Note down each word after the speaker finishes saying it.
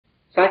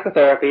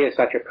Psychotherapy is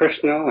such a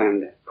personal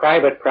and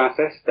private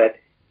process that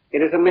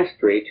it is a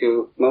mystery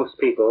to most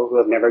people who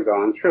have never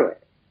gone through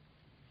it.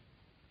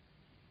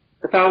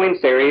 The following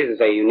series is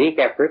a unique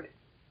effort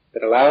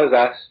that allows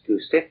us to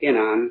sit in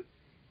on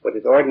what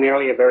is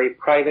ordinarily a very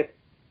private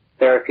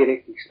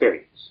therapeutic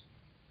experience.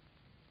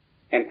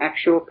 An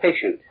actual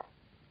patient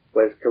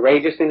was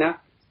courageous enough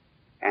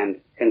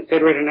and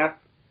considerate enough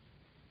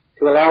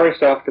to allow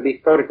herself to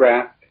be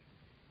photographed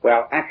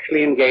while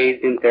actually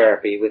engaged in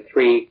therapy with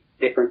 3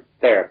 different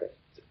therapists.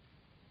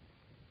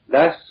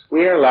 Thus,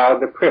 we are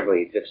allowed the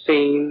privilege of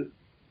seeing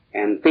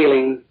and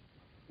feeling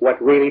what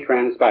really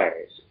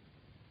transpires.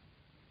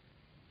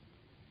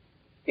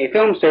 A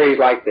film series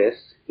like this,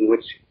 in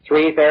which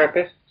 3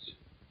 therapists,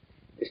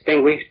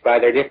 distinguished by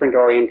their different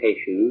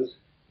orientations,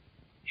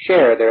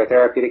 share their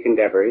therapeutic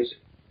endeavors,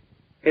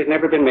 has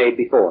never been made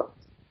before.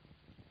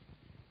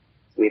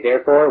 We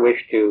therefore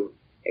wish to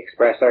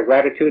express our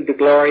gratitude to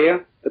Gloria,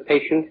 the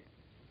patient,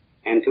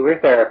 and to her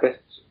therapists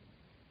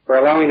for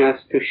allowing us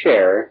to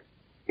share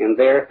in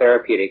their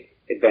therapeutic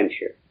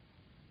adventure.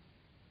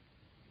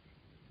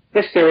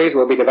 This series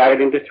will be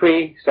divided into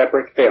 3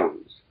 separate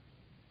films.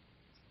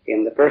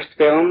 In the first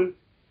film,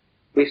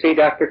 we see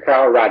Dr.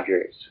 Carl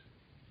Rogers,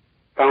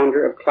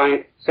 founder of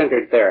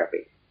client-centered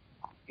therapy,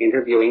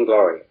 interviewing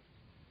Gloria.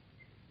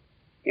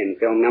 In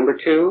film number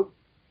 2,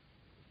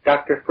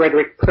 Dr.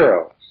 Frederick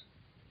Curls,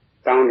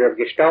 founder of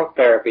Gestalt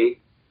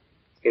therapy,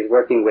 is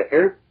working with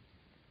her.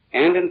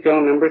 And in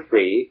film number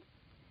 3,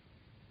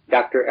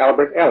 Dr.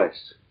 Albert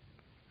Ellis,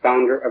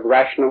 founder of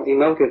rational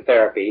emotive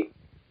therapy,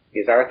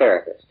 is our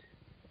therapist.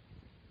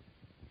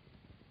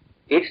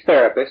 Each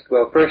therapist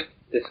will first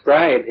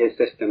describe his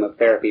system of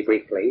therapy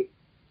briefly.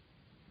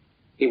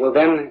 He will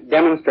then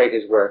demonstrate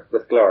his work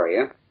with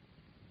Gloria,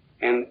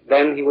 and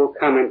then he will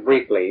comment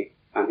briefly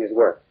on his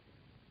work.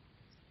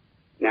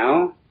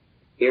 Now,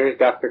 here's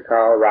Dr.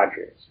 Carl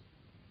Rogers.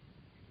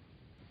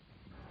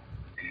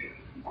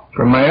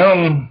 From my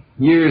own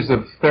years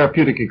of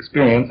therapeutic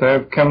experience,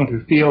 I've come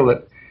to feel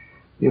that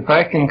if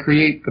I can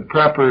create the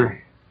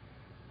proper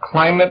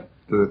climate,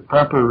 the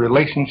proper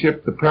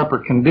relationship, the proper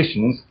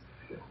conditions,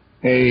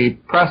 a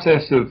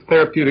process of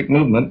therapeutic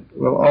movement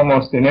will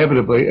almost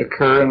inevitably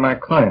occur in my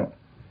client.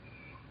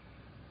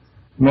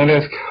 You might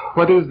ask,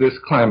 what is this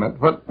climate?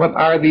 What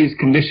are these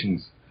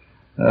conditions?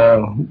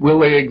 Will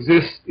they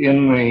exist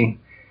in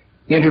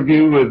the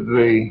interview with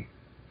the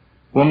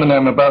woman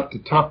I'm about to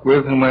talk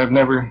with whom I've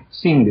never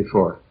seen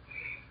before?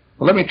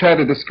 Well, let me try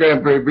to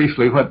describe very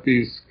briefly what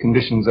these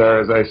conditions are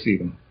as I see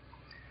them.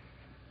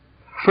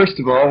 First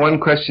of all, one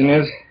question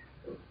is,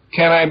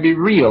 can I be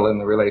real in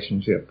the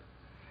relationship?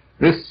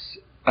 This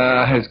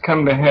has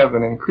come to have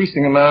an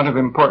increasing amount of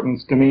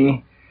importance to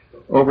me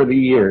over the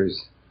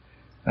years.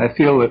 I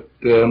feel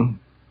that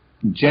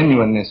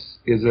genuineness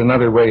is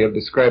another way of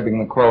describing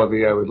the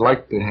quality I would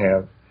like to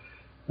have.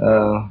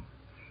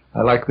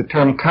 I like the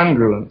term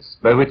congruence,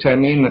 by which I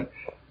mean that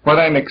what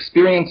I'm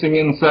experiencing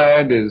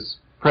inside is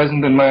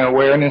present in my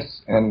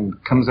awareness and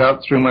comes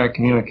out through my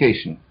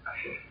communication.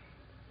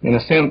 In a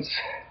sense,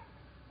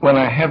 when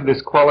I have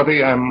this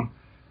quality, I'm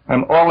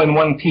all in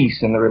one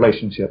piece in the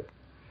relationship.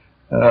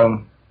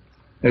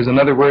 There's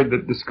another word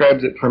that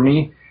describes it for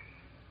me.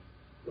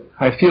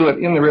 I feel that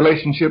in the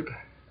relationship,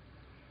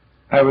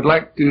 I would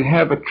like to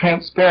have a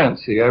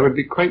transparency. I would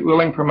be quite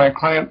willing for my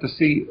client to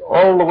see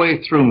all the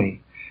way through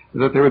me,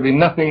 that there would be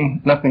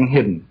nothing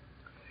hidden.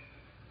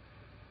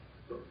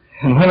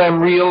 And when I'm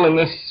real in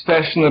this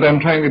fashion that I'm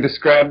trying to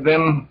describe,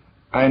 then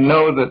I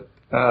know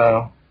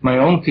that my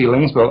own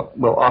feelings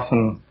will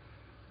often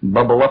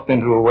bubble up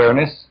into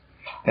awareness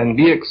and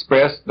be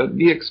expressed, but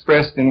be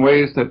expressed in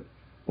ways that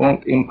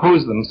won't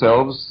impose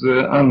themselves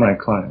on my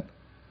client.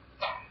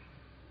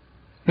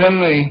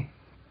 Then the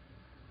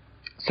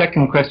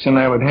second question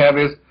I would have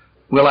is,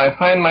 will I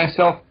find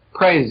myself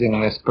prizing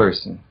this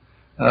person,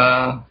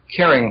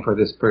 caring for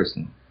this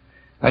person?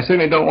 I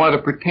certainly don't want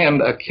to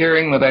pretend a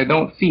caring that I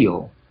don't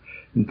feel.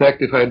 In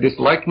fact, if I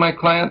dislike my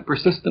client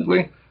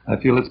persistently, I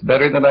feel it's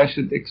better that I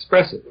should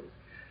express it.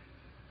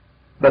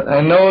 But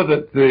I know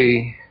that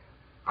the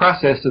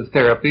process of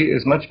therapy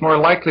is much more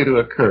likely to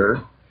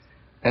occur,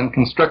 and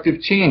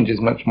constructive change is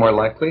much more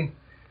likely,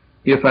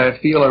 if I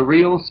feel a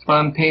real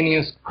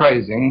spontaneous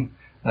prizing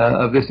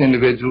of this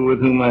individual with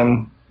whom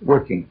I'm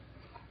working.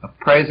 A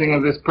prizing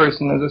of this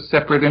person as a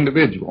separate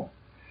individual.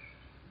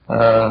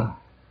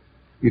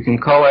 You can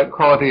call that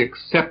quality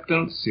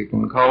acceptance, you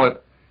can call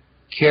it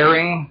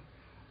caring,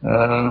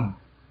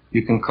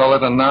 you can call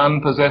it a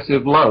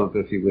non-possessive love,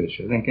 if you wish.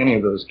 I think any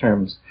of those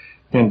terms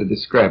tend to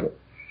describe it.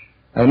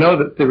 I know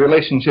that the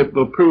relationship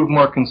will prove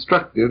more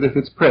constructive if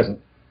it's present.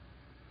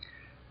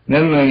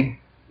 Then the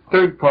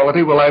third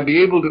quality, will I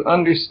be able to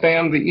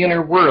understand the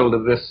inner world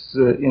of this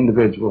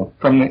individual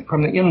from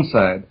the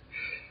inside?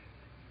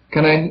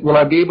 Will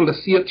I be able to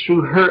see it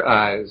through her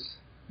eyes?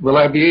 Will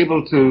I be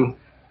able to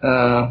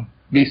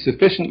be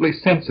sufficiently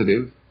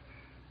sensitive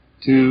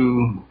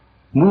to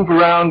move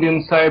around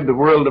inside the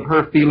world of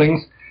her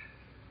feelings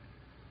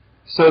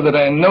so that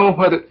I know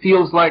what it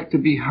feels like to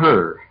be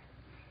her,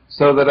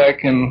 so that I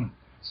can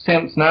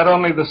sense not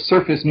only the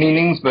surface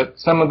meanings, but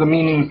some of the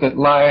meanings that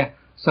lie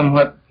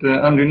somewhat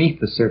underneath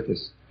the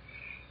surface.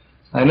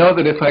 I know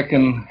that if I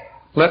can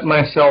let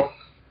myself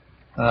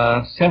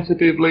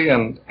sensitively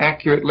and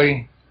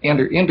accurately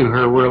enter into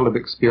her world of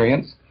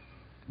experience,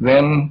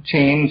 then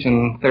change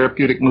and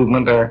therapeutic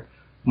movement are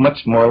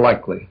much more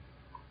likely.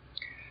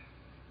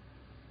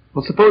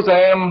 Well, suppose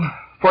I am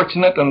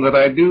fortunate and that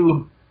I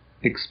do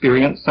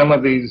experience some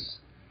of these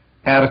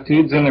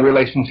attitudes in the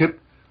relationship.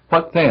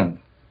 What then?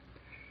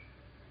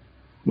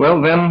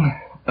 Well, then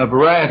a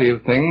variety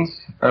of things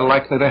are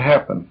likely to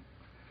happen,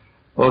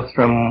 both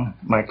from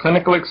my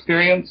clinical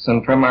experience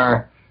and from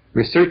our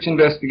research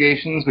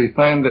investigations. We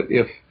find that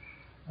if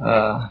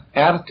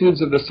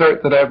attitudes of the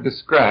sort that I've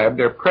described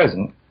are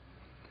present,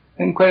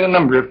 then quite a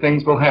number of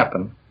things will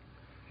happen.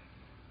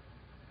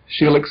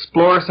 She'll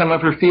explore some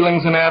of her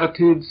feelings and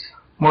attitudes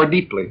more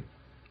deeply.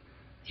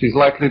 She's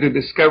likely to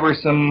discover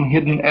some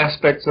hidden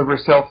aspects of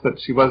herself that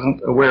she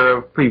wasn't aware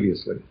of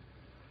previously.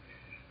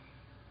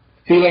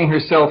 Feeling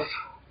herself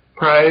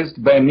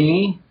prized by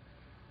me,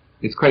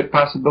 it's quite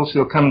possible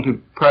she'll come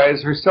to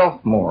prize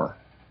herself more.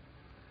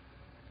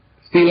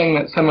 Feeling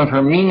that some of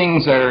her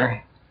meanings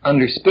are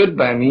understood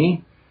by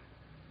me,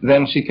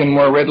 then she can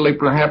more readily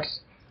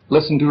perhaps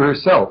listen to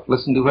herself,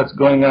 listen to what's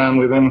going on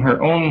within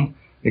her own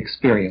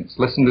experience,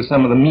 listen to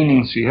some of the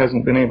meanings she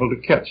hasn't been able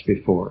to catch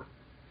before.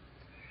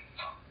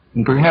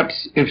 And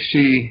perhaps if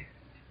she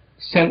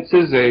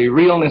senses a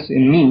realness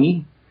in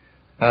me,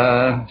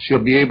 she'll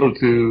be able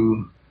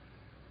to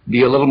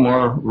be a little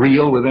more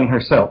real within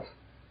herself.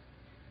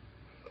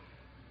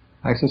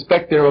 I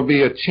suspect there will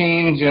be a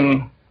change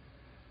in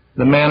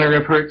the manner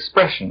of her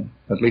expression.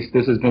 At least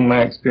this has been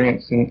my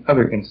experience in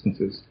other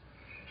instances.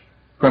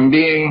 From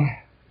being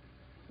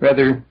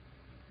rather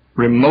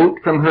remote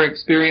from her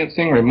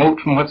experiencing, remote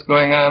from what's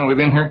going on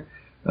within her,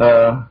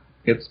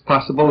 it's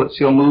possible that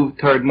she'll move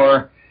toward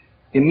more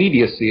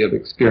immediacy of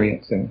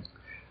experiencing,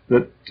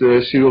 that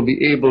she will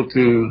be able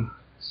to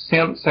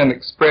sense and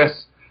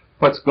express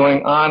what's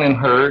going on in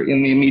her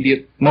in the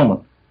immediate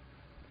moment.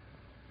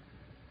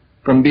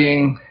 From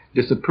being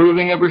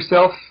disapproving of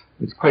herself,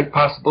 it's quite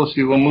possible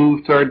she will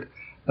move toward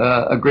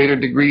a greater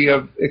degree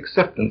of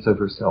acceptance of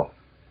herself.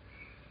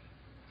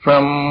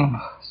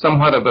 From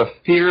somewhat of a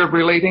fear of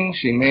relating,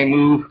 she may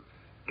move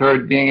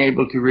toward being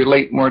able to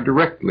relate more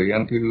directly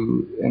and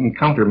to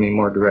encounter me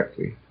more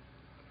directly.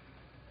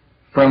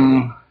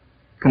 From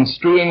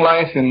construing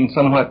life in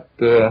somewhat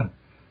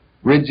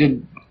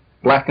rigid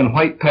black and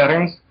white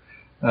patterns,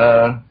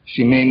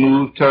 she may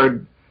move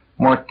toward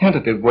more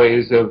tentative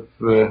ways of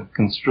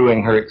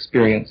construing her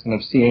experience and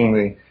of seeing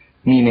the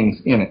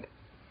meanings in it.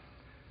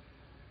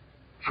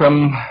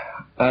 From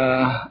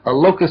a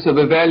locus of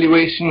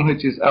evaluation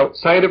which is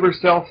outside of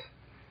herself,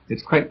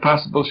 it's quite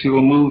possible she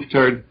will move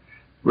toward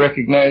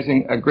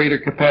recognizing a greater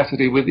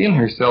capacity within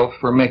herself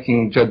for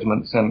making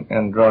judgments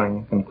and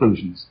drawing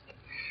conclusions.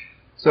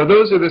 So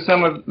those are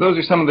some of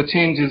the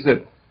changes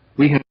that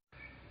we have.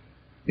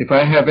 If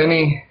I have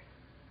any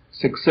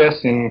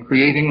success in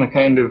creating the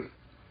kind of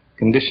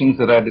conditions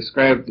that I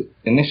described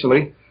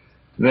initially,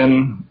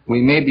 then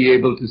we may be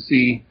able to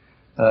see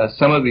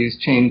some of these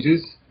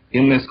changes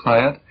in this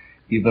client,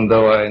 even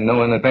though I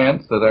know in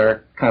advance that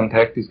our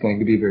contact is going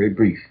to be very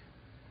brief.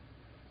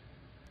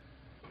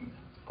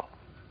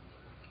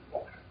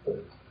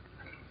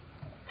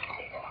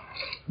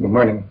 Good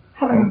morning.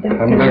 Hello,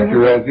 Dr. I'm Dr.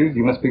 Rogers.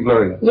 You must be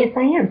Gloria. Yes,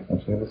 I am.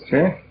 Let's have this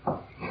chair.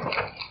 Well,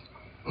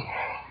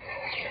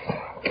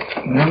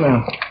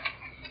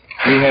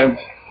 we have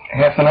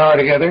half an hour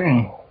together,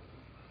 and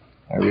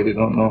I really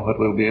don't know what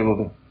we'll be able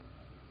to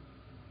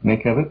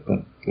make of it,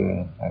 but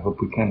I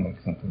hope we can make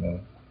something of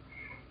it.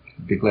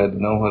 I'd be glad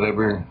to know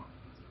whatever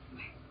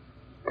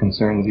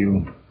concerns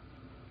you.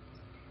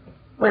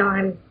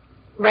 Well,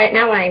 right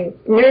now I'm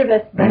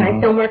nervous, but I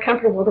feel more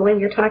comfortable the way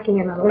you're talking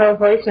in a low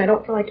voice, and I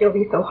don't feel like you'll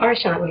be so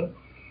harsh on me.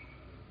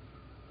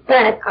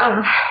 But,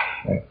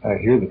 I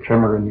hear the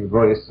tremor in your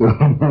voice, so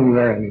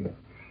there I need it.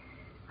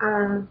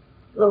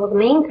 well, the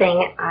main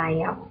thing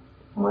I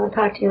want to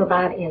talk to you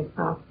about is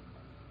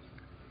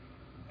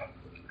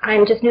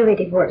I'm just newly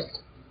divorced,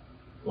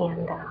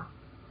 and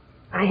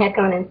I had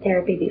gone in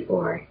therapy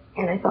before,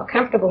 and I felt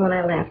comfortable when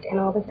I left, and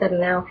all of a sudden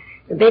now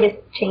the biggest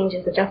change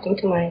is adjusting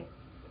to my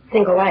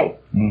single life.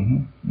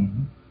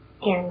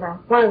 And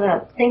one of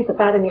the things that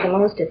bother me the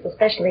most is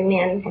especially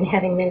men and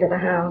having men to the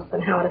house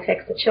and how it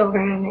affects the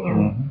children.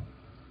 And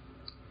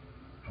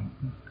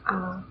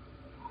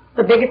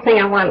the biggest thing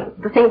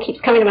the thing that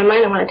keeps coming to my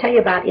mind I want to tell you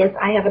about is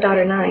I have a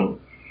daughter 9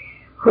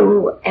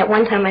 who at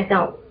one time I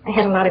felt I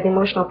had a lot of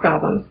emotional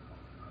problems.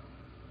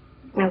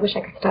 I wish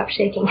I could stop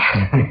shaking.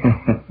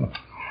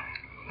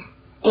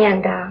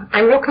 And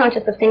I'm real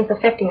conscious of things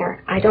affecting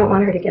her. I don't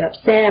want her to get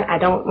upset. I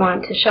don't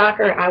want to shock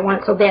her. I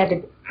want so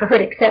bad for her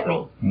to accept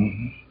me.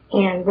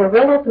 And we're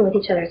real open with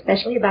each other,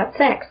 especially about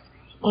sex.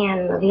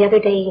 And the other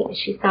day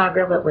she saw a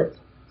girl that was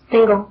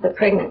single but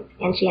pregnant,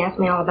 and she asked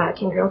me all about it.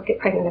 Can girls get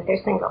pregnant if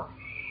they're single?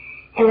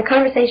 And the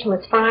conversation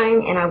was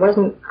fine, and I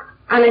wasn't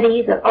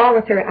unease at all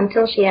with her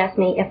until she asked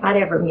me if I'd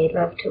ever made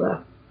love to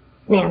a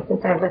man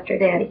since I left her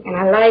daddy, and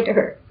I lied to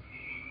her.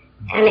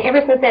 And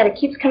ever since that, it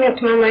keeps coming up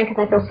to my mind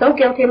because I feel so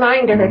guilty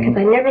lying to her because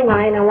I never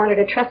lie and I want her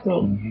to trust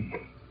me.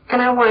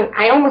 And I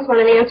almost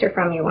want an answer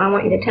from you. I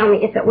want you to tell me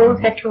if it will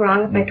affect her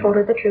wrong if I told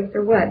her the truth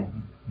or what.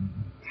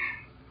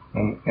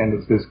 And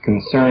it's this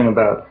concern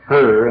about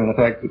her and the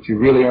fact that you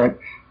really aren't,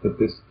 that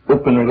this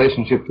open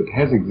relationship that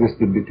has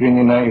existed between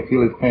you now, you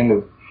feel is kind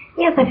of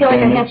Yes, I feel like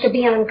I damaged. have to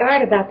be on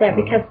guard about that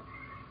because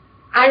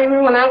I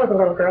remember when I was a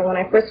little girl, when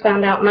I first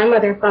found out my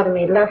mother and father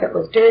made love, it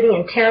was dirty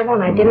and terrible,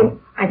 and I didn't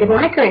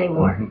like her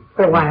anymore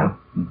for a while.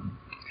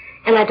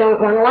 And I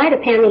don't want to lie to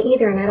Pammy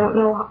either, and I don't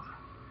know.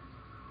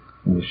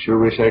 And you sure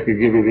wish I could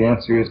give you the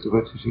answer as to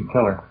what you should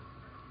tell her.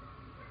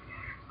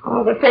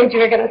 Oh, I'm afraid you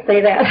were going to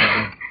say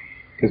that.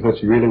 Because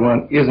what you really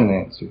want is an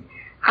answer.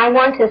 I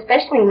want to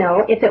especially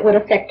know if it would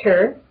affect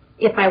her,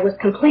 if I was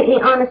completely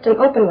honest and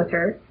open with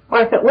her,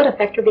 or if it would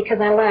affect her because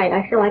I lied.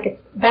 I feel like it's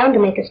bound to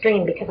make a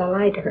strain because I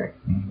lied to her.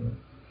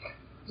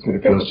 So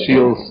because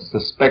she'll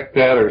suspect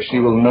that, or she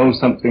will know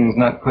something's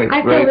not quite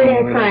I right. feel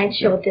that inside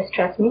she'll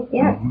distrust me,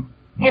 yes.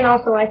 And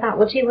also I thought,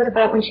 well, gee, what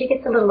about when she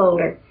gets a little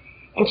older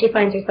and she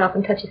finds herself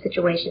in touchy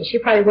situations? She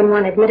probably wouldn't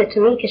want to admit it to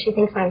me because she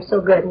thinks I'm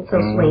so good and so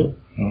sweet.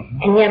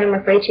 And yet I'm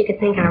afraid she could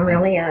think I'm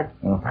really a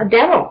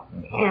devil.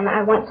 And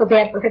I want so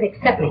bad for her to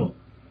accept me.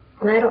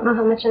 And I don't know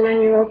how much a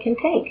 9-year-old can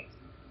take.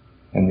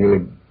 And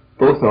really,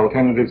 both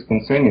alternatives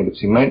concern you, that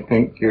she might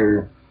think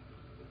you're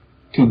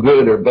too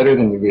good or better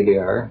than you really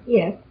are.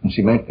 Yes. And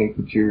she might think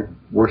that you're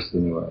worse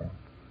than you are.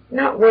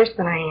 Not worse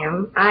than I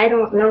am. I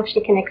don't know if she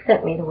can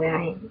accept me the way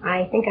I am.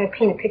 I think I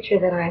paint a picture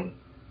that I'm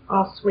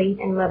all sweet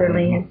and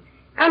motherly, and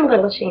I'm a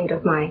little ashamed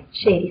of my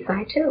shady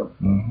side, too.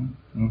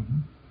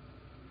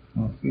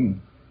 I see.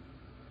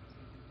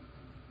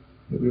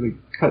 It really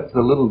cuts a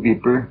little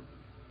deeper.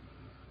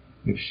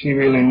 If she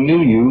really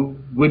knew you,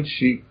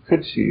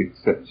 could she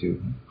accept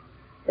you?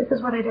 This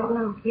is what I don't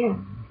know, yes.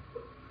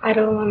 I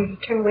don't want her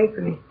to turn away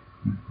from me.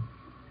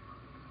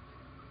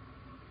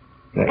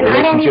 That And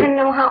I don't relationship- even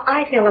know how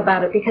I feel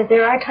about it, because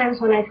there are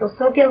times when I feel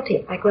so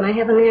guilty, like when I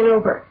have a man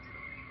over.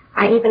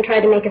 I even try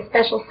to make a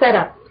special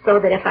setup so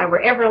that if I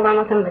were ever alone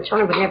with him, the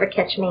children would never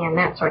catch me and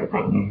that sort of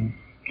thing.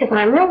 Because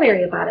I'm real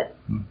leery about it.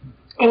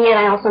 And yet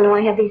I also know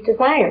I have these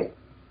desires.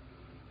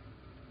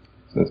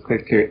 So it's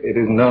quite clear. It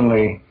isn't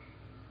only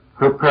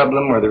her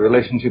problem or the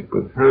relationship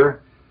with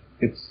her,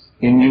 it's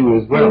in you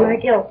as well. And my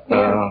guilt.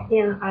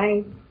 Yeah,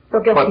 I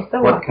feel guilty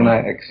so What often. can I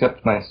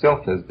accept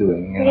myself as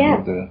doing?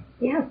 And,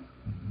 Yes.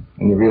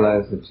 And you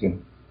realize that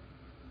you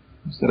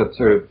set up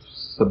sort of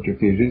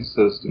subterfuges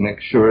so as to make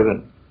sure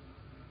that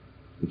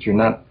you're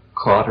not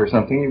caught or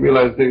something. You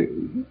realize that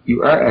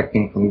you are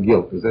acting from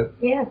guilt, is that?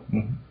 Yes.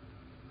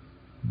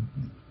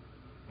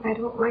 I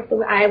don't like the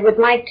way, I would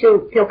like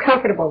to feel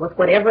comfortable with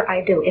whatever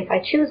I do. If I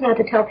choose not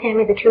to tell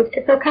Pammy the truth,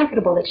 to feel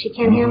comfortable that she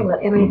can't handle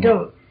it, and I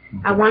don't.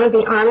 I want to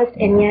be honest,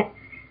 and yet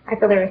I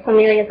feel there are some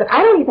areas that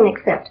I don't even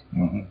accept.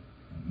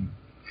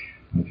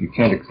 If you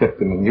can't accept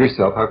them in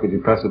yourself, how could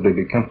you possibly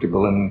be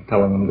comfortable in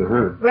telling them to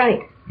her? Right.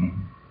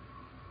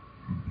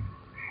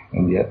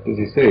 And yet, as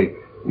you say,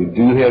 you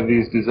do have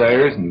these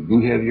desires and you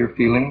do have your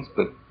feelings,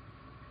 but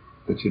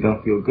you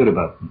don't feel good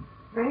about them.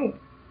 Right.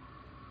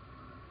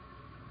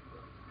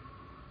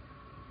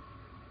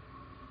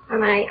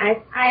 And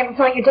I have a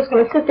feeling you're just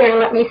going to sit there and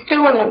let me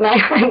stew in it, and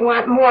I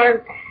want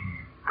more.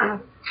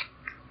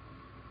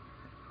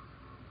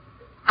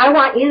 I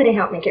want you to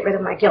help me get rid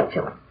of my guilt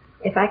feeling.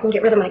 If I can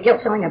get rid of my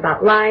guilt feeling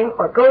about lying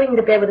or going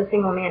to bed with a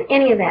single man,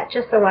 any of that,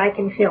 just so I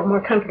can feel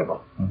more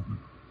comfortable.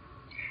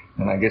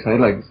 And I guess I'd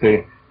like to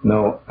say,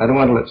 no, I don't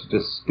want to let you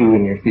just stew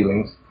in your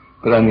feelings,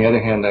 but on the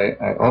other hand,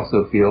 I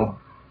also feel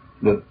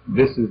that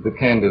this is the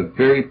kind of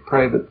very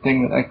private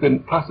thing that I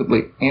couldn't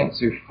possibly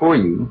answer for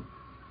you,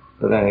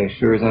 but I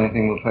sure as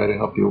anything will try to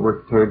help you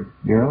work toward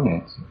your own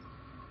answer.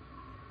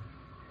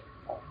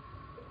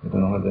 I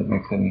don't know whether that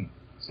makes any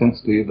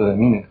sense to you, but I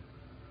mean it.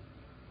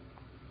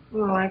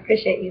 Well, I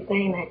appreciate you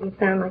saying that. You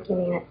sound like you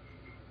mean it.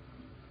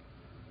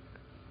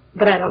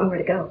 But I don't know where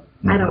to go.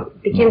 I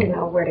don't begin to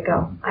know where to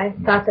go. I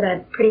thought that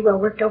I'd pretty well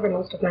worked over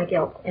most of my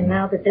guilt, and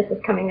now that this is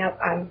coming up,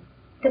 I'm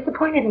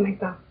disappointed in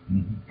myself.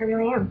 I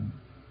really am.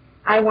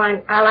 I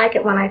like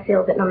it when I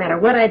feel that no matter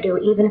what I do,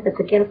 even if it's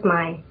against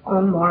my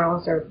own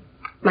morals or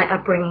my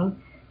upbringing,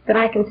 that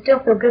I can still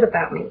feel good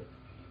about me.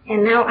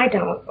 And now I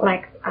don't.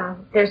 Like,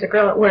 there's a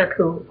girl at work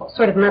who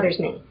sort of mothers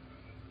me,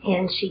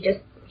 and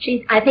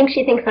I think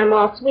she thinks I'm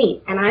all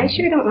sweet, and I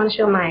sure don't want to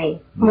show my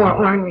more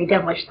ornery,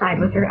 devilish side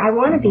with her. I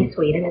want to be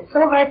sweet, and it's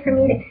so hard for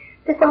me to,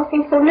 this all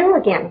seems so new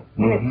again,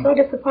 and it's so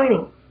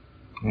disappointing.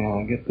 Yeah,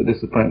 I get the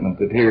disappointment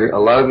that here, a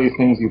lot of these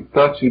things you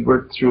thought you'd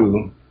worked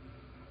through,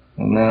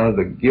 and now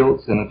the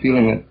guilt and the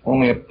feeling that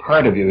only a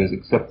part of you is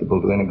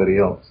acceptable to anybody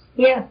else.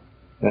 Yeah.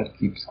 That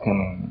keeps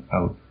coming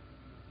out.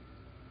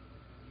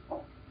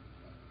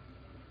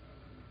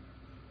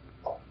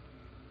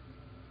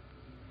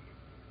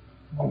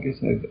 I guess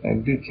I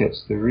do catch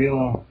the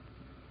real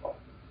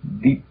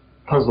deep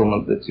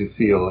puzzlement that you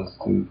feel as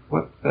to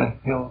what the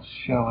hell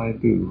shall I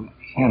do? What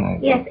can I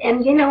do? Yes,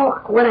 and you know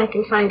what I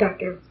can find,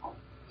 Doctor,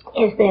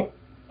 is that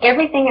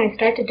everything I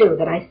start to do,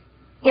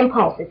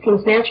 impulse, it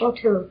seems natural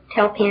to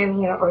tell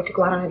Pammy or to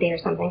go out on a date or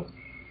something.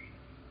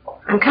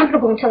 I'm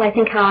comfortable until I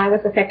think how I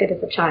was affected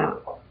as a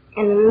child.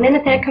 And the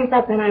minute that comes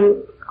up, then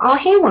I'm all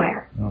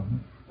haywire. Mm-hmm.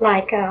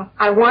 Like,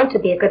 I want to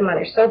be a good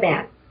mother so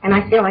bad, and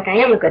I feel like I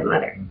am a good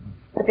mother.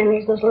 But then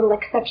there's those little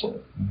exceptions.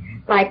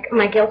 Like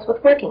my guilt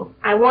with working.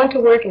 I want to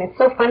work, and it's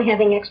so fun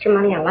having extra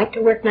money. I like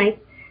to work nights.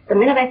 The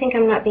minute I think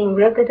I'm not being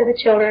real good to the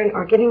children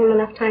or giving them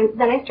enough time,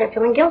 then I start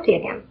feeling guilty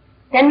again.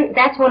 Then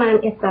that's when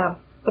it's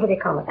what do they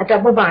call it? A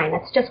double bind.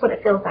 That's just what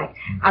it feels like.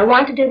 I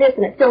want to do this,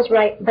 and it feels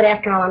right, but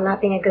after all, I'm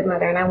not being a good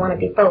mother, and I want to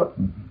be both.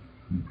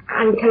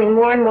 I'm becoming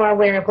more and more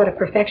aware of what a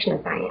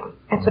perfectionist I am.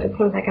 That's what it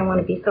seems like. I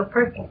want to be so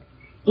perfect.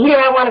 Either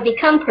I want to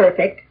become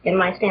perfect in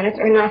my standards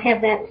or not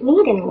have that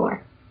need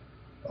anymore.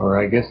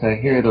 Or I guess I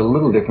hear it a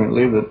little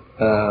differently, that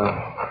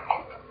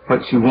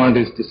what you want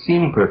is to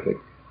seem perfect.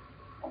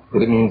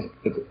 But it means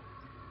it's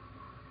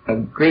a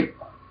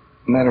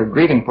matter of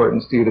great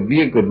importance to you to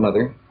be a good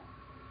mother,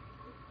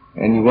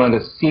 and you want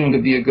to seem to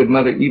be a good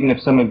mother even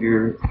if some of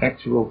your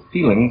actual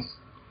feelings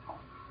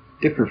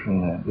differ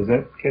from that. Does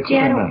that catch you?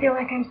 I don't feel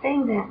like I'm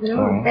saying that.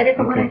 No, right. That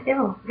isn't what I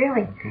feel,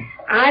 really. Okay.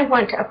 I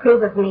want to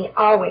approve of me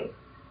always,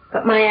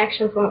 but my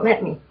actions won't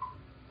let me.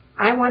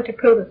 I want to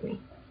approve of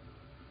me.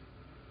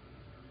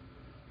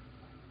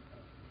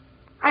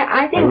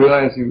 I think... I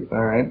realize you...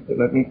 All right, but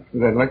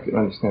I'd like to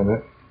understand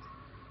that.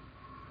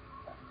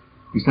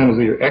 You sound as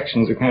though your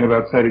actions are kind of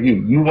outside of you.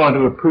 You want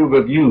to approve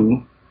of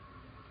you,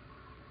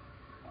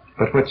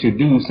 but what you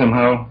do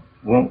somehow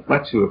won't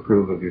let you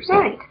approve of yourself.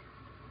 Right.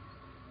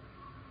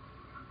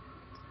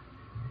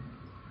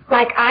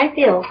 Like I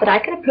feel that I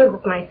could approve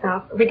of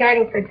myself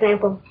regarding, for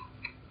example,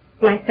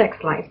 my sex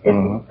life. This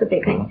is the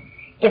big thing.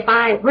 If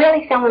I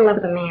really fell in love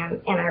with a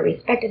man and I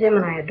respected him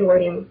and I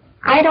adored him,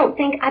 I don't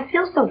think I'd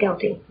feel so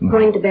guilty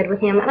going to bed with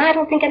him, and I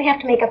don't think I'd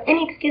have to make up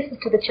any excuses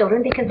to the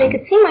children because they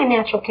could see my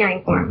natural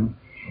caring for him.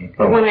 Okay.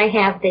 But when I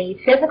have the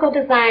physical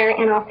desire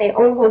and I'll say,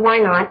 oh, well, why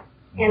not?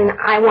 And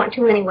I want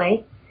to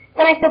anyway,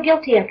 then I feel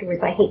guilty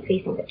afterwards. I hate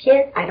facing the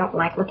kids. I don't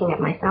like looking at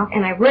myself,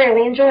 and I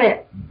rarely enjoy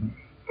it.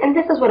 And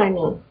this is what I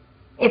mean.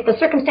 If the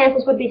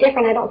circumstances would be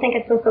different, I don't think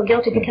I'd feel so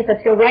guilty because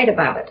I'd feel right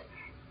about it.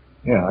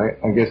 Yeah,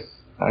 I guess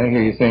I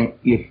hear you saying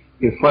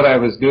if what I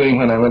was doing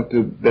when I went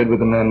to bed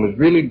with a man was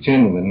really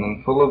genuine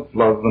and full of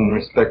love and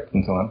respect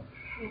and so on,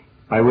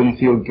 I wouldn't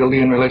feel guilty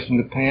in relation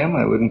to Pam.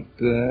 I wouldn't.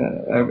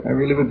 I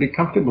really would be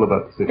comfortable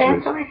about the situation.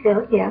 That's how I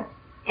feel, yes.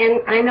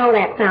 And I know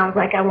that sounds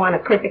like I want a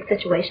perfect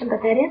situation,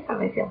 but that is how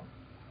I feel.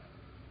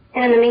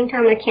 And in the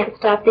meantime, I can't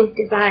stop these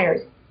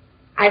desires.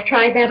 I've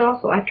tried that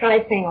also. I've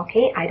tried saying,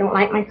 okay, I don't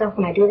like myself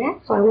when I do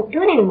that, so I won't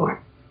do it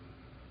anymore.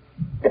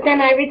 But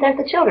then I resent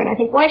the children. I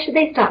think, why should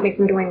they stop me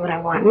from doing what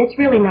I want? And it's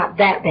really not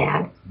that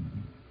bad.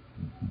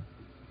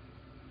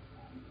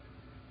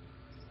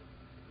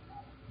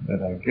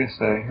 But I guess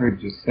I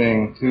heard you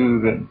saying, too,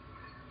 that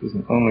it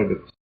isn't only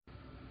the...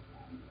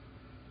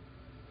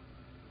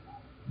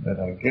 But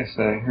I guess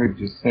I heard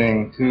you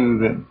saying, too,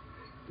 that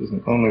it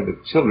isn't only the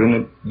children,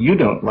 that you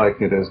don't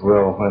like it as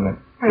well when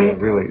it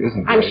really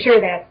isn't. I'm right. sure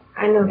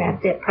I know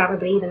that's it,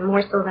 probably even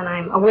more so than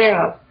I'm aware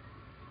of.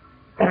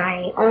 But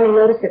I only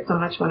notice it so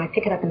much when I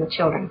pick it up in the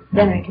children.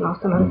 Then I can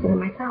also notice it in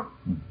myself.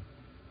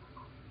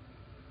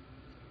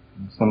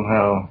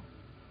 Somehow,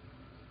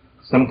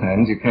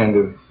 sometimes you kind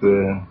of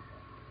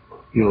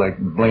feel like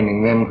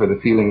blaming them for the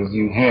feelings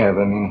you have.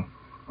 I mean,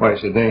 why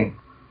should they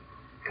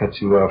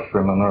cut you off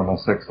from a normal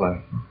sex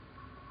life?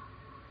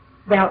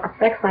 Well, a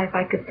sex life,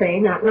 I could say,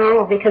 not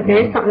normal, because there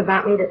is something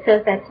about me that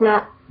says that's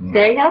not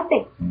very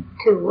healthy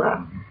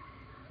to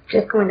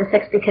just go into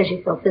sex because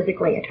you feel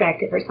physically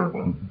attractive or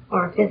something,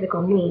 or a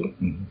physical need.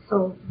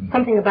 So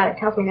something about it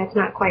tells me that's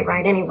not quite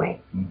right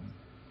anyway.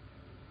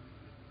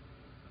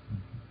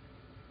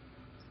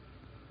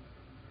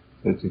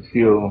 That you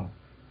feel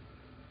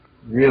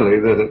really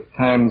that at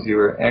times you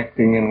are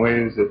acting in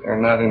ways that are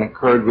not in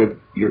accord with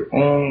your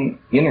own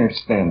inner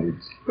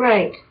standards.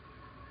 Right,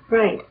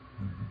 right.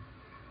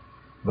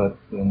 But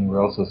then you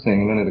were also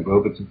saying a minute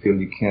ago, but you feel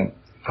you can't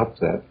help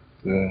that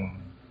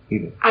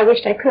either. I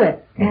wished I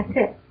could. That's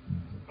it.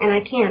 And I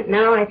can't.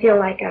 Now I feel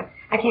like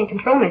I can't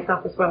control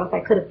myself as well as I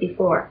could have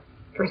before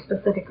for a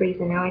specific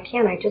reason. Now I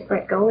can't. I just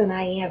let go, and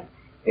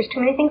there's too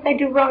many things I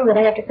do wrong that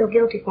I have to feel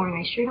guilty for, and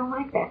I sure don't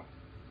like that.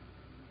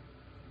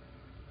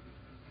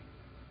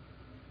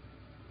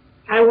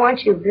 I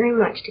want you very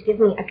much to give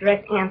me a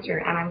direct answer,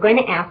 and I'm going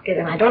to ask it,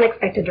 and I don't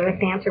expect a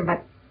direct answer,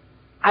 but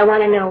I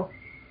want to know,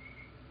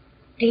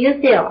 do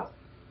you feel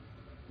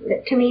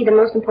that, to me, the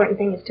most important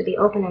thing is to be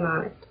open and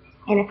honest?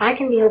 And if I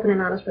can be open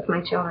and honest with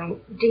my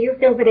children, do you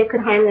feel that it could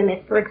harm them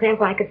if, for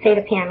example, I could say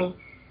to Pammy,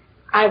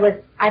 I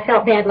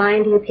felt bad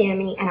lying to you,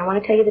 Pammy, and I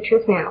want to tell you the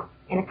truth now.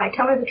 And if I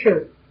tell her the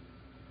truth,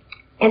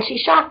 and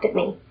she's shocked at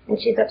me,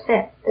 and she's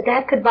upset,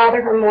 that could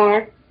bother her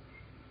more.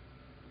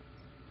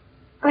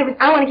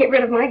 I want to get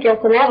rid of my guilt,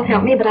 and that'll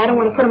help me, but I don't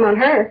want to put them on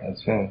her.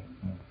 That's right.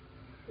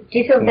 Do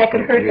you feel that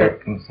could hurt her?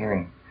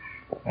 Concern.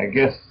 I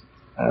guess,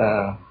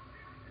 I'm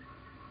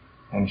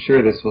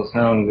sure this will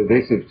sound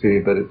evasive to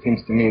you, but it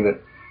seems to me that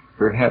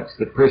perhaps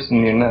the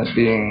person you're not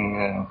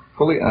being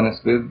fully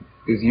honest with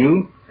is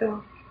you.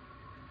 So.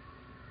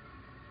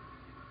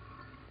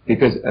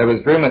 Because I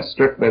was very much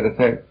struck by the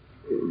fact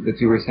that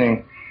you were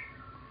saying,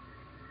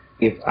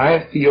 if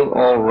I feel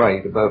all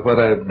right about what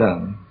I've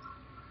done,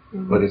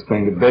 whether it's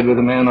going to bed with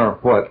a man or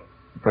what,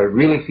 if I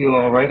really feel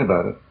all right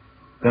about it,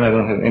 then I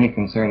don't have any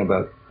concern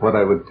about what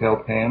I would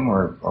tell Pam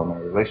or my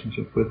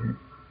relationship with her.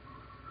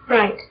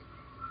 Right.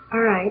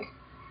 All right.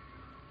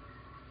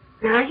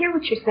 Now I hear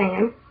what you're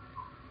saying.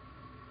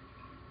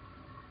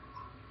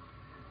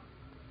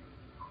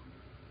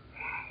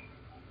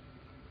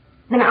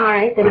 Then all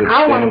right, then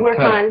I want to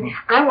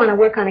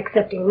work on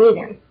accepting me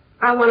then.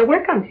 I want to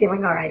work on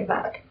feeling all right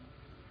about it.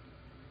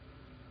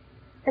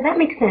 So that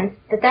makes sense,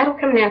 that'll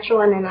come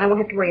natural and then I won't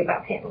have to worry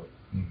about Pam.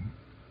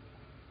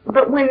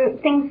 But when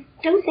things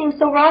do seem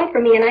so wrong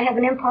for me and I have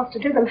an impulse to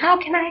do them, how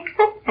can I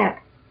accept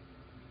that?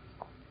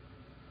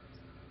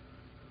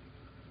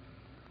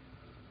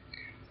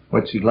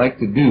 What you'd like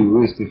to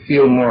do is to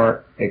feel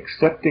more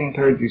accepting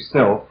toward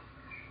yourself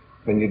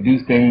when you do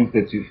things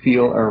that you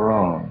feel are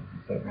wrong.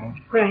 Is that right?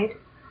 Right.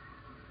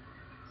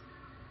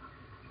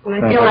 And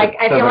I feel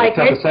like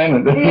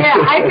assignment.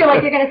 Yeah, I feel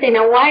like you're going to say,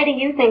 now why do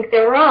you think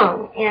they're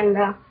wrong? And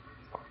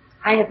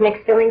I have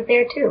mixed feelings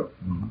there too.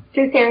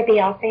 Through therapy,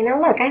 I'll say,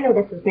 now look, I know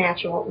this is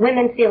natural.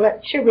 Women feel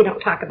it. Sure, we don't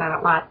talk about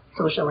it a lot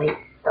socially.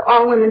 But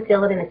all women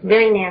feel it, and it's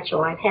very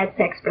natural. I've had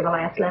sex for the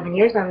last 11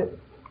 years. I'm,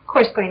 of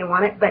course, going to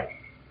want it, but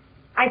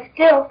I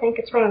still think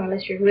it's wrong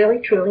unless you're really,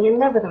 truly in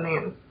love with a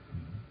man.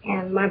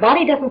 And my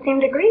body doesn't seem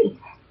to agree.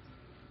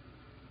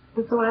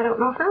 And so I don't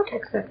know how to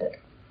accept it.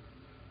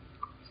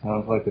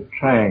 Sounds like a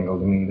triangle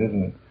to me,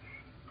 doesn't it?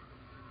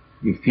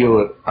 You feel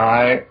that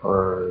I,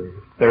 or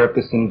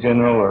therapists in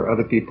general, or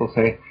other people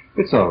say,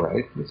 it's all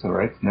right, it's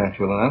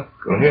natural enough,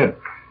 go ahead.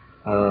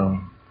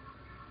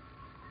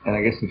 And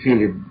I guess you feel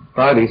your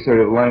body sort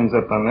of lines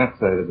up on that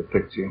side of the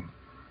picture.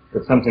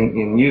 But something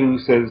in you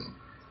says,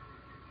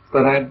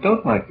 but I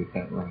don't like it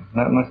that way,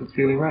 not unless it's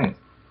really right.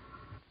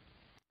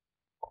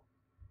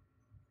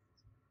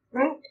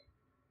 Right.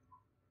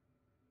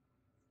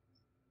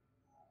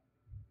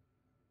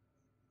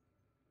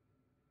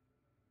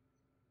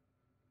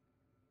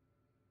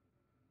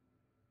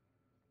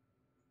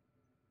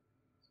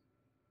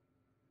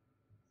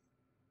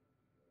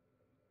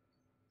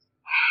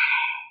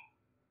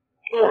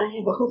 Well, I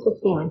have a hopeless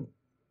feeling.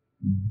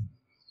 And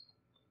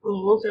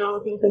those are all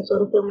the things I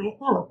sort of feel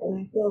myself, and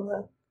I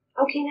feel,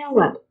 okay, now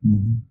what?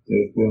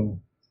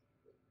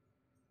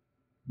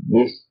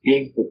 This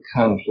is the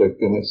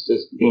conflict, and it's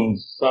just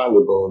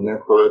insoluble, and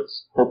therefore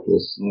it's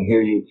hopeless. And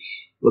here you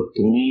look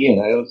to me,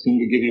 and I don't seem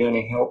to give you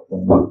any help.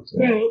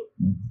 Right.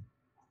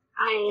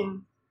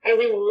 I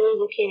really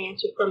know you can't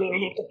answer for me, and I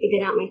have to figure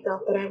it out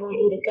myself, but I want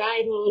you to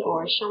guide me,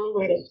 or show me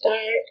where to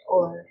start,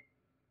 or...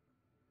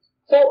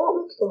 So it won't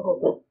look so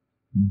hopeless.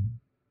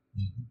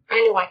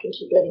 I know I can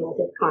keep living with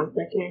this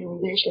conflict, and I know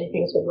eventually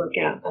things will work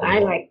out, but I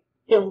like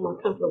feeling more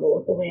comfortable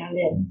with the way I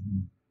live.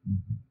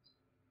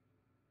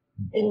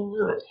 And I'm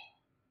not.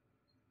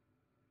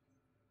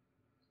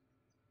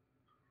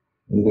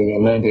 Anything I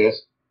might ask,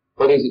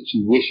 what is it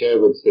you wish I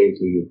would say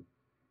to you?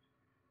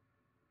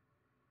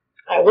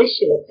 I wish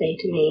you would say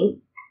to me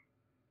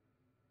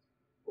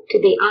to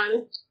be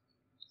honest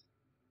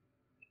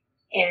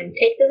and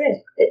take the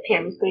risk that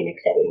Pam is going to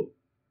accept me.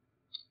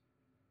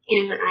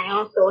 And I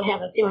also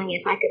have a feeling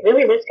if I could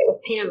really risk it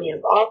with Pam,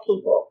 of all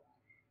people,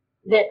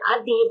 that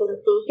I'd be able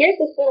to see, here's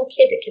this little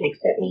kid that can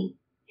accept me.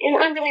 And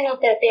I'm really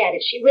not that bad.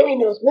 If she really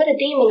knows what a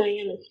demon I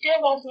am and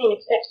still loves me and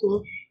accepts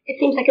me, it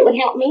seems like it would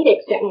help me to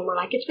accept me more.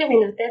 Like, it's really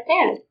not that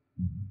bad.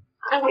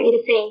 I want you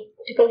to say,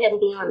 to go ahead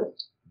and be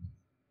honest.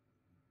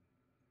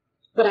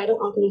 But I don't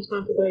want the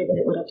responsibility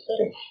that it would upset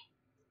her.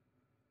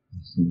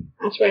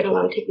 That's where I don't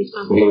want to take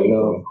responsibility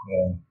for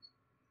it.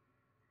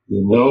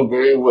 You know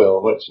very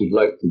well what you'd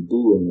like to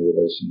do in the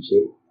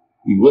relationship.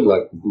 You would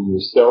like to be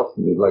yourself,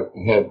 and you'd like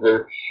to have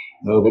her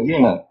know that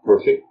you're not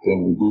perfect,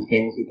 and you do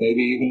things that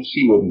maybe even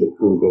she wouldn't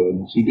approve of,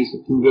 and she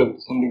disapprove of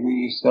to some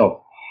degree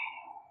yourself.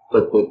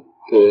 But that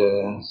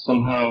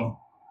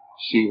somehow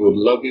she would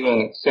love you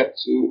and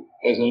accept you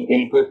as an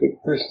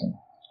imperfect person.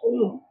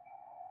 Mm.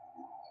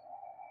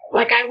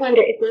 Like, I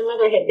wonder if my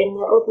mother had been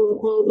more open with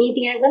me,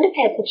 maybe I wouldn't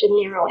have had such a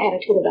narrow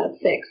attitude about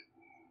sex.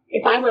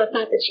 If I would have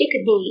thought that she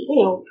could be,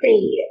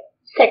 pretty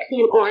sexy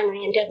and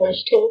ornery and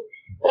devilish too,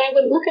 but I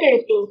would look at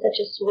her as being such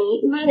a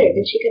sweet mother,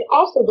 that she could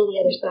also be the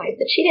other side,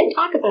 but she didn't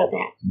talk about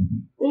that.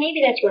 Mm-hmm.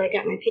 Maybe that's where I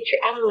got my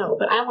picture, I don't know,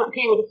 but I want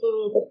Tammy to see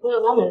me as a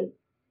full woman,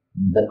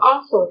 but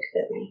also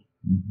accept me.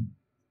 Mm-hmm.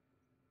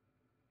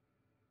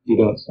 You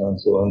don't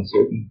sound so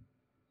uncertain.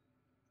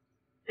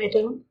 I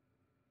don't?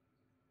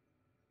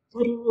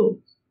 What do you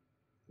mean?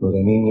 What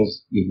I mean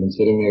is, you've been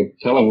sitting there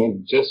telling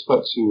me just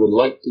what you would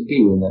like to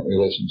do in that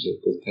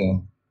relationship with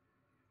Pam.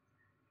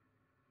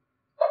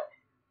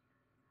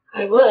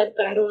 I would,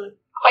 but I don't want to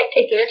quite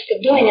take the risk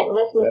of doing it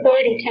unless an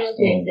authority tells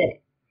me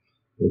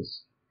that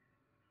It's,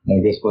 I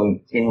guess one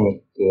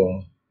thing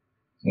that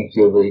I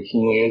feel very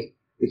keenly is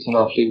it's an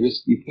awfully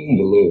risky thing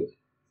to live.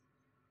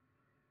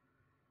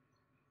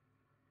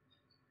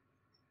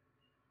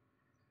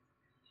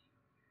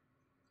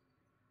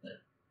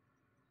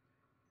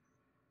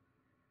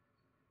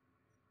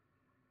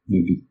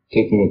 You'd be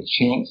taking a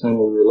chance on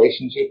your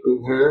relationship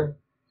with her.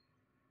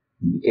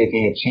 You'd be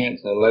taking a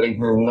chance on letting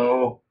her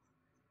know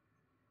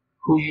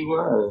who you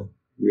are,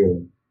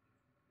 really.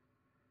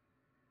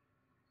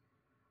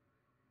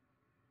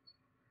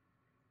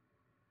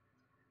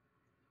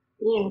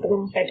 Yeah, but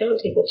then if I don't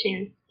take a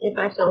chance, if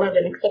I feel loved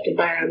and accepted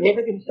by her, I'm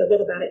never going to feel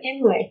good about it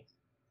anyway.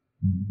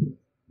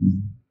 Mm-hmm.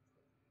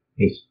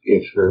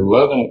 If her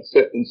love and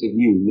acceptance of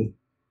you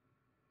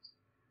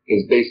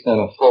is based on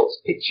a false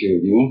picture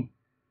of you,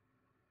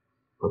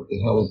 what the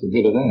hell is the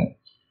good of that?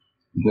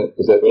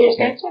 Is that Yes,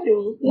 that's what I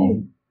mean. Yeah.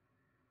 Mm-hmm.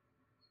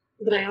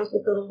 But I also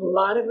feel a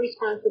lot of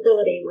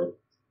responsibility with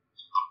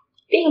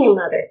being a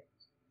mother.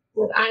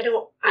 With I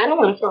don't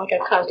want to feel like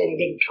I've caused any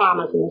big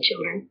traumas in the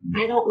children.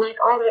 I don't like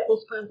all that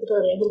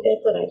responsibility. I think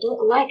that's what I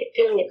don't like, it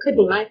feeling it could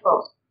be my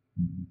fault.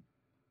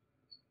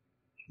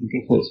 I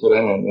guess that's what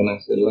I meant when I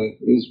said life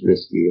is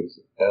risky. It's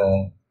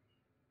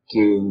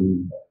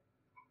to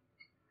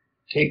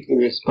take the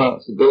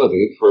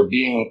responsibility for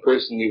being the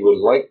person you would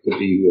like to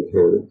be with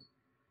her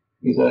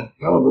is a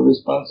hell of a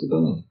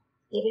responsibility.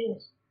 It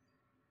is.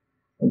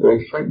 A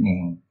very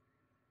frightening one.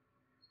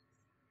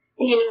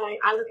 And you know,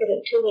 I look at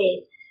it two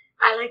ways.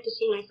 I like to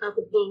see myself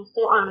as being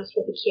so honest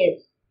with the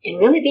kids and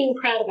really being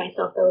proud of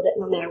myself, though, that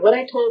no matter what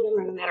I told them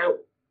or no matter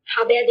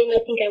how bad they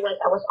might think I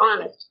was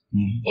honest.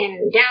 Mm-hmm.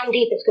 And down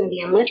deep, it's going to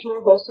be a much more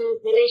wholesome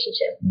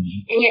relationship.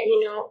 Mm-hmm. And yet, you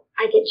know,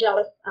 I get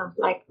jealous of,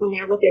 like, when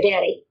they're with their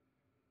daddy.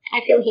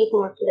 I feel he's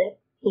more flip.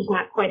 He's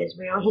not quite as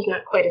real. He's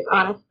not quite as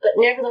honest. But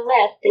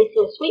nevertheless, they see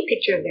a sweet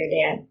picture of their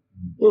dad.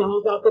 You know,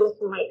 he's all goodness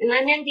and light. And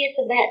I'm envious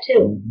of that,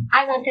 too. Mm-hmm.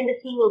 I want them to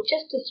see me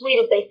just as sweet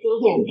as they see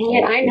him. And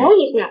yet I know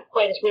he's not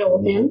quite as real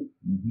with them.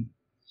 Mm-hmm.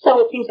 So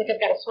it seems like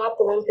I've got to swap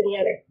the one for the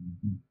other.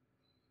 Mm-hmm.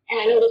 And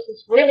I know this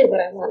is really what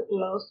I want the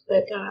most,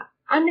 but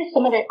I miss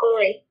some of that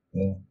glory.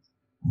 Yeah.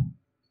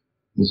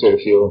 You sort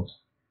of feel,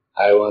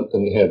 I want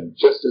them to have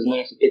just as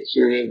nice a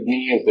picture of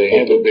me as they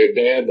had of their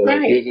dad, and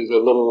Right. if his is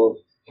a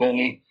little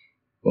phony,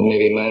 then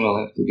maybe mine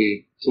will have to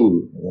be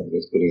too.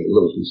 That's putting it a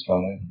little too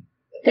strongly.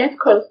 That's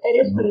close. That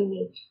is what I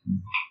mean.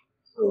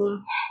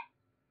 So,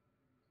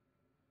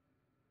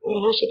 you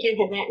know, she can't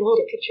have that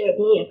neat a picture of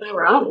me if I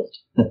were honest.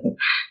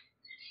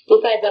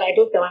 Besides that, I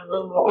do feel I'm a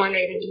little more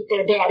ornery than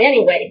their dad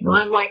anyway, so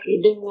I'm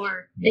likely to do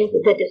more things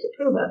that they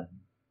disapprove of.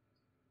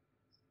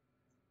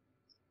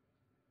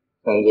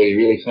 And they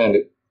really find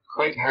it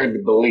quite hard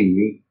to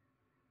believe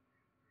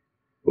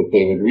that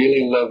they would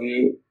really love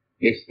you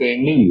if they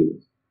knew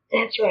you.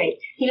 That's right.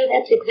 You know,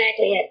 that's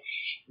exactly it.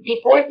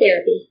 Before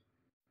therapy,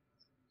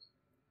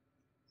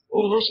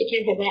 you know, she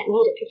can't have that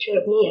neat a picture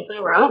of me if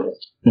I were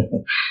honest.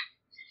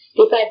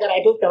 Besides that,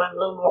 I do feel I'm a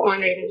little more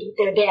ornery than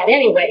their dad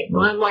anyway,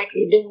 so I'm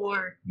likely to do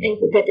more things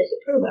that they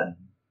disapprove of.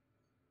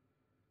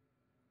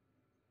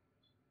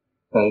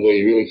 And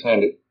they really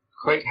find it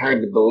quite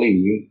hard to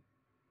believe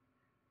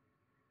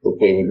that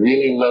they would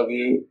really love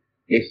you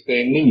if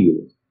they knew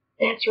you.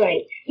 That's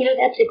right. You know,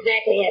 that's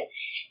exactly it.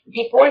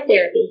 Before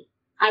therapy,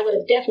 I would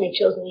have definitely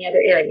chosen the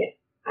other area.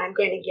 I'm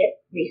going to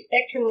get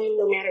respect from them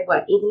no matter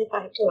what, even if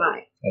I have to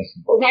lie. I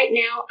see. Well, right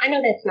now, I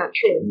know that's not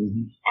true.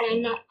 Mm-hmm. And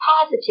I'm not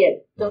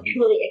positive they'll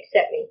truly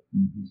accept me.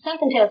 Mm-hmm.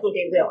 Something tells me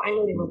they will. I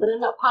know they will, but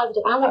I'm not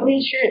positive. I want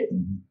reassurance.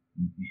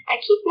 Mm-hmm. I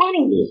keep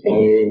wanting these Now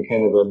things. you're in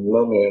kind of a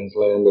no man's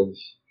land of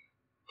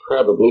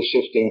probably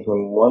shifting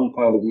from one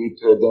point of view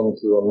toward them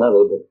to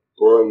another, but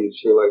boy, you'd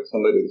sure like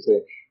somebody to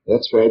say,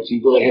 that's right, you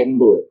go ahead and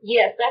do it.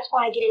 Yes, that's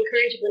why I get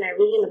encouraged when I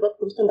read in a book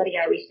from somebody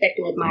I respect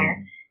and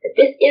admire. That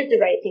this is the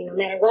right thing, no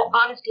matter what,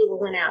 honesty will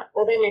win out.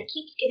 Well, then it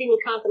keeps giving me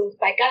confidence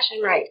by, gosh,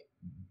 I'm right.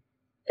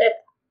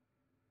 That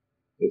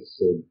It's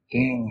so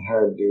damn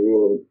hard to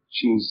really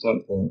choose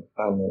something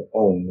on their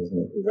own, isn't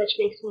it? which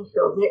makes me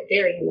feel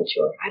very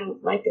immature. I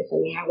don't like this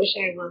in me. I wish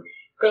I were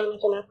grown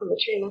up enough and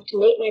mature enough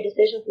to make my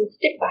decisions and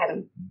stick by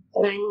them.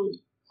 But I need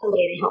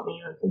somebody to help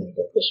me on, somebody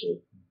to push me.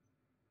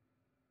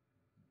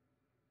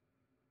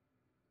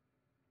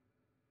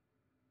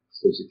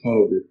 So you kind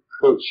of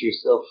reproach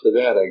yourself for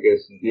that, I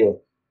guess, and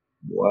feel,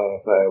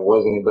 why, if I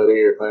was anybody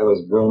or if I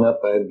was grown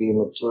up, I'd be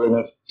mature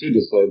enough to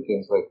decide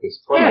things like this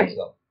for Right.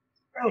 myself.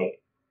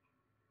 Right.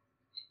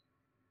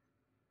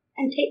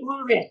 And take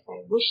more risks.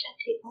 I wish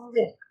I'd take more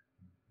risks.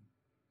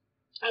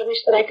 I wish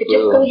that I could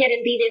just go ahead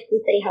and be this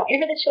and say,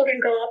 however the children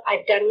grow up,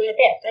 I've done my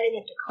best. I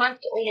didn't have to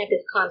constantly have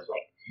this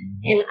conflict.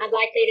 Mm-hmm. And I'd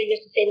like later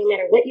just to say, no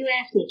matter what you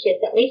ask me,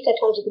 kids, at least I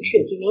told you the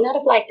truth. You may not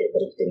have liked it,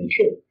 but it's been the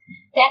truth.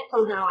 That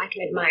somehow I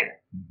can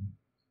admire.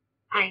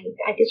 I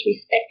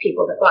disrespect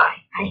people that lie.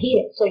 I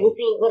hate it. So you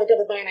see what a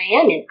double bind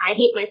I am in. I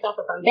hate myself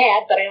if I'm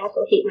bad, but I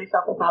also hate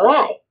myself if I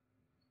lie.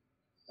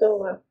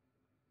 So,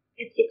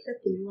 it's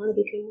accepting. I want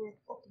to become more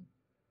accepting.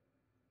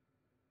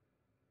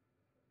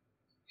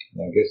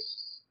 I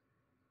guess,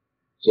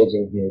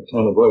 judging from your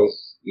tone of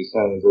voice, you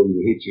sound as though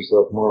you hate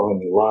yourself more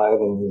when you lie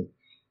than you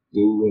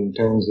do in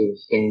terms of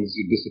things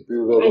you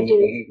disapprove of in your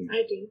behavior.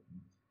 I do.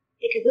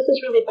 Because this has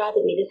really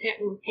bothered me. This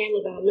happened with Pam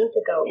about a month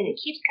ago, and it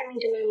keeps coming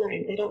to my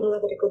mind. I don't know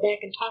whether to go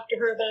back and talk to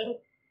her about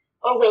it.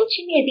 Oh, well,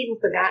 she may have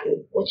even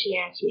forgotten what she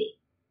asked me.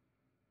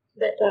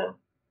 But,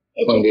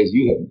 the point is,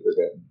 you haven't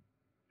forgotten.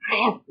 I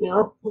haven't.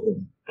 No,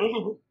 I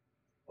haven't.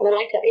 And I'd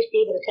like to at least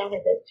be able to tell her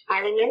that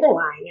I remember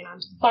lying, and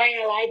I'm sorry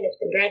I lied, and it's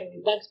been driving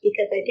me bugs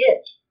because I did.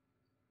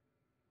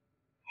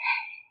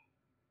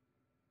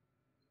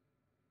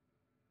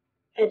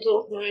 I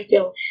don't know. I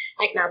feel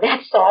like now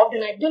that's solved,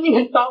 and I didn't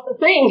even solve the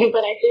thing,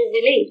 but I feel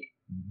relieved.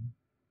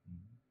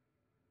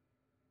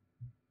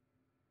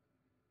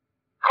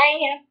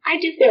 I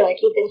do feel like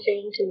you've been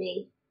saying to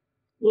me,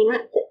 you're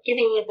not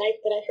giving me advice,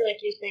 but I feel like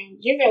you're saying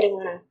you really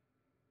want to,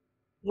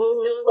 you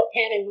know what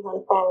pattern you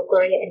want to follow,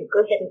 Gloria, and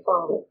go ahead and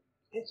follow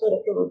it. I sort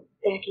of feel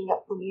backing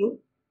up from you.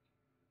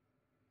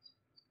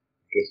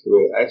 I guess the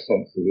way I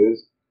sense it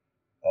is,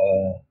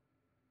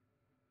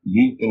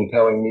 you've been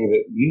telling me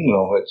that you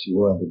know what you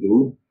want to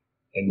do,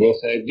 and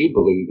yes, I do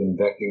believe in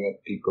backing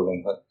up people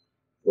in what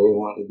they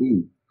want to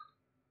do.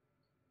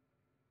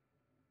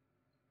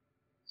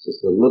 It's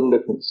just a little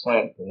different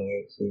slant than the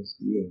way it seems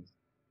to you.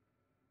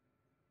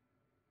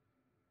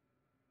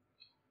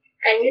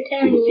 Are you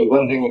telling me? See,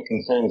 one thing that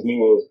concerns me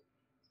is,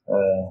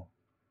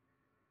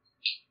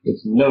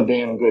 it's no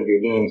damn good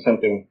you're doing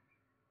something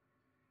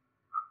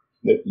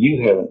that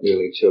you haven't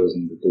really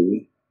chosen to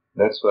do.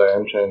 That's why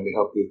I'm trying to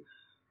help you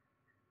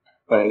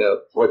find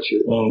out what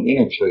your own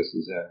inner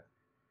choices are.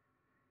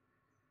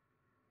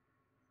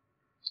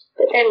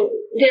 But then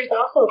there's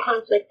also a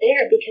conflict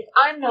there because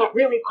I'm not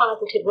really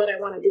positive what I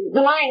want to do.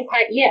 The lying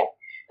part, yes,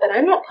 but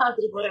I'm not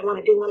positive what I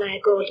want to do when I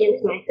go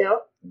against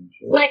myself.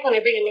 Sure. Like when I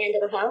bring a man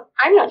to the house,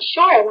 I'm not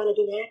sure I want to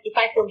do that. If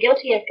I feel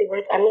guilty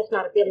afterwards, I must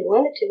not have really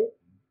wanted to.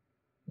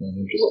 I'm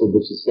interested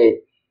what you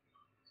say.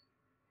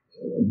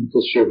 I'm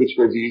not sure which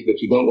words you use, but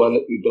you don't want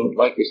it, you don't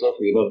like yourself,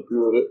 or you don't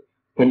approve of it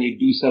when you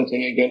do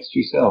something against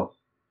yourself.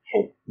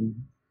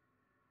 Mm-hmm.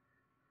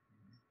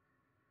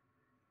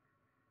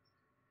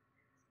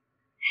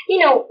 You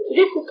know,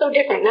 this is so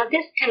different. Now,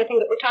 this kind of thing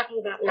that we're talking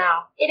about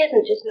now, it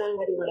isn't just knowing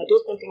whether you want to do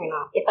something or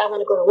not. If I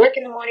want to go to work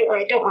in the morning or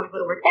I don't want to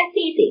go to work, that's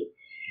easy.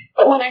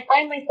 But when I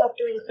find myself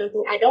doing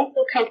something I don't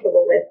feel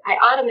comfortable with, I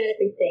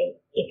automatically say,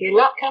 if you're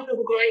not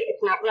comfortable, Gloria,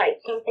 it's not right.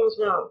 Something's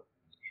wrong.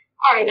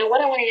 All right, now what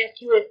I want to ask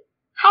you is,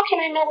 how can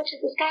I know which is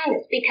the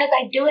strongest? Because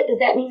I do it, does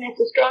that mean that's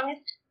the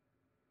strongest?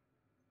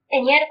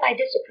 And yet, if I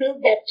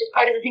disapprove, that's just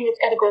part of the thing that's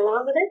got to go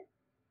along with it?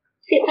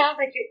 See, it sounds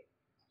like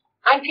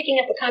I'm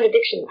picking up a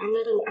contradiction. I'm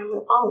not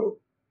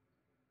following.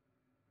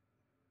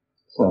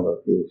 Sounds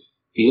like you're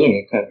feeling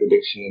a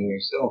contradiction in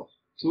yourself,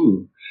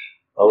 too.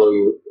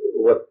 Although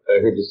what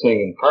I heard you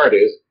saying in part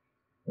is,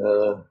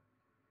 the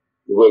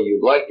way you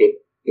like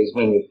it is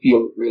when you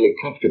feel really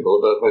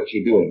comfortable about what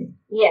you're doing.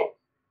 Yes.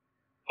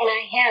 And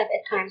I have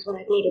at times when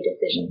I've made a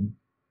decision.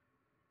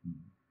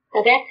 Mm-hmm.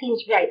 Now that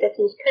seems right. That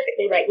seems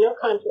perfectly right. No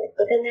conflict.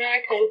 But then there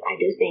are times I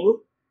do things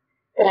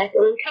that I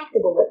feel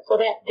uncomfortable with. So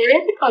that there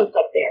is a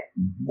conflict there.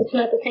 Mm-hmm. It's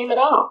not the same at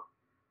all.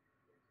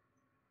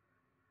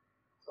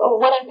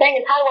 So what I'm saying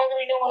is, how do I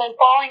really know when I'm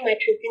following my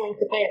true feelings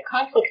if I have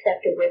conflicts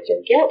afterwards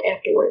or guilt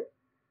afterwards?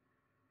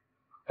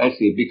 I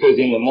see, because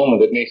in the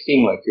moment it may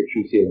seem like your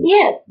true feelings.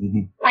 Yes.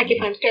 Mm-hmm. Like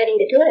if I'm starting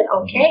to do it,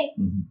 okay.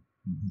 Mm-hmm.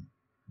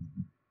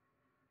 Mm-hmm.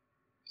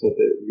 So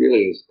it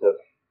really is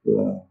tough.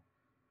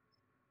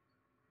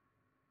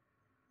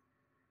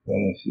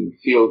 And if you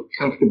feel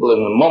comfortable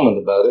in the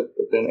moment about it,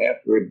 but then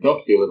afterward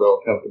don't feel at all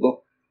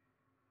comfortable,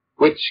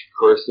 which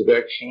course of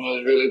action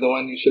was really the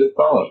one you should have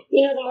followed?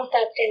 You know, the most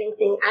outstanding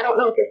thing, I don't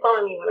know if you're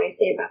following me when I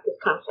say about this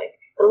conflict,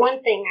 but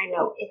one thing I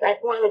know is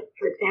I've wanted,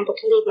 for example,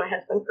 to leave my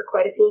husband for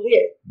quite a few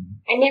years.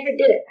 Mm-hmm. I never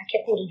did it. I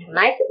kept thinking how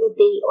nice it would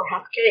be or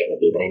how scary it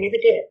would be, but I never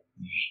did it.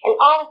 Mm-hmm. And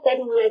all of a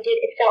sudden when I did,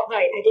 it felt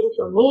right. I didn't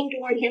feel mean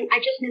toward him. I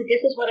just knew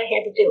this is what I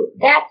had to do.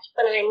 That's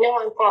when I know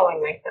I'm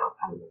following myself.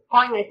 I'm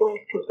following my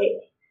feelings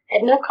completely. I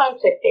had no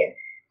conflict there.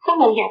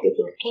 Some unhappy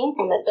things came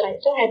from it, but I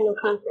still had no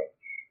conflict.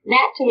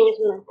 That to me is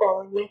when I'm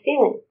following my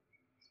feelings.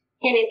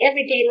 And in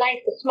everyday life,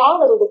 the small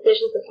little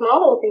decisions, the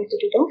small little things to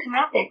do don't come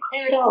out that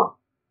clear at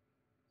all.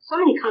 So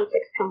many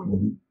conflicts come with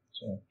it. Mm-hmm.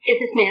 Sure. Is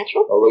this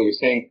natural? Although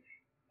you're saying,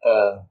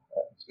 I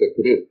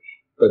expect it is,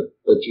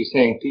 but you're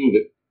saying too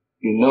that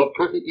you know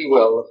perfectly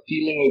well a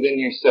feeling within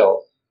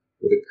yourself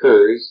that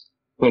occurs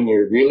when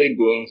you're really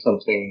doing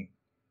something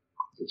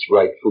that's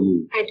right for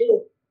you. I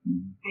do.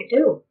 Mm-hmm. I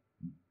do.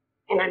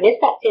 And I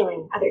miss that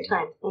feeling other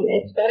times, and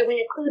it's better when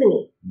it's clear to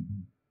me.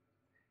 Mm-hmm.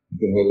 You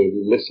can really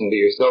listen to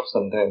yourself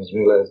sometimes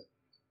and realize,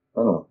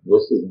 oh,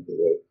 this isn't the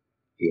right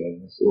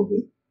feeling.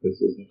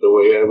 This isn't the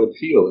way I would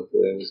feel if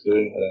I was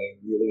doing what I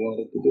really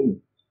wanted to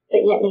do.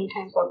 But yet many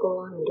times I'll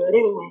go on and do it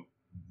anyway.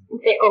 And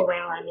say, oh,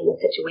 well, I'm in a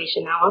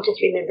situation now. I'll just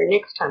remember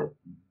next time.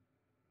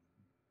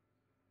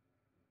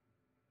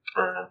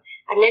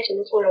 I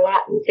mention this word a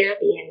lot in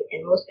therapy,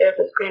 and most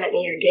therapists grin at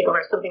me or giggle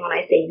or something when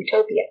I say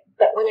utopia.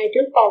 But when I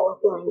do follow a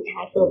feeling and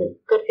I feel this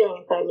good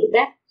feeling inside me,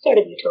 that's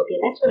sort of utopia.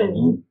 That's what I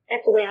mean.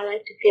 That's the way I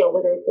like to feel,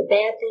 whether it's a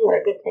bad thing or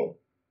a good thing.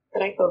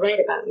 That I feel right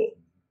about me.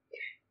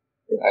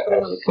 I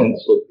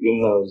sense that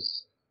in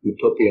those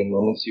utopian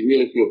moments, you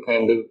really feel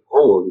kind of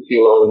whole. You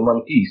feel all in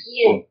one piece.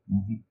 Yeah.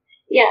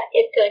 Yeah,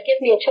 it gives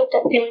me a choked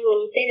up feeling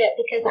when you say that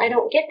because I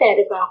don't get that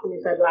as often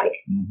as I'd like.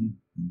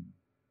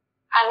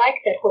 I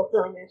like that whole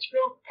feeling. That's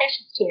real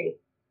precious to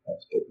me.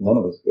 None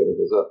of us get it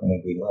as often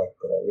as we like,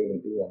 but I really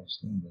do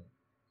understand that.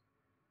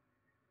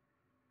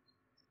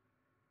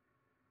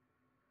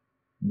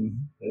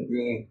 It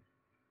really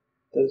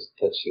does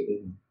touch you,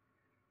 doesn't it?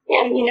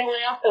 Yeah, and you know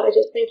what else I was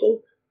just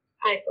thinking?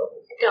 I feel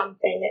dumb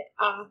saying it.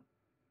 All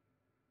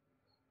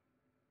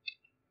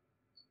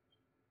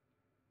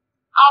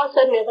of a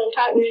sudden, as I'm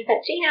talking to you, I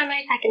thought, gee, how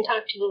nice I can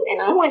talk to you,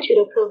 and I want you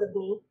to approve of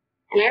me,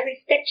 and I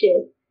respect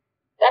you.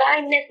 But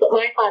I miss that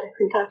my father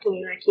can talk to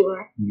me like you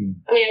are.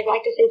 I mean, I'd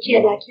like to say, gee,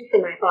 I'd like you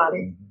for my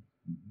father.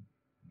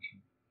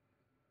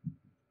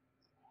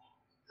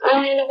 I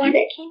don't even know why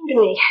that came to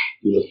me.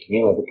 You look to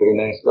me like a pretty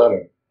nice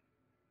daughter.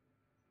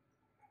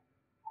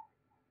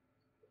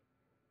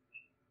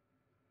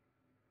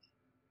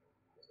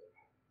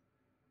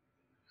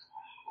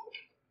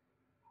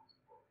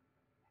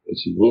 But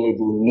you really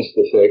do miss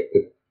the fact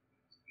that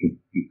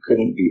you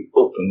couldn't be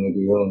open with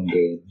your own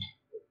dad.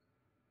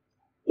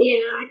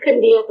 Yeah, I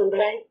couldn't be open,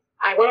 but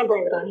I want to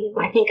blame it on him.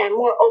 I think I'm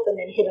more open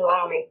than he'd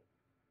allow me.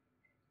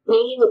 I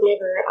mean, he would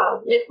never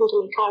listen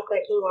to me talk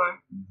like you are.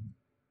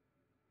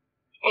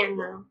 And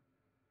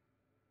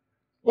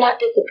not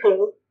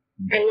disapprove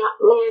and not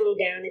lower me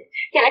down.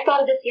 Yeah, I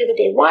thought of this the other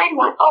day. Why do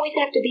I always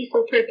have to be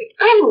so perfect?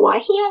 I know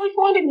why. He always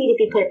wanted me to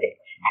be perfect.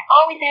 I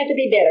always had to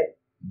be better.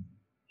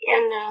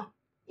 And,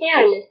 yeah,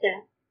 I miss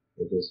that.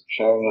 You're just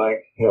trying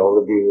like hell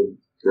to be the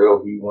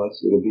girl he wants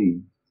you to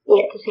be.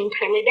 Yeah, at the same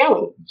time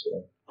rebelling.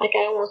 Sure. Like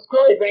I almost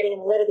quoted writing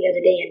him a letter the other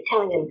day and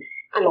telling him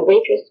I'm a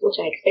waitress, which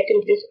I expect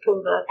him to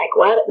disapprove of. I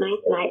go out at night,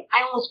 and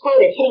I almost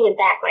quoted, hitting him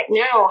back, like,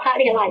 now, how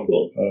do you like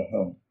me?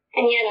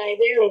 And yet I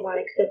rarely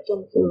want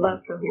acceptance and love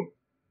from him.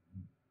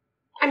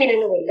 I mean, I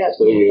know he loves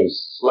me. So you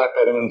slap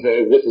at him and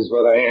say, this is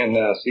what I am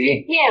now,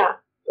 see? Yeah.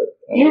 But,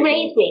 you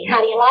raised me.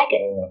 How do you like it?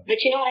 But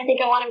you know what I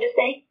think I want him to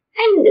say?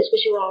 I knew this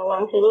was you all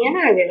along, honey,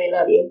 and I really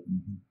love you.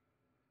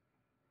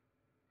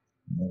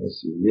 I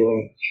guess you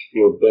really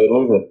feel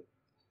badly that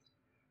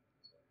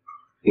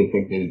you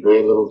think there's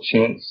very little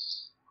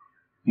chance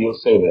you'll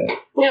say that.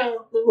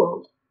 No, he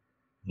won't.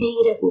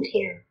 He doesn't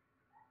care.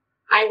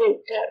 I went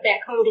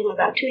back home to him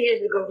about 2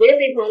 years ago,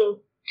 really wanting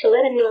to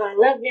let him know I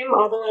loved him,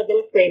 although I've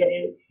been afraid of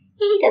him.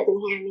 He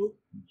doesn't hear me.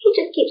 He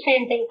just keeps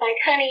saying things like,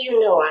 honey, you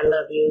know I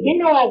love you.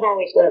 You know I've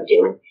always loved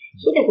you. And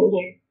he doesn't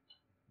hear.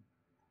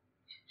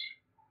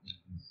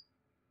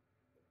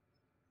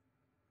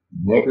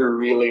 Never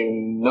really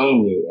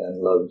known you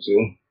and loved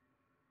you.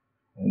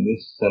 And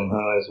this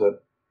somehow is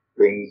what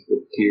brings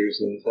the tears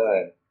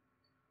inside.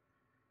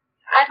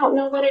 I don't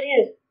know what it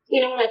is.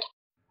 You know, when I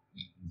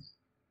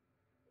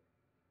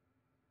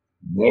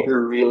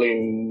never really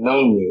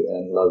known you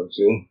and loved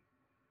you.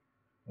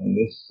 And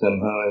this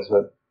somehow is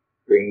what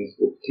brings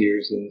the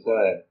tears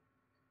inside.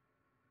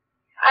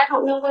 I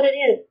don't know what it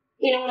is.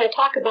 You know, when I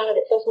talk about it,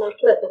 it feels more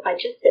flip. If I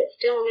just sit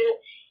still a minute,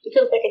 it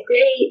feels like a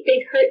great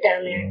big hurt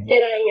down there.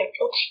 Instead, I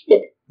feel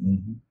cheated.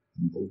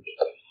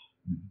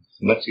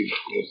 It's much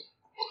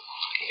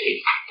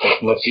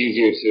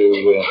easier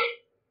to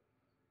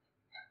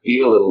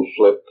feel a little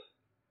flip,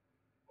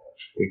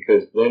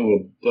 because then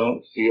you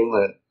don't feel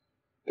that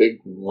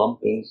big lump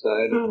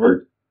inside of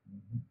hurt.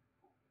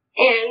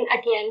 And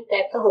again,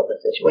 that's a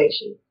hopeless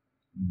situation.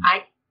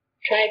 I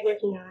tried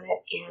working on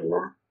it, and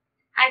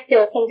I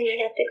feel it's something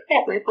I have to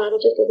accept. My father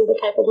just isn't the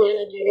type of man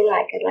I'd really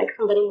like. I'd like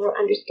somebody more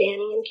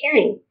understanding and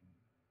caring.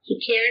 He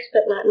cares,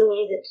 but not in a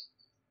way that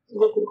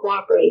we can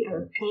cooperate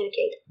or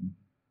communicate.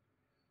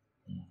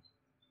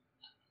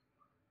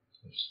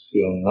 Just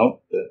feel,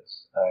 nope,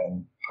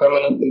 I'm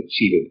permanently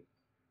cheated.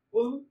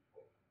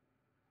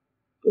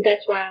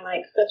 That's why I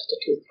like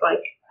substitutes.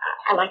 Like,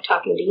 I like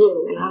talking to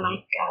you, and I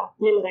like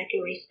men that I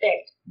can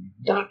respect.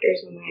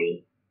 Doctors, and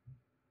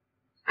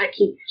I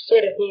keep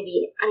sort of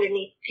maybe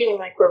underneath, feeling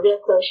like we're real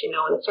close, you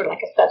know, and it's sort of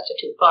like a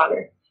substitute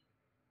father.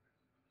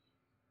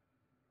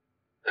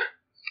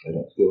 I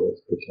don't feel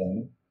it's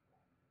pretending.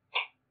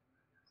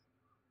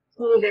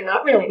 Well, they're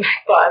not really my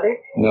father.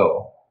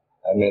 No,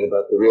 I meant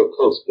about the real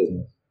close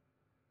business.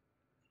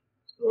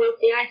 Well,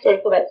 see, I sort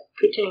of feel that's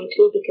pretending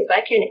too, because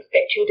I can't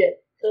expect you to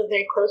feel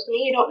very close to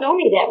me. You don't know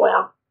me that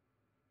well.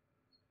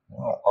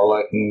 All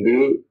I can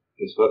do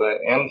is what I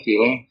am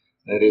feeling.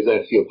 That is,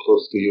 I feel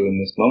close to you in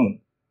this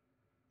moment.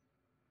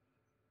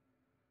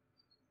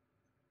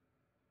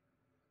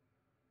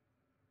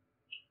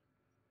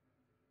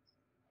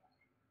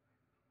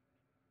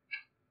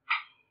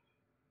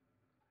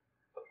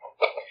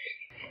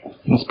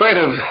 In spite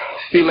of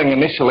feeling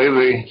initially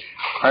the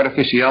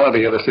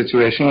artificiality of the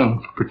situation,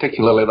 and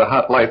particularly the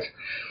hot lights,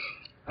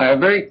 I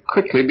very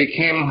quickly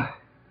became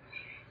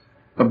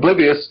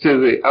oblivious to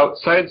the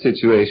outside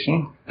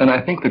situation, and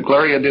I think that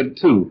Gloria did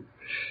too.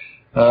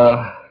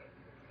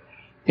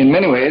 in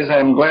many ways,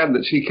 I'm glad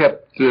that she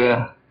kept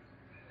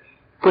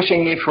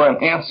pushing me for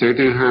an answer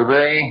to her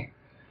very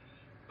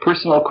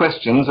personal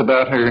questions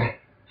about her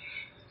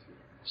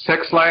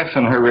sex life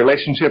and her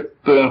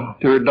relationship to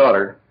her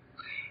daughter.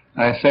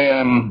 I say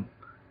I'm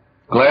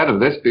glad of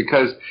this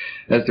because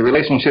as the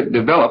relationship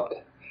developed,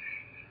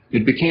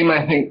 it became,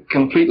 I think,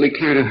 completely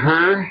clear to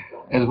her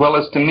as well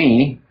as to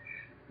me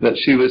that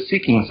she was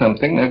seeking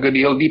something a good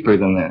deal deeper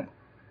than that.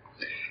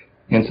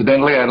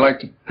 Incidentally, I'd like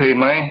to pay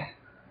my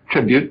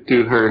tribute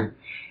to her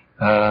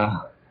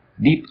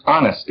deep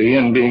honesty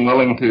in being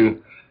willing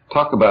to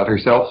talk about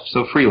herself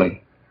so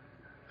freely.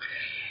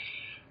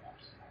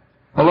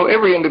 Although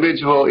every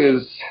individual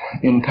is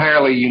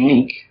entirely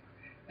unique,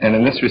 and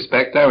in this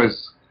respect I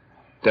was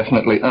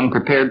definitely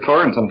unprepared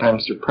for and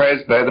sometimes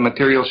surprised by the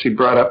material she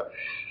brought up,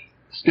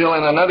 still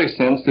in another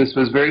sense this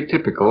was very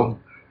typical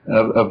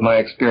of my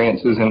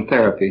experiences in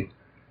therapy.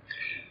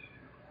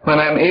 When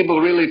I'm able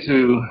really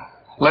to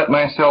let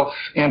myself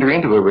enter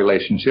into a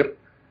relationship,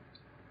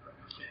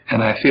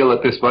 and I feel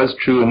that this was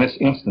true in this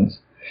instance,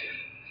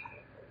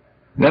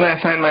 then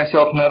I find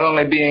myself not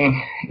only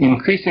being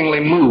increasingly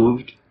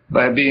moved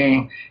by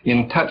being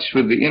in touch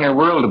with the inner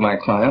world of my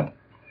client,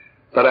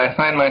 but I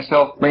find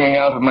myself bringing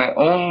out of my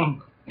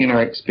own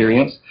inner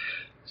experience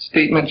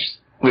statements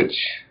which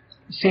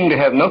seem to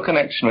have no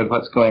connection with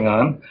what's going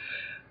on,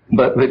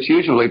 but which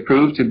usually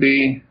prove to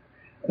be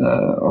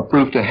or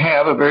prove to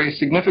have a very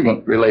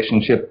significant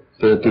relationship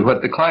to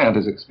what the client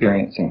is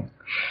experiencing.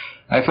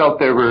 I felt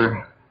there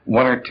were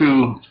one or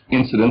two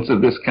incidents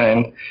of this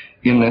kind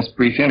in this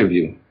brief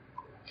interview.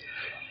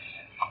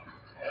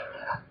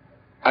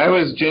 I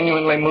was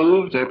genuinely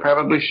moved. I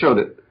probably showed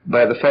it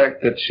by the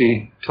fact that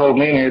she told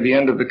me near the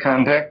end of the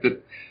contact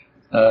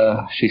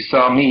that she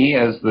saw me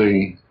as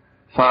the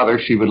father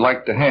she would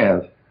like to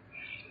have.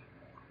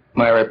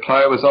 My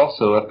reply was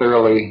also a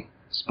thoroughly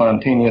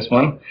spontaneous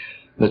one,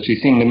 that she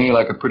seemed to me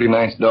like a pretty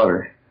nice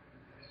daughter.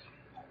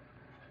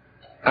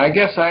 I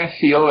guess I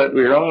feel that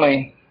we're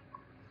only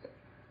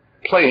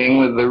playing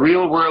with the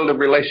real world of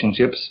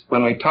relationships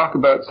when we talk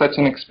about such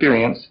an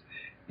experience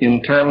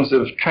in terms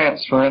of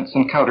transference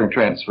and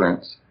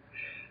countertransference.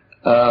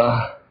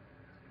 I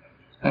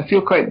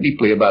feel quite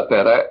deeply about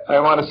that. I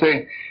want to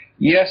say,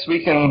 yes,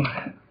 we can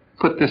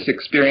put this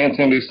experience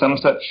into some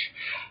such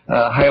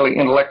highly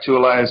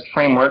intellectualized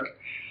framework,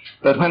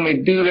 but when we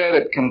do that,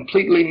 it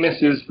completely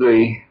misses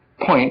the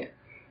point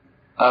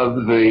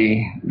of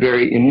the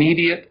very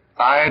immediate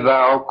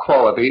I-thou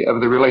quality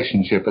of the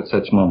relationship at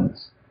such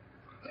moments.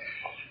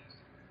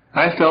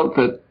 I felt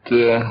that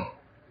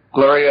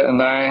Gloria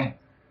and I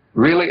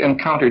really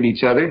encountered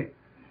each other,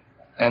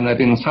 and that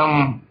in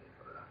some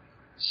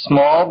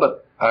small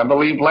but I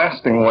believe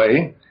lasting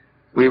way,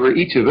 we were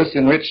each of us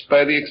enriched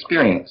by the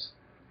experience.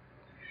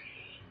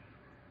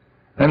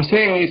 I'm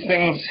saying these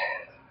things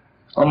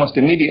almost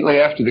immediately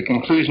after the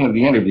conclusion of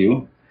the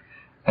interview,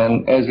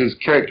 and as is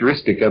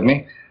characteristic of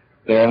me,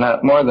 there are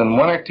not more than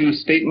one or two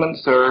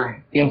statements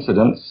or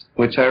incidents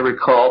which I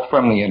recall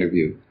from the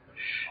interview.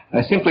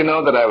 I simply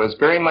know that I was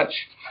very much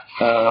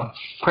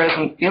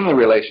present in the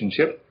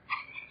relationship,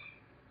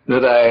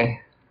 that I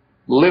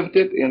lived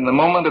it in the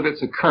moment of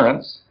its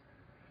occurrence,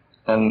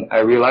 and I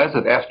realize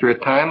that after a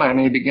time I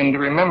may begin to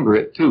remember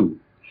it too.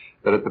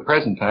 But at the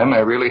present time I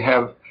really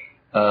have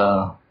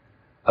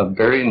a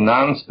very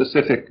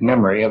non-specific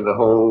memory of the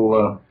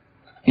whole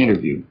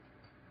interview.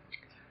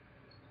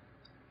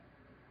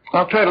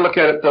 I'll try to look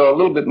at it, though, a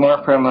little bit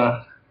more from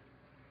an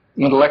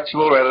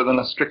intellectual rather than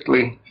a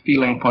strictly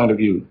feeling point of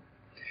view.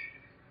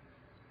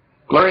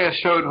 Gloria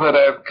showed what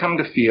I've come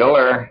to feel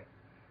are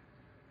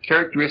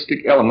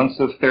characteristic elements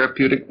of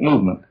therapeutic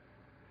movement.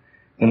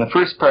 In the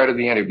first part of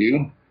the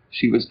interview,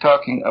 she was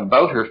talking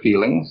about her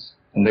feelings,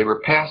 and they were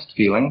past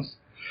feelings.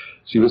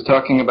 She was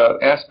talking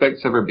about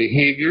aspects of her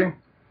behavior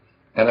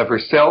and of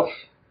herself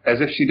as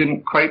if she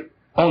didn't quite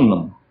own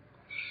them.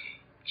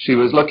 She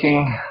was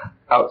looking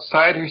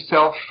outside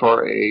herself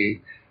for a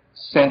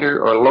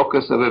center or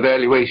locus of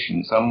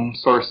evaluation, some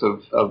source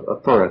of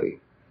authority.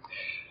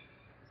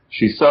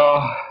 She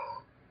saw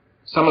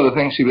some of the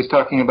things she was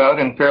talking about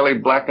in fairly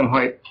black and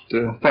white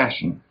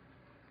fashion.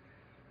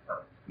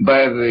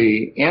 By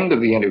the end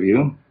of the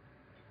interview,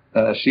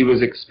 she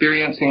was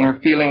experiencing her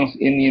feelings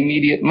in the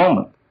immediate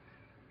moment,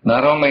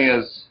 not only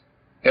as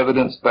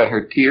evidenced by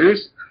her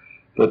tears,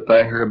 but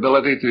by her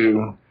ability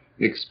to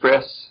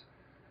express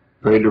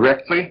very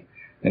directly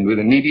and with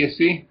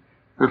immediacy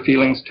her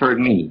feelings toward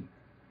me.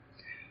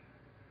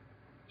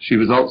 She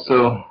was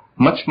also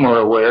much more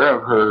aware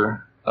of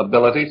her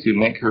ability to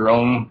make her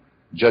own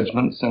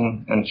judgments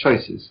and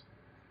choices.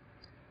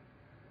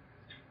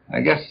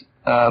 I guess,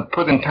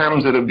 put in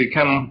terms that have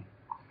become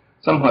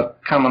somewhat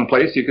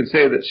commonplace, you could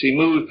say that she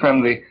moved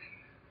from the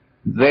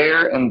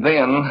there and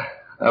then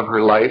of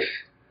her life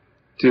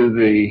to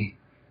the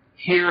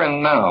here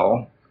and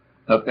now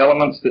of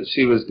elements that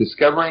she was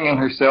discovering in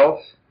herself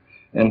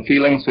and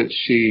feelings which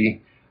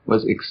she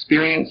was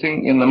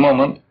experiencing in the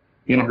moment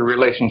in her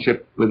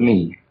relationship with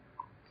me.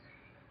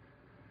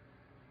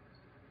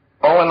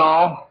 All in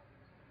all,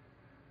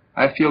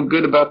 I feel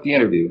good about the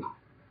interview.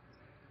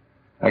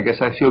 I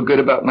guess I feel good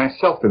about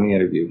myself in the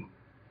interview.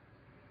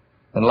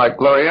 And like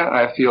Gloria,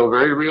 I feel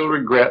very real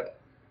regret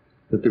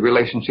that the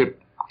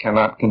relationship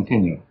cannot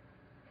continue.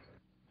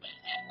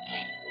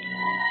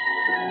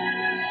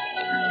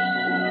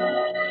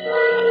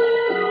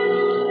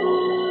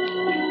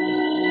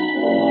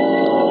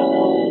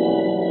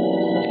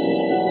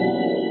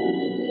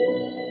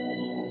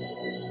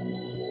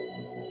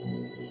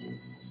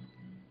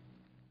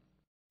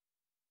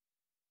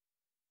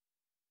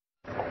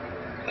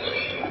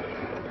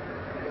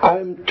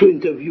 I'm to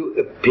interview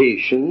a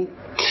patient,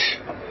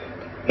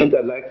 and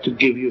I'd like to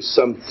give you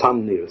some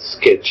thumbnail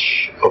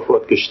sketch of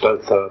what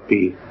Gestalt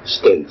therapy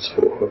stands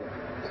for.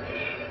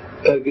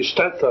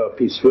 Gestalt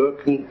therapy is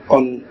working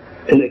on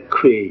an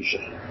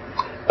equation: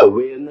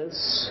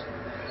 awareness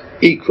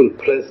equal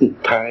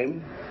present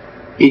time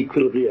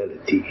equal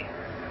reality.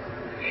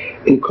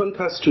 In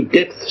contrast to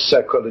depth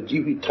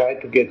psychology, we try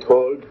to get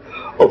hold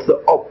of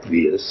the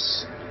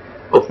obvious,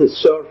 of the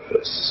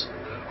surface,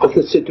 of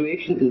the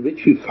situation in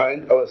which we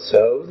find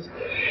ourselves,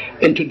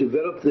 and to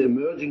develop the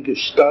emerging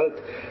Gestalt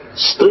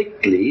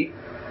strictly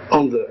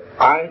on the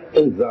I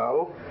and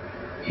thou,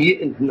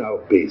 here and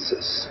now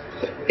basis.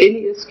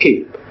 Any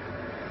escape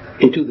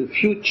into the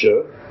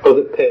future or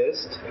the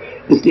past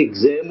is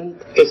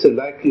examined as a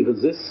likely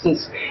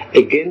resistance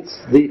against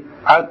the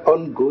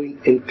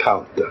ongoing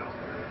encounter.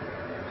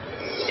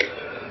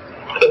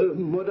 A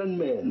modern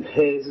man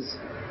has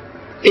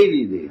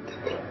alienated,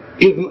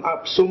 given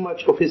up so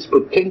much of his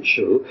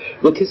potential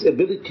that his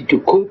ability to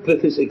cope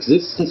with his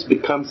existence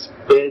becomes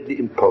badly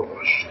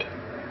impoverished.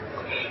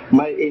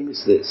 My aim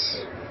is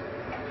this: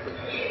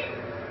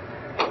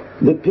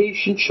 the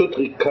patient should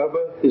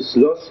recover his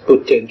lost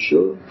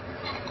potential.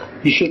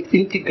 He should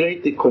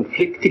integrate the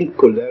conflicting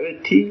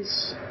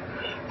polarities,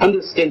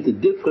 understand the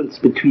difference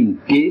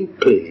between game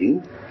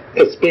playing,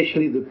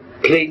 especially the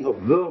playing of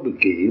verbal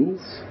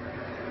games,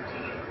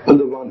 on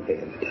the one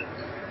hand,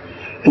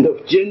 and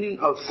of genuine,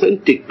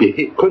 authentic,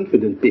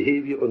 confident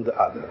behavior on the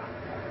other.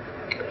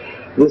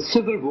 The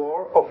civil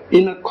war of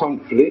inner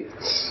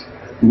conflicts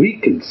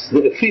weakens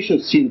the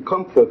efficiency and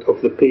comfort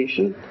of the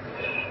patient,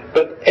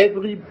 but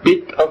every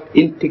bit of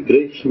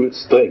integration will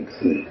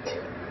strengthen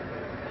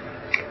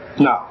it.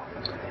 Now,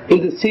 in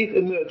the safe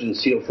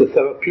emergency of the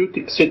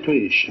therapeutic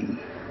situation,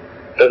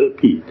 I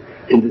repeat,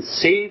 in the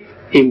safe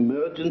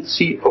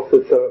emergency of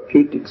the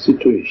therapeutic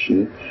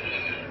situation,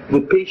 the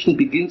patient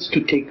begins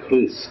to take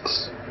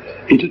risks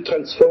and to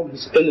transform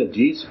his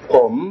energies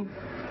from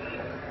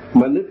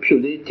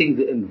manipulating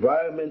the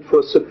environment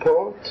for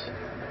support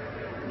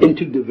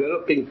into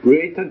developing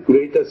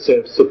greater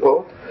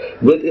self-support,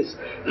 that is,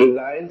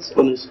 reliance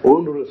on his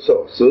own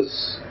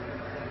resources.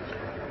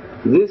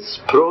 This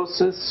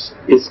process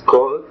is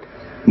called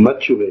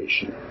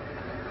maturation.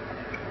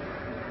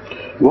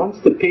 Once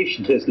the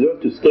patient has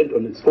learned to stand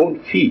on his own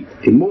feet,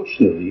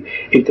 emotionally,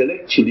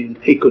 intellectually, and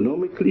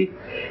economically,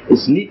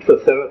 his need for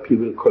therapy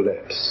will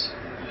collapse.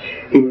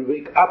 He will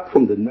wake up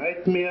from the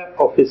nightmare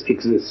of his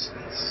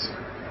existence.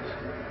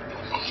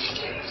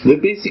 The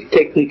basic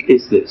technique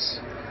is this: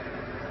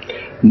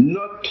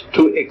 not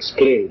to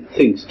explain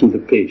things to the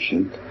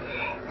patient,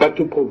 but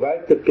to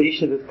provide the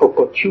patient with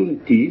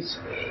opportunities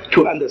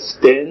to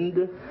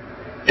understand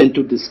and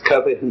to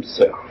discover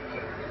himself.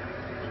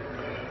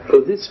 For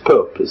this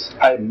purpose,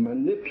 I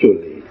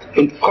manipulate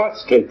and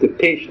frustrate the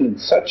patient in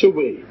such a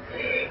way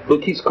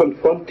that he's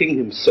confronting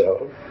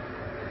himself.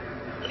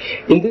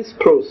 In this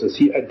process,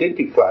 he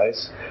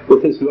identifies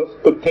with his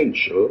lost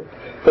potential,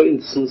 for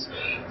instance,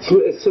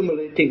 through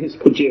assimilating his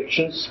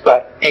projections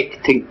by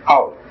acting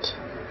out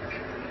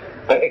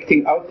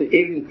the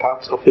alien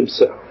parts of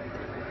himself.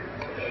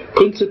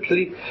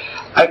 Principally,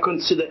 I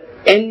consider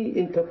any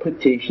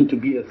interpretation to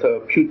be a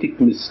therapeutic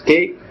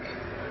mistake,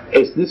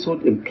 as this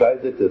would imply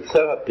that the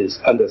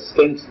therapist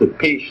understands the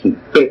patient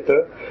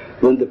better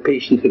than the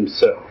patient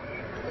himself,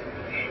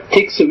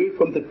 takes away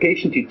from the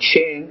patient the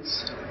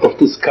chance of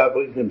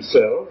discovering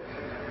himself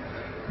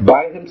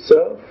by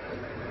himself,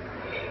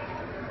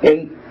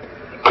 and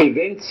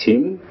prevents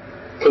him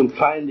from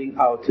finding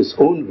out his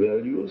own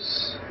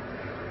values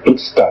and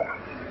style.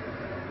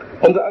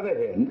 On the other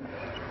hand,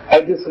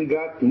 I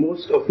disregard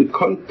most of the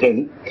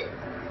content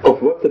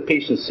of what the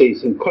patient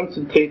says and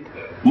concentrate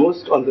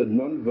most on the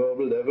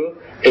non-verbal level,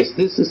 as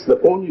this is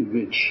the only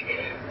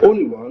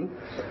one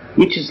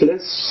which is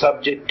less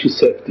subject to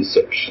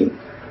self-deception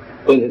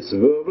than his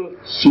verbal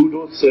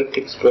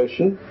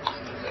pseudo-self-expression.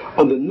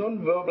 On the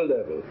non-verbal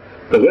level,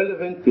 the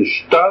relevant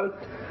Gestalt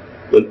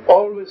will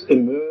always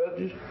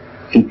emerge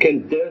and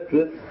can be dealt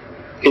with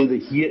in the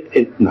here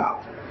and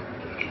now.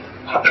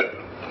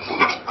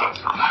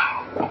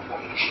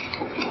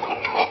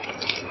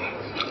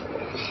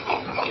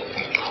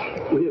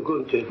 We are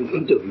going to have an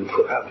interview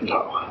for half an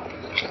hour.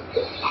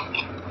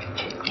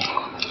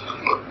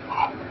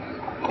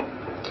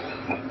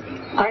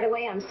 Right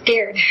away, I'm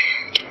scared.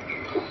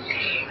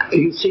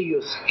 You say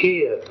you're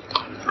scared,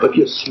 but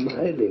you're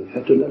smiling.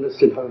 I don't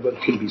understand how one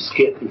can be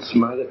scared and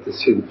smile at the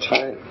same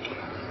time.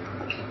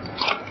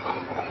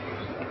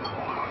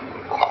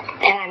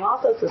 I'm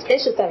also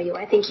suspicious of you.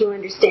 I think you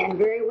understand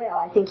very well.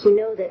 I think you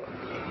know that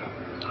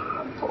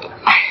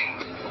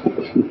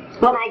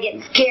when I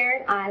get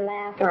scared, I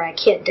laugh or I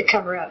kid to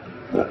cover up.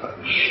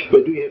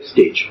 But do you have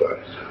stage fright?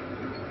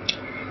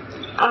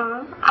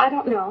 I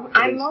don't know.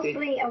 I'm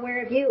mostly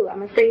aware of you.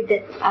 I'm afraid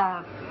that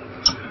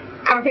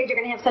you're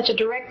going to have such a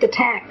direct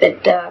attack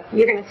that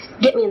you're going to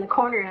get me in the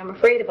corner, and I'm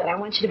afraid of it. I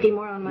want you to be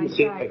more on my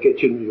side. I side. get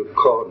you in your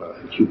corner,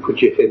 and you put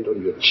your hand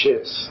on your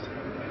chest.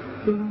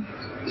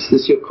 Mm-hmm. Is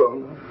this your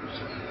corner?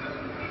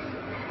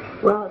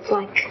 Well, it's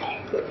like,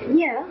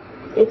 yeah,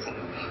 it's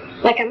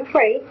like I'm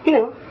afraid, you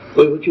know.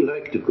 Where would you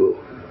like to go?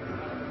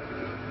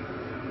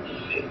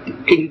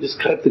 Can you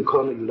describe the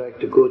corner you like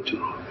to go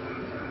to?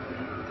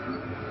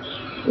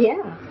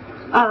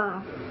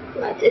 Yeah.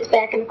 It's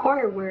back in the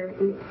corner where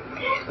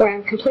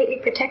I'm completely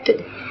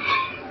protected.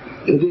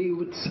 And there you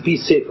would be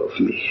safe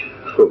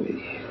from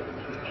me.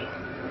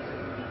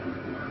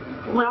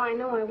 Well, I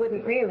know I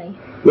wouldn't really.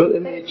 Well,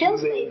 but it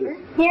feels safer.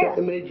 Yeah.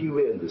 Imagine you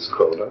were in this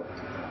corner,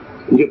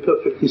 and you're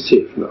perfectly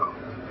safe now.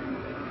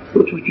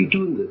 What would you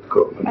do in that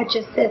corner? I'd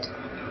just sit.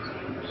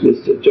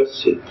 Just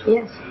sit?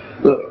 Yes.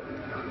 No.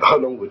 How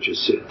long would you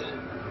sit?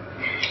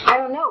 I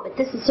don't know, but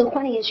this is so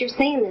funny as you're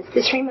saying this.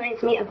 This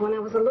reminds me of when I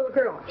was a little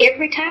girl.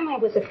 Every time I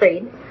was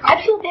afraid,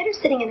 I'd feel better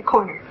sitting in a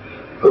corner.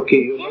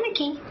 Okay.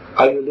 Panicky.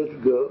 Are you a little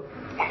girl?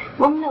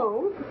 Well,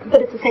 no,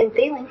 but it's the same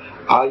feeling.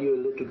 Are you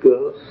a little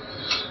girl?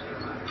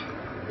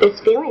 This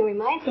feeling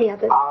reminds me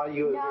of it. Are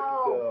you a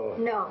little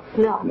girl?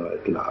 No. No,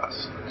 at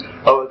last.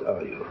 How old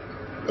are you?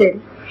 30.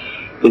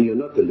 Then you're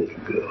not a little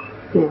girl.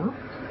 No.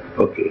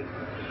 Okay.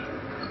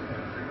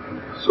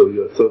 So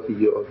you're a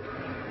 30-year-old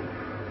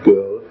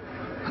girl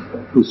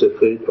who's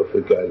afraid of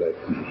a guy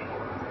like me.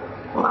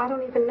 Well, I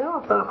don't even know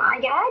if I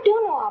do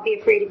know I'll be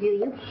afraid of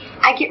you.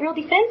 I get real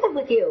defensive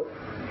with you.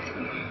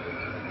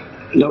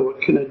 Now,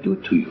 what can I do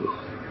to you?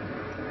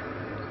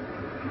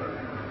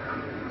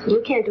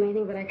 You can't do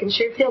anything, but I can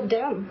sure feel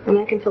dumb, and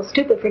I can feel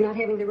stupid for not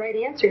having the right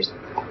answers.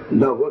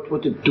 Now, what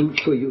would it do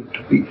for you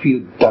to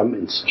feel dumb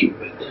and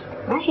stupid?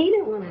 I hate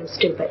it when I'm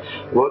stupid.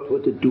 What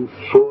would it do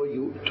for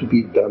you to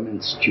be dumb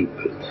and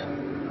stupid?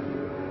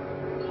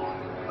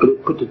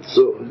 Let's put it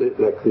so,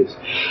 like this.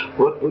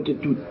 What would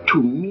it do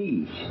to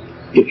me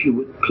if you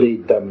would play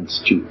dumb and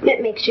stupid?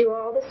 It makes you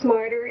all the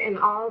smarter and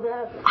all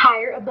the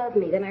higher above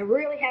me. Then I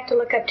really have to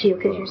look up to you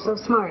because you're so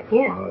smart.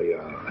 Yeah. Oh,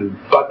 yeah. And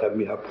butter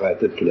me up right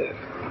and left.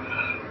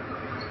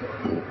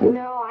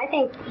 No, I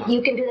think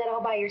you can do that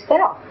all by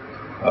yourself.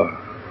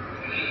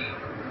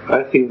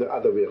 I think the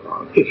other way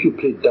around. If you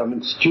play dumb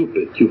and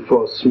stupid, you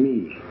force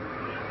me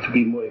to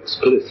be more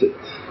explicit.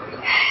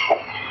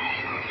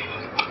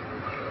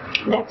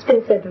 That's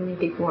been said to me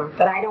before,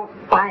 but I don't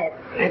buy it.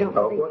 I don't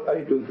believe it. What are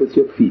you doing with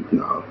your feet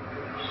now?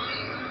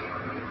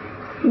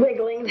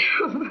 Wiggling.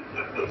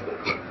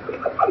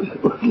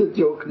 What's the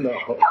joke now?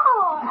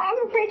 Oh,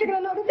 I'm afraid you're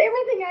going to notice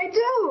everything I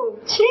do.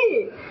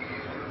 Gee.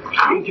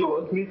 Don't you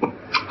want me?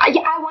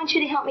 I want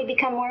you to help me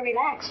become more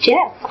relaxed,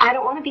 yes. I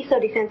don't want to be so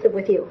defensive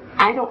with you.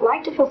 I don't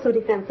like to feel so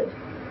defensive.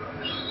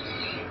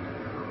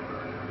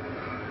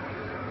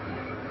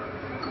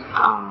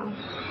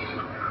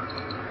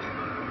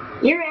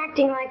 You're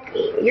acting like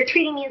you're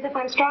treating me as if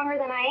I'm stronger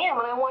than I am,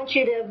 and I want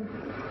you to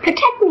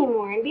protect me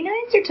more and be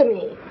nicer to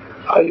me.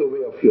 Are you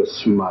aware of your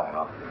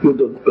smile? You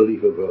don't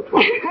believe a word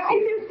what you say. I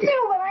do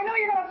too, but I know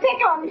you're going to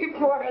pick on me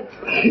for it.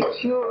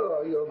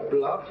 Sure, you're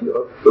bluff,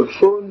 you're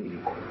phony.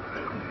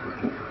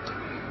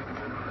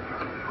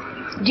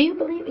 Do you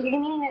believe you're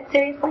meaning that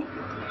seriously?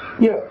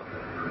 Yeah.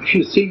 If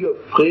you say you're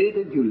afraid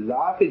and you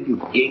laugh and you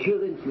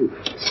giggle and you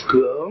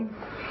squirm,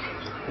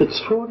 it's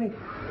phony.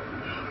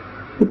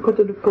 You put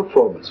in a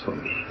performance for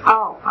me.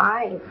 Oh,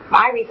 I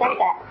resent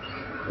that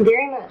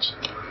very much.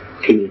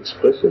 Can you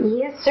express it?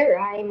 Yes, sir.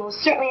 I most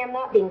certainly am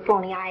not being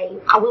phony.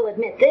 I will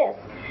admit this.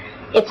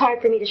 It's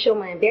hard for me to show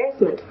my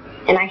embarrassment,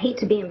 and I hate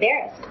to be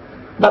embarrassed.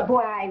 But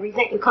boy, I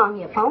resent you calling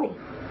me a phony.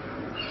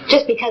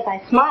 Just because I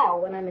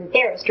smile when I'm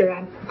embarrassed or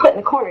I'm put in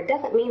a corner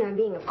doesn't mean I'm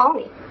being a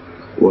phony.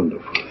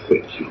 Wonderful,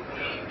 thank you.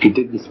 You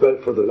didn't smile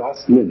for the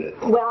last minute.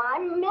 Well,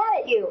 I'm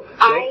mad at you.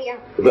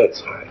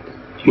 That's right.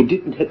 You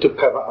didn't have to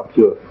cover up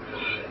your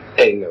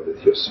anger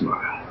with your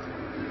smile.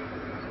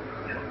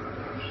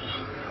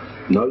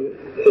 Now,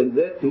 in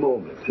that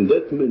moment, in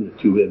that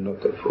minute, you were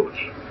not a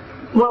phony.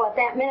 Well, at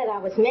that minute I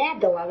was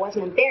mad, though. I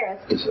wasn't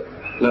embarrassed.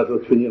 In other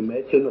words, when you're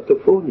mad, you're not a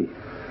phony.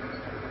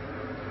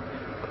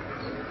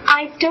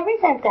 I still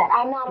resent that.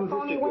 I'm not a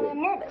phony when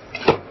I'm nervous.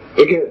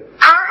 Again.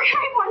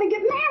 I want to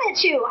get mad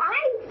at you.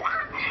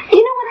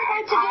 You know what I'd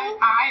like to do?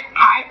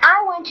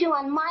 I want you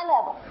on my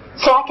level,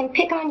 so I can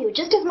pick on you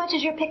just as much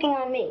as you're picking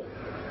on me.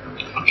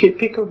 Okay,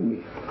 pick on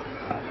me.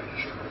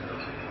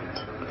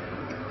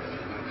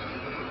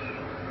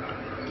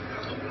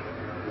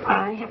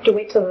 I have to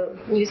wait till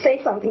you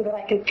say something that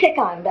I can pick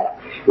on. But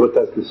what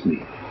does this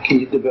mean? Can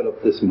you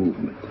develop this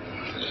movement?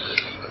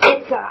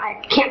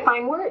 I can't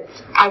find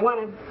words. I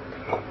want to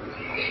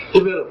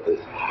develop this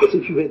as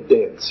if you were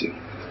dancing.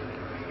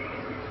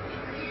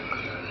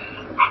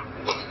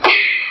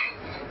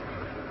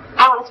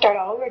 I want want to start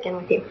all over again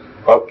with you.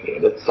 Okay,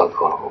 let's not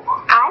go over.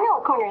 I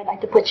know a corner I'd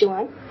like to put you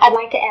on. I'd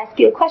like to ask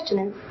you a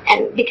question,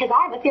 and because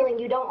I have a feeling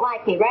you don't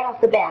like me right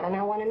off the bat, and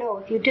I want to know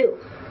if you do.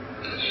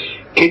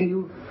 Can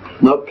you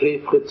now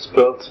play Fritz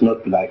Perls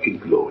not liking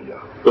Gloria?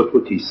 What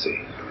would he say?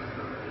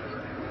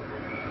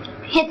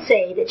 He'd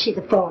say that she's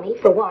a phony,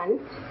 for one.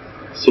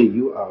 Say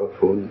you are a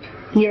phony.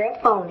 You're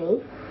a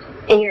phony,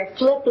 and you're a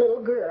flip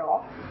little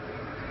girl,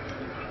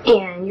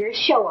 and you're a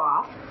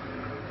show-off.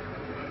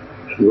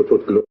 And what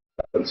would Gloria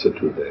answer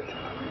to that?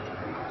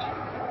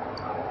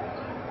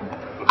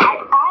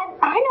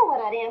 I know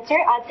what I'd answer.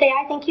 I'd say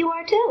I think you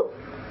are too.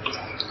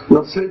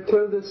 Now say,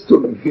 tell this to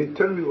me.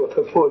 Tell me what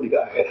a phony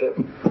I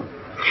am.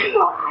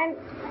 Well, I'm...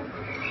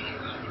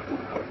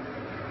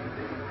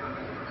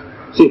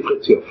 Say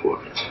Fritz, you're a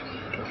phony.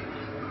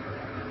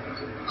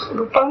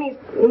 Well, phony's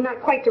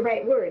not quite the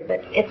right word,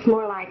 but it's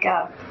more like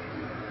a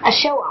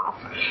show-off.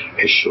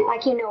 A show.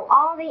 Like you know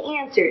all the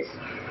answers.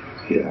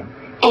 Yeah.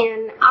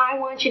 And I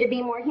want you to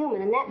be more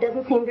human, and that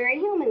doesn't seem very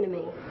human to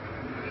me.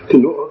 To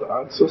know all the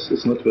answers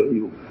is not very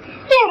human.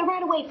 Yeah, to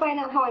right away find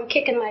out how I'm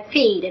kicking my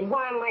feet, and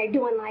why am I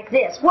doing like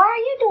this? Why are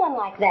you doing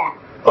like that?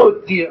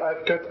 Oh dear,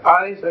 I've got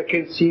eyes, I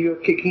can see you're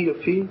kicking your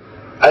feet.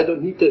 I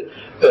don't need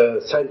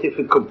a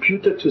scientific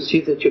computer to see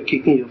that you're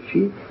kicking your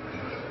feet.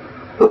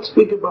 Let's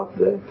speak about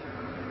that.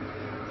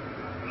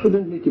 You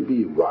don't need to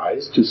be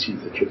wise to see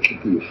that you're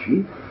kicking your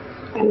feet.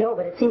 I know,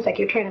 but it seems like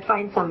you're trying to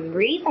find some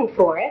reason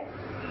for it.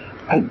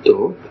 I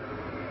don't.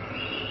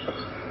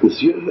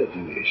 It's your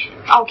imagination.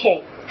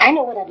 Okay, I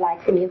know what I'd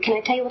like from you. Can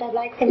I tell you what I'd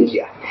like from you?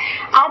 Yeah.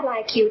 I'd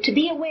like you to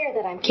be aware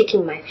that I'm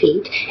kicking my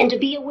feet, and to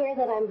be aware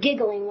that I'm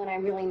giggling when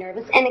I'm really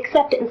nervous, and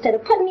accept it instead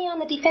of putting me on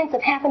the defense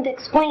of having to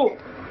explain it.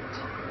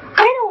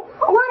 I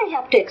don't want to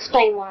have to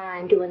explain why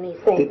I'm doing these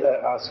things. Did I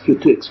ask you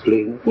to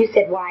explain it? You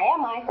said, why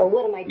am I, or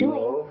what am I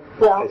doing? No.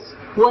 Well,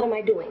 what am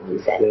I doing, you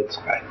said. That's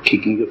right,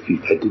 kicking your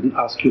feet. I didn't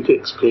ask you to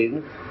explain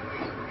it.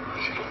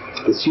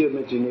 It's your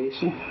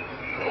imagination.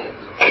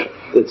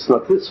 That's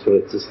not this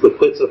Fritz, it's the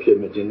Fritz of your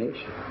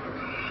imagination.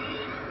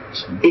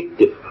 It's a big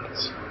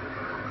difference.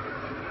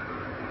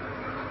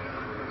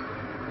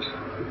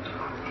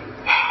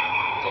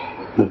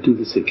 Now do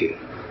this again.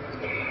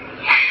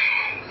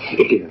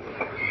 Again.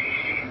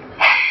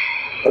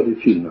 How do you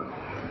feel now?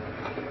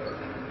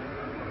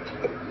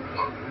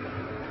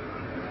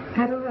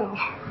 I don't know.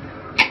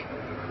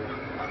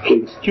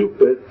 Playing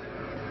stupid.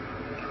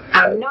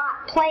 I'm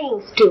not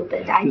playing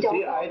stupid. I You don't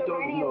see, know I the don't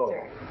right know.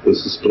 answer.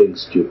 This is playing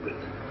stupid.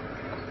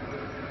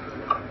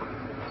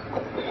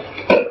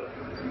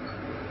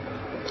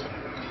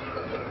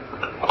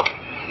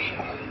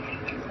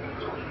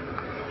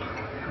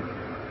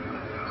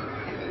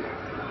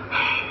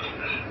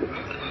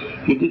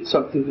 You did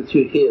something with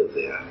your hair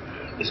there.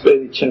 Is there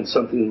any chance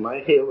something in my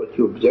hair what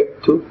you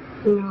object to?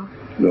 No.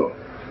 No.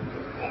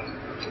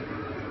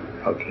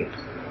 Okay.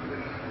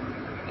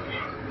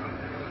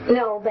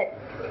 No, but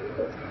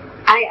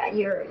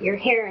your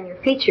hair and your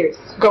features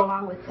go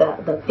along with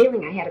the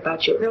feeling I had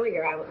about you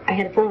earlier. I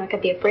had a feeling like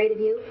I'd be afraid of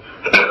you.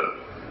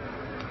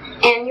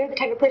 And you're the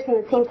type of person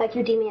that seems like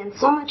you demand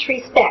so much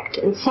respect,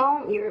 and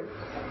so you're...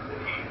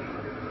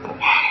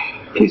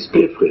 Please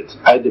play Fritz.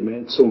 I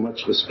demand so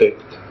much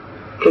respect.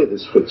 Play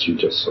this Fritz you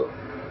just saw.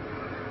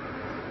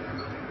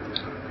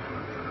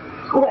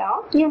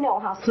 Well, you know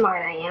how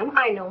smart I am.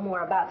 I know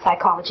more about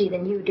psychology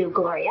than you do,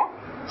 Gloria.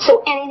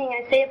 So anything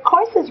I say, of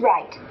course, is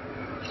right.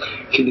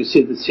 Can you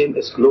say the same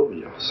as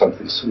Gloria?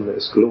 Something similar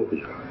as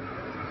Gloria?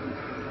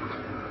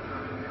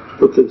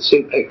 But the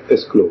same act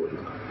as Gloria.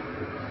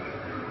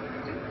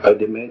 I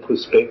demand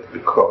respect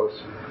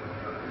because...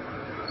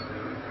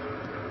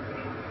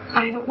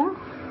 I don't know.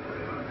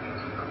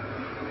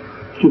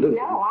 You don't,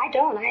 No, I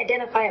don't. I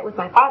identify it with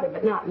my father,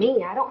 but not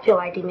me. I don't feel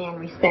I demand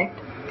respect.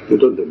 you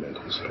don't demand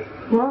respect.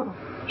 No.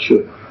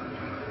 Sure.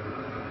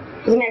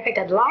 As a matter of fact,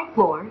 I'd like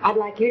more. I'd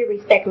like you to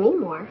respect me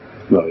more.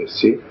 Now you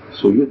see,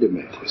 so you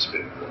demand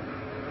respect.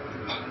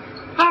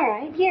 All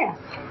right, yes.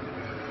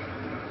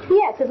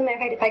 Yes, as a matter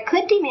of fact, if I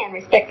could demand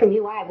respect from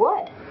you, I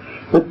would.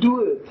 But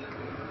do it.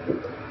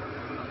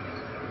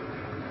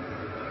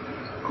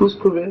 Who's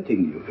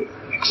preventing you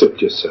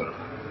except yourself?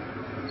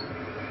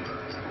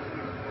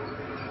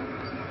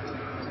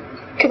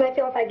 Because I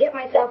feel if I get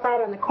myself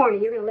out on the corner,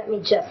 you're going to let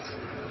me just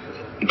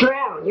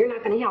drown. You're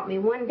not going to help me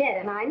one bit,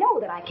 and I know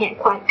that I can't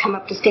quite come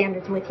up to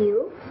standards with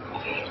you.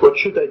 What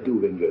should I do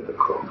when you're in the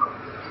corner?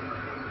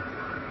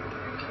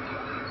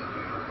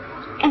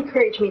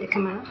 Encourage me to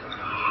come out.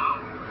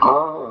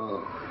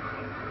 Ah,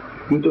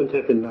 you don't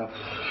have enough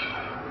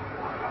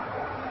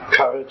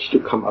courage to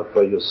come out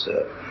by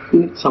yourself. You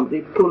need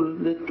somebody to pull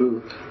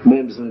little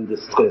damsel in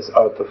distress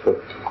out of a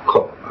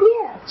corner.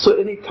 Yes. So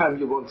anytime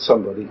you want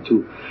somebody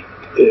to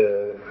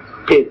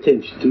pay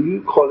attention to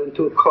you, call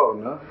into a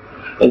corner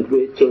and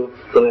wait till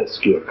the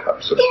rescuer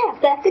comes. Yes,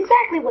 that's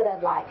exactly what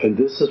I'd like. And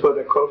this is what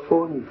I call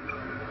phony.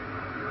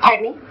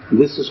 Pardon me?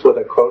 This is what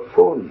I call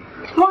phony.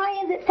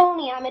 Why is it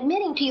phony? I'm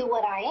admitting to you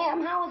what I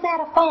am. How is that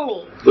a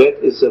phony?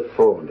 That is a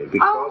phony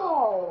because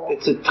Oh.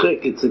 it's a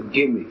trick, it's a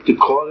gimmick to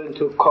crawl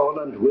into a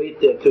corner and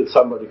wait there till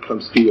somebody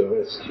comes to your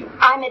rescue.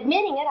 I'm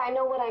admitting it. I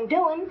know what I'm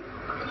doing.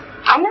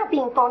 I'm not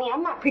being phony.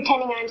 I'm not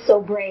pretending I'm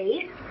so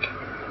brave.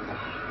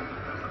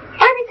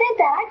 I resent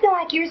that. I feel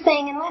like you're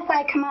saying unless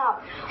I come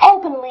out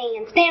openly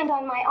and stand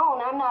on my own,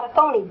 I'm not a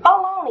phony.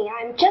 Baloney.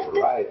 I'm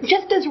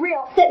just as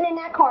real sitting in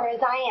that corner as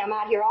I am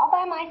out here all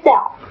by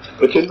myself.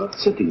 But you're not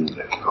sitting in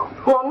that corner.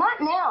 Well, not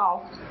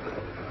now.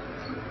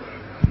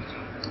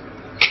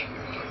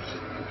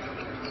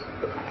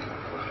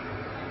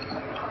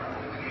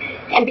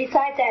 And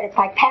besides that, it's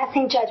like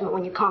passing judgment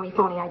when you call me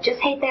phony. I just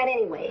hate that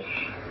anyway.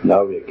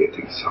 Now we're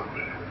getting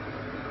somewhere.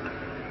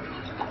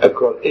 I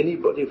call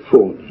anybody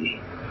phony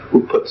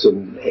who puts on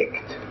an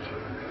act.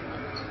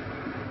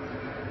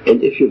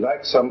 And if you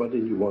like somebody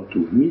and you want to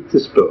meet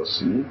this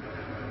person,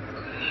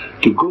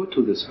 to go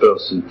to this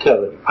person,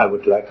 tell him, I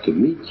would like to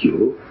meet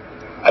you,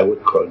 I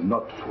would call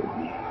not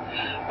phony.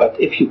 But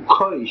if you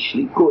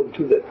coyishly go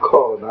into that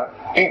corner,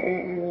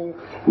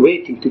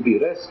 waiting to be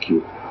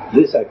rescued,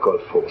 this I call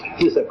phony.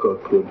 This I call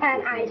phony.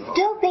 And I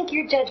still think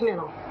you're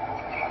judgmental.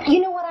 You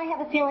know what I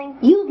have a feeling?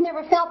 You've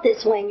never felt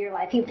this way in your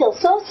life. You feel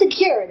so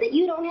secure that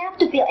you don't have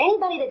to feel.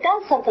 Anybody that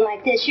does something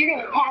like this, you're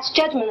going to pass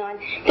judgment on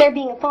their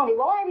being a phony.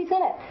 Well, I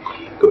resent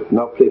it. Good.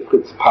 Now play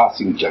Fritz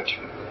passing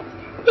judgment.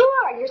 You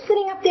are. You're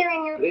sitting up there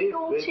in your Play big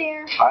old Fritz.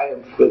 chair. I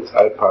am Fritz.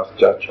 I pass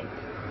judgment.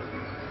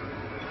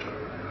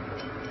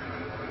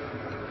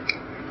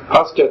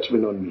 Pass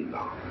judgment on me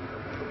now.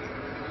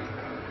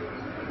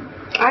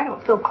 I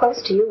don't feel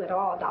close to you at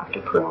all,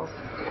 Dr. Perls.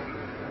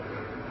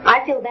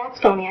 I feel that's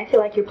phony. I feel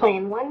like you're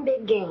playing one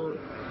big game.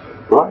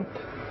 Right.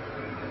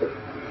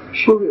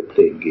 Sure, we're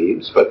playing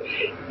games, but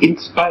in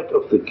spite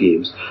of the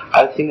games,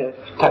 I think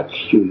I've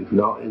touched you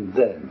now and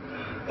then.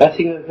 I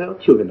think I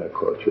hurt you when I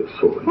called you a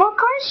phony. Well, of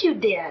course you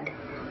did.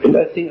 And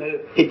I think I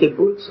hit a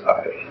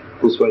bullseye.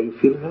 That's why you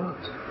feel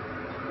hurt.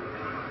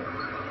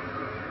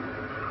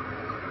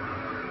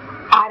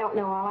 I don't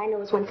know. All I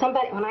know is when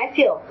I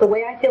feel the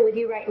way I feel with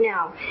you right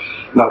now,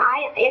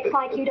 it's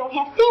like you don't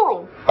have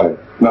feeling. I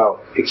now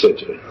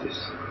exaggerate this.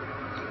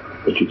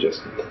 What you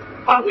just did.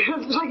 Like,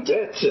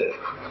 That's it.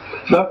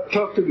 Now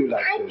talk to me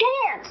like I this.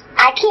 can't.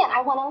 I can't.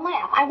 I want to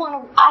laugh.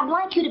 I'd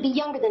like you to be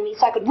younger than me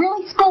so I could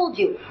really scold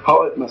you.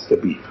 How old must I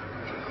be?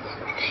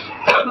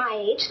 My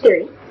age,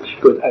 30.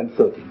 Good, I'm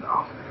 30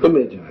 now.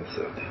 Imagine I'm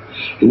 30.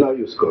 And now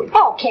you're scolding.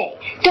 Okay,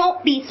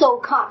 don't be so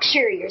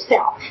cocksure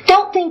yourself.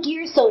 Don't think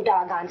you're so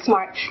doggone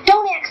smart.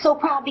 Don't act so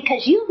proud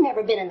because you've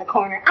never been in the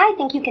corner. I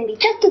think you can be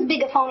just as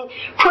big a phony,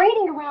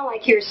 parading around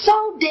like you're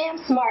so damn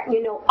smart and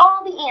you know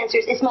all the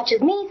answers as much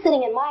as me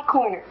sitting in my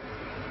corner.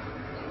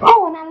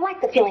 Oh, and I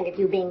like the feeling of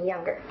you being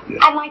younger. Yeah.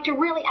 I'd like to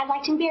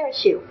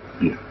embarrass you.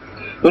 Yeah.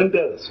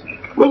 Embarrass me.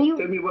 When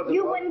Tell me what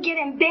you wouldn't get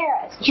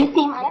embarrassed. You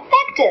seem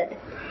unaffected.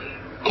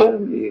 Tell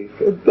me,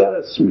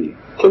 embarrass me.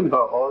 Tell me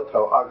how old,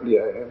 how ugly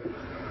I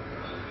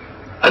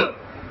am.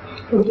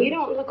 You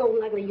don't look old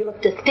and ugly, you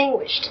look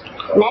distinguished.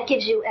 And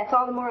that's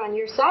all the more on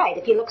your side.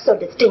 If you look so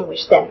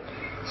distinguished, then,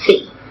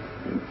 see,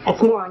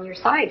 that's more on your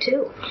side,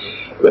 too.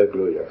 Well,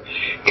 Gloria,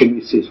 can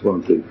we say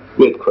one thing?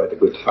 We had quite a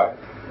good fight.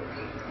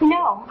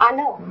 No, I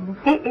know.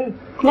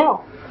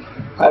 No.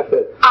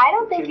 I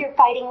don't think you're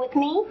fighting with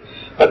me.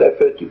 But I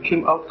felt you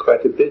came out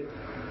quite a bit.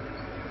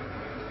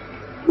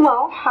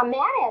 Well, I'm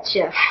mad at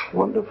you.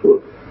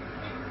 Wonderful.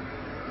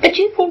 But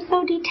you seem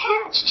so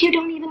detached. You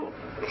don't even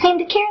seem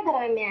to care that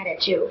I'm mad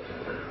at you.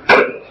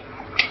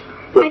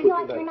 I feel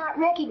like you're not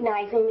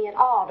recognizing me at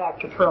all,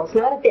 Dr. Perls,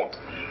 not a bit.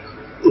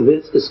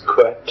 This is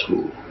quite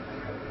true.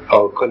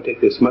 Our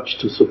contact is much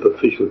too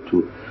superficial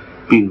to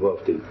be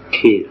involved in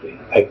caring.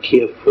 I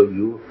care for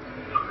you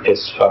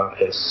as far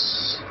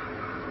as,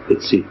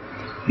 let's see,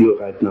 you're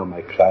right now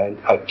my client.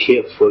 I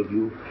care for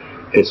you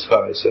as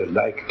far as I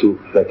like to,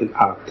 like an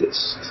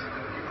artist,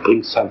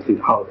 bring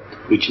something out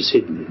which is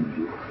hidden in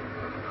you.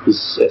 This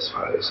is as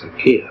far as I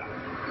care.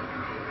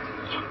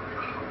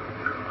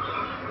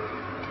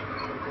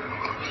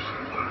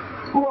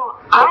 Well,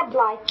 I'd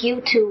like to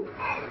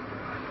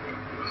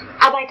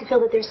feel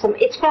that there's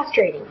it's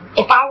frustrating.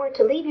 If I were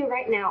to leave you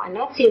right now and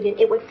not see you again,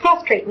 it would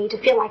frustrate me to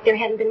feel like there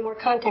hadn't been more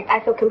contact. I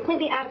feel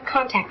completely out of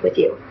contact with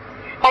you.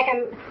 Like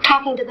I'm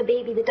talking to the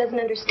baby that doesn't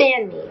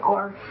understand me,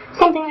 or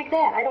something like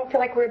that. I don't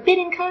feel like we're a bit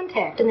in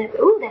contact, and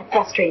that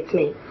frustrates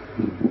me.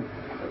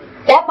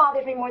 That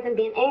bothers me more than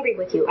being angry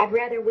with you. I'd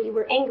rather we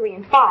were angry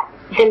and fought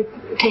than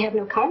to have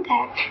no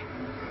contact.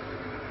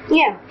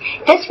 Yeah,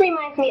 this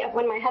reminds me of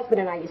when my husband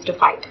and I used to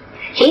fight.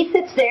 He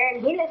sits there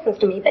and he listens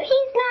to me, but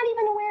he's not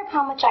even aware of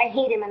how much I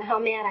hate him and how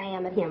mad I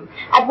am at him.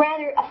 I'd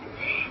rather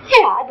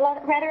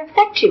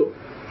affect you.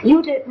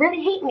 You to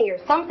really hate me or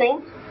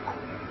something.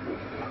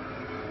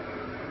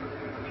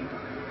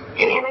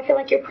 And I feel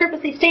like you're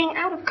purposely staying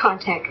out of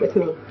contact with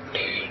me.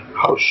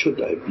 How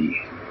should I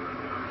be?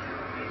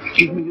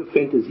 Give me your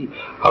fantasy.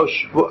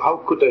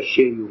 How could I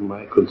share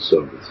my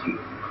concern with you?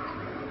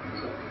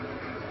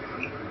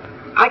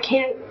 I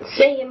can't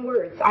say in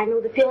words. I know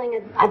the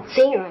feeling I've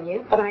seen on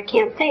you, but I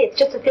can't say. It's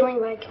just a feeling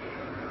like,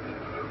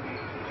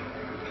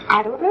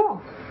 I don't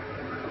know.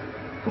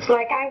 It's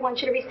like I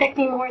want you to respect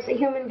me more as a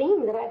human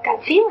being, that I've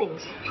got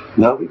feelings.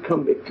 Now we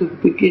come back to the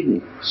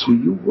beginning. So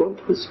you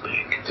want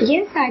respect.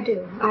 Yes, I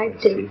do. I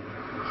do.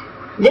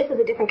 This is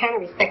a different kind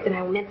of respect than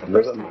I meant the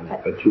first time.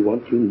 But you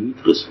need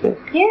respect.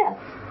 Yes.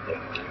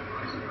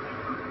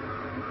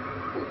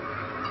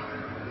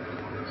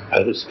 I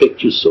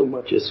respect you so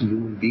much as a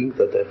human being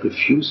that I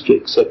refuse to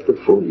accept the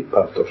phony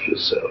part of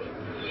yourself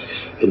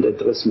and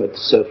address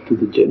myself to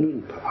the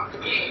genuine part.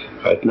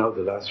 Right now,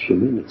 the last few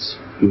minutes,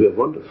 you were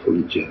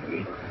wonderfully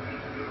genuine.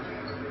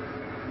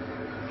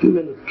 You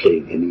were not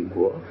playing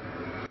anymore.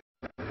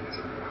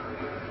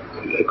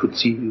 I could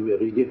see you were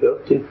really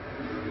hurting.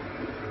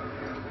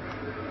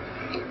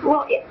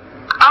 Well,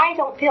 I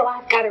don't feel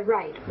I've got it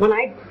right. When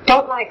I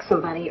don't like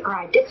somebody or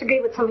I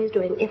disagree with somebody who's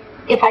doing,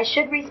 if I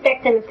should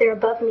respect them, if they're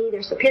above me,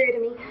 they're superior to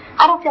me,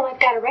 I don't feel I've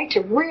got a right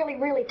to really,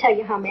 really tell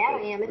you how mad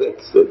I am.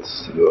 That's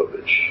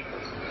rubbish.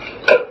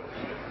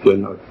 You're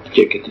not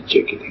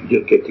jacketing.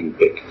 You're getting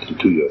back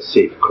into your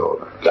safe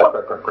corner. Well,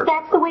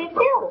 that's the way it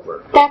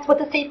feels. That's what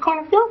the safe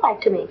corner feels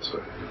like to me.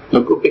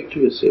 Now go back to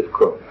your safe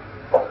corner.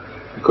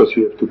 Because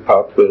we have to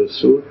part very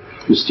soon.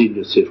 You still in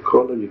your safe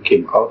corner. You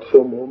came out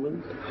for a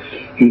moment.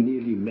 You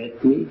nearly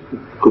met me. You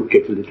could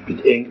get a little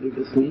bit angry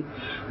with me.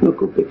 Now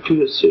go back to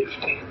your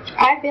safety.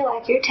 I feel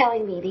like you're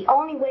telling me the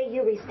only way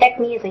you respect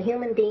me as a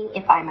human being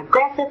if I'm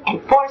aggressive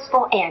and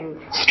forceful and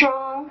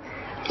strong.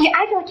 Yeah,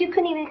 I feel like you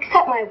couldn't even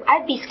accept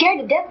I'd be scared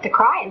to death to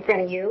cry in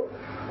front of you.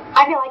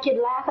 I feel like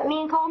you'd laugh at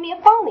me and call me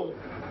a phony.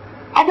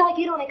 I feel like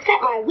you don't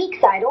accept my weak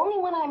side only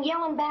when I'm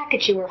yelling back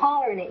at you or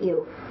hollering at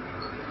you.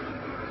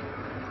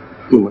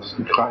 You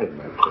mustn't cry in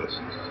my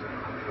presence.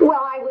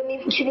 Well, I wouldn't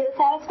even give you the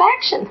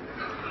satisfaction.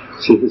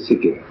 Say this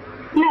again.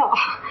 No.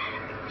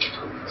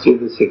 Say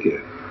this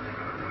again.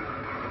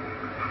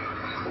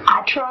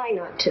 I try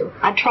not to.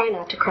 I try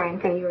not to cry in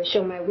front of you or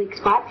show my weak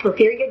spot for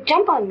fear you'd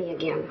jump on me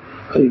again.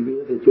 Are you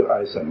aware that your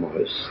eyes are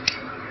moist?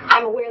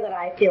 I'm aware that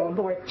I feel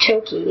more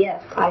choky,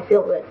 yes. I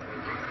feel that.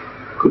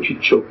 Could you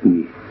choke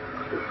me?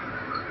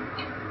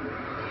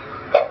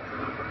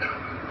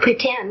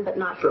 Pretend, but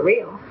not for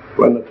real.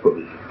 Why not for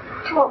real?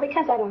 Well,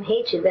 because I don't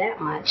hate you that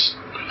much.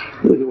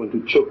 No, you want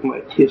to choke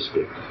my tears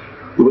back.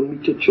 You want me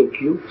to choke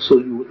you so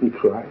you wouldn't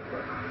cry?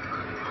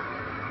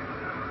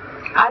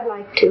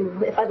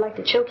 If I'd like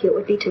to choke you, it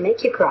would be to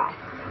make you cry.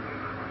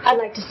 I'd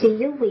like to see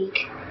you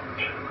weak.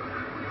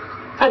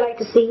 I'd like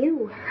to see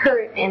you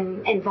hurt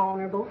and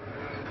vulnerable.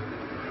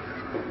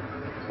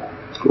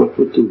 What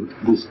would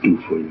this do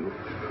for you?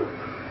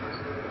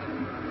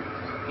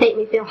 Make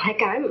me feel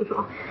like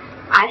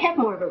I'd have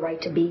more of a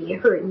right to be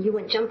hurt and you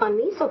wouldn't jump on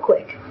me so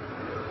quick.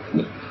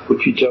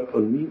 Would you jump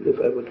on me if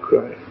I would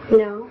cry?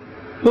 No.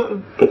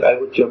 Mm-mm. But I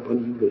would jump on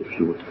you if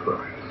you would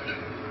cry.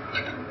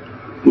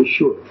 You're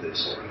sure of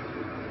this?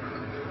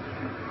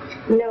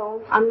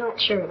 No, I'm not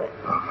sure of it.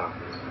 Uh-huh.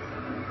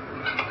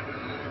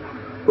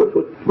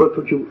 What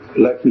would you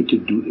like me to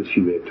do if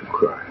you were to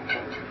cry?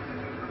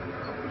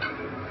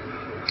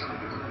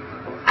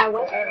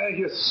 I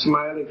just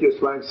smiling, you're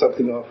smiling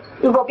something off.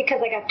 Well,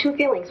 because I got two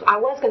feelings. I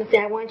was going to say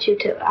I want you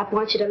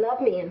to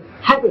love me and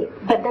hug me,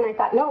 but then I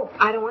thought, no,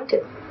 I don't want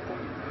to.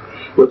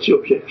 What's your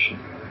objection?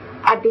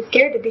 I'd be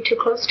scared to be too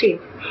close to you.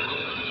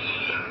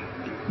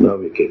 Now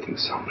we're getting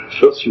somewhere.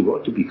 First you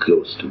want to be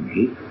close to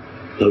me.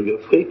 Now you're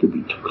afraid to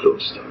be too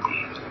close to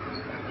me.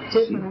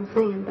 That's what I'm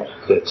saying, but...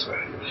 That's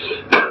right.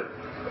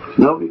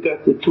 Now we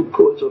got the two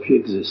poles of your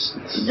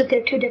existence. But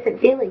they're two different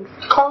feelings.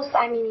 Close,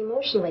 I mean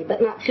emotionally,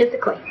 but not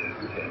physically.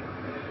 Yeah.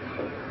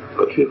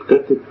 But we've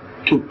got the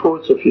two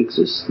poles of your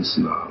existence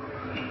now.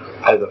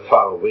 Either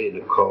far away in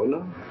a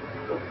corner,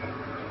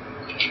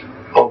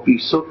 or be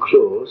so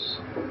close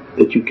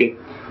that you get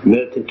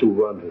melt into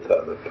one with the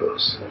other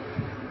person.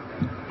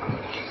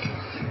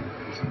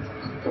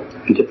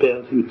 And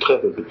apparently you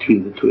travel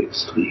between the two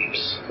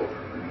extremes.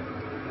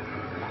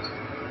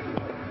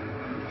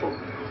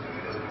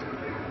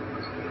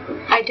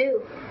 I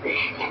do.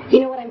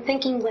 You know what I'm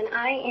thinking? When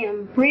I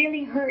am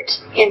really hurt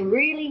and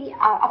really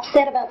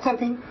upset about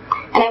something,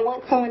 and I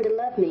want someone to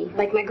love me,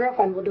 like my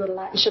girlfriend will do it a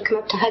lot, and she'll come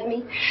up to hug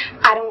me,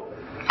 I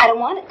don't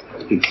want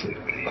it.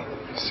 Exactly.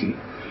 See?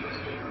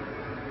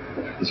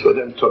 That's what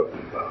I'm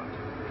talking about.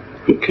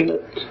 You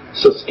cannot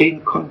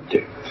sustain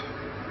contact.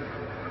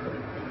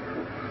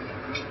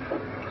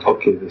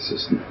 Okay, this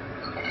is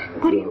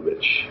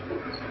garbage.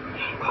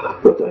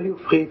 What are you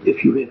afraid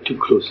if you were too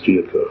close to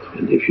your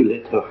girlfriend, if you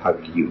let her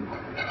hug you?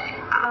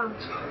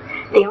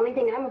 The only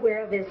thing I'm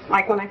aware of is,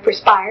 like when I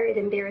perspire, it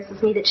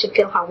embarrasses me that she'd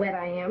feel how wet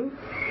I am,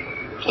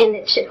 and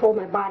that she'd hold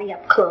my body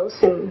up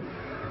close, and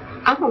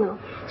I don't know.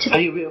 Are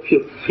you aware of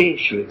your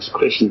facial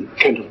expression,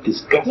 kind of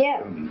disgust?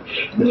 Yeah.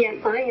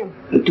 Yes, I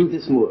am. Do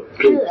this more,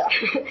 please.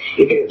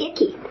 It's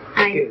icky.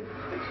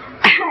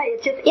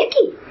 It's just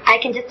icky. I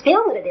can just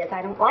feel what it is.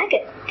 I don't like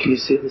it. Can you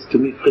say this to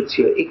me, Fritz?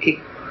 You're icky.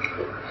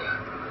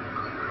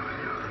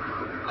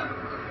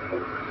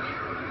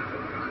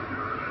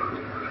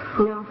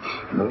 No.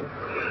 No?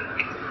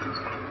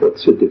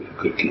 What's the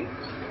difficulty?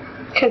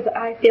 Because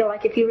I feel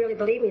like if you really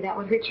believe me, that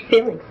would hurt your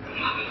feelings.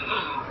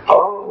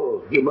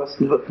 Oh, you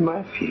mustn't hurt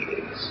my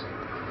feelings.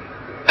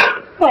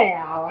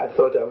 Well, I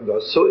thought I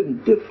was so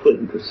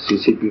indifferent, as you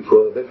said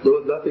before, that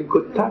nothing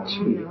could touch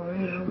me.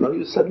 No. Now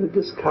you suddenly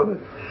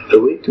discovered a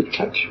way to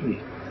touch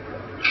me,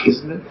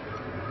 isn't it?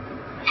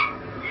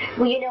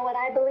 Well, you know what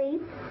I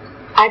believe?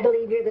 I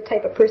believe you're the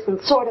type of person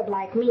sort of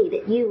like me,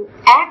 that you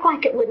act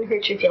like it wouldn't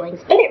hurt your feelings,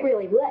 but it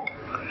really would.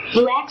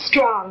 You act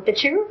strong,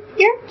 but you're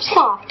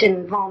soft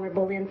and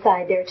vulnerable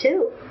inside there,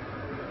 too.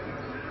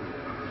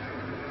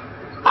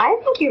 I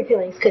think your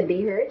feelings could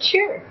be hurt,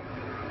 sure.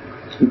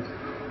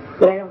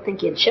 But I don't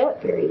think you'd show it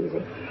very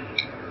easy.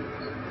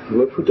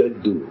 What would I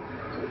do?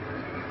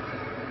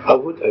 How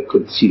would I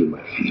conceal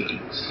my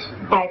feelings?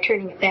 By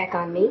turning it back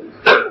on me?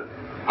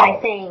 By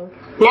saying,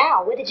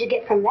 now, what did you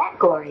get from that,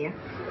 Gloria?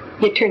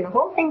 You turn the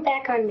whole thing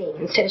back on me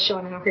instead of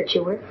showing how hurt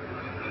you were.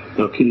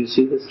 Now, can you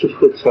say this to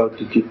Fritz? What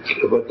did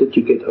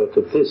you get out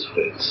of this,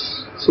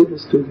 Fritz? Say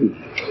this to me.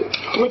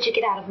 What'd you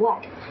get out of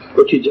what?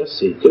 What you just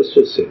said, just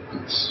a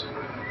sentence.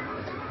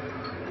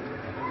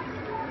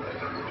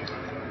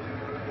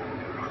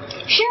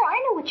 Sure, I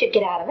know what you'd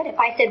get out of it. If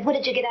I said, what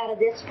did you get out of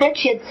this,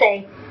 Fritz, you'd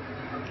say,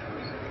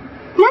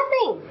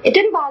 nothing. It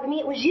didn't bother me.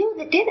 It was you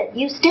that did it.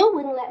 You still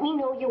wouldn't let me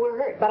know you were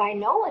hurt. But I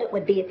know what it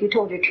would be if you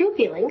told your true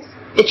feelings,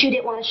 that you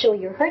didn't want to show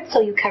your hurt, so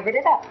you covered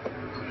it up.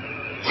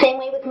 Same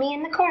way with me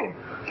in the corner.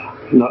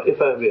 Now,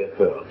 if I were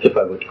hurt, if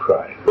I would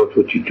cry, what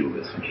would you do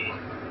with me?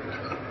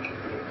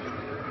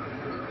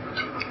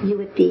 You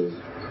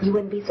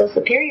wouldn't be so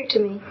superior to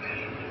me.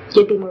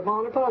 You'd be more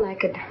vulnerable, and I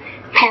could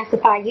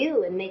pacify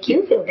you and make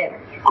you feel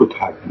better. You could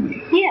hug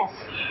me. Yes.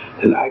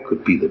 And I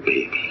could be the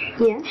baby.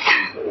 Yes.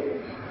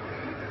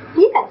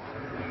 Yes.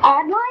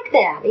 I'd like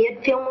that.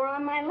 You'd feel more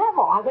on my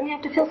level. I wouldn't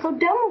have to feel so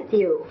dumb with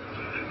you.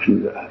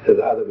 And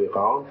the other way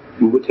around,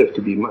 you would have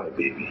to be my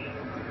baby.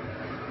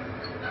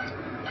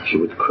 She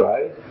would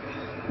cry.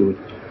 You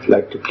would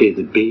like to play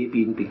the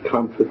baby and be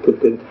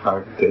comforted and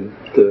hugged and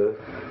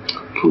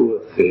poor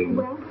thing.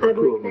 Well, I'd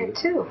like that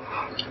too.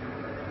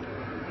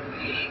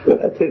 Well,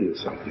 I'll tell you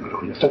something,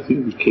 Gloria. I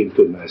think we came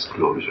to a nice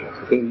closure.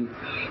 I think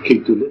we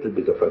came to a little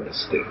bit of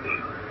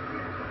understanding.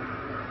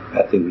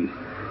 I think we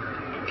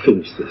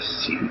finished this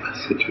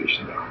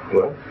situation now.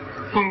 All right?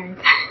 All right.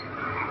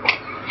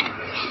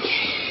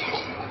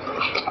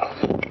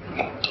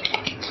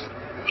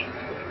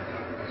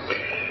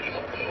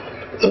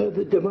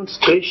 The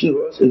demonstration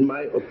was, in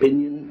my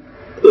opinion,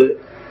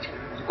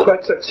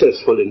 quite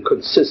successful and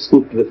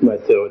consistent with my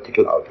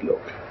theoretical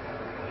outlook.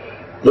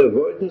 The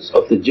avoidance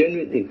of the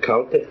genuine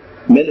encounter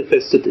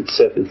manifested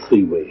itself in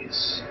three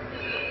ways.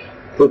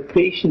 The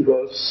patient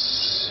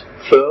was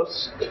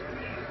first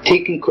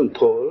taking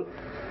control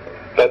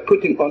by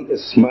putting on a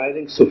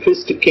smiling,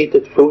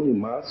 sophisticated, phony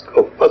mask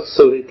of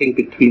oscillating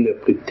between a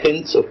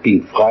pretense of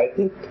being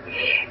frightened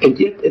and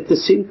yet at the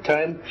same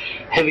time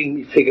having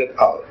me figured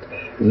out,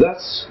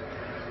 thus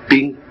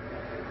being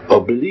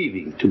or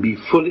believing to be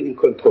fully in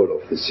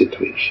control of the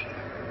situation.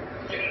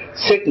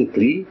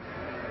 Secondly,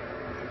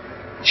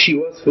 she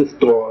was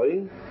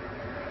withdrawing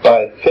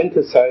by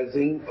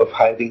fantasizing of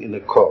hiding in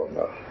a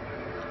corner.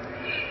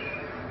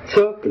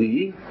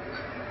 Thirdly,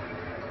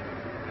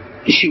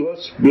 she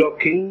was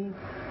blocking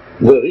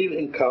the real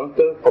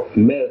encounter of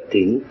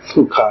melting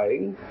through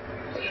crying,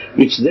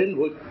 which then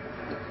would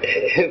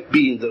have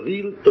been the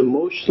real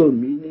emotional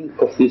meaning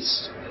of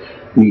this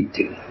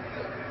meeting.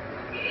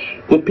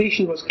 The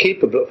patient was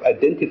capable of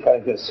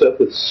identifying herself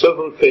with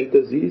several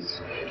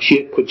fantasies she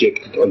had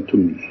projected onto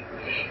me.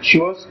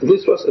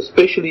 This was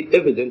especially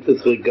evident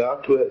with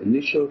regard to her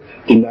initial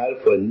denial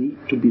for a need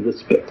to be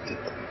respected.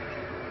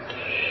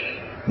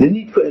 The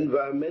need for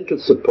environmental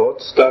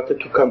support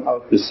started to come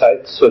out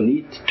besides her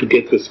need to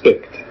get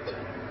respected.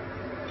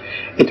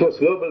 It was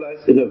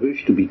verbalized in a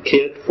wish to be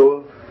cared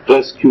for,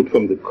 rescued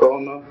from the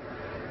corner,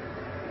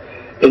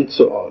 and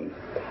so on.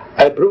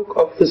 I broke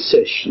off the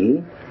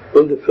session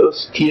when the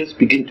first tears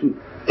began to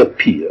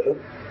appear.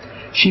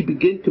 She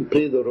began to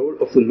play the role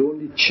of the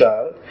lonely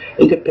child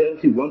and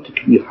apparently wanted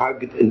to be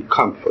hugged and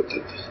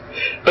comforted.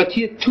 But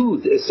here too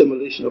the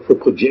assimilation of her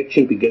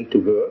projection began to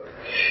work,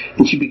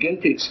 and she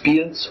began to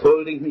experience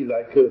holding me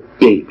like a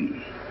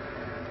baby.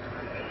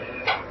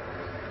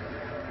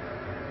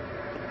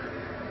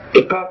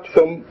 Apart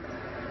from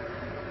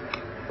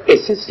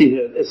assisting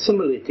her and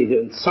assimilating her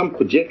in some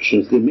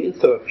projections, the main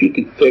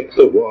therapeutic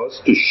factor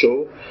was to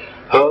show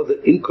her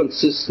the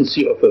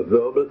inconsistency of her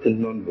verbal and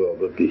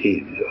non-verbal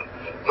behavior.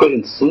 For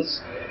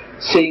instance,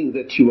 saying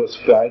that she was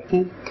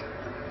frightened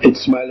and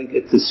smiling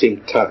at the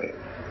same time.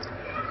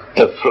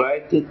 A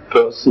frightened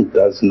person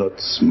does not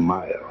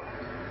smile.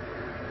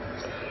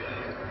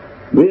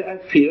 Where I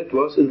feared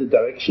was in the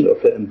direction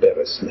of her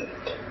embarrassment.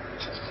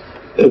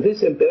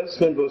 This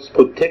embarrassment was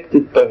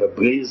protected by her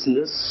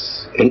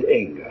brazenness and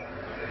anger.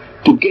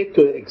 To get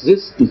to her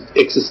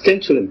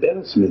existential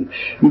embarrassment,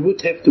 we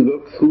would have to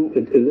work through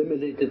and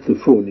eliminate the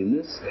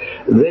phoniness,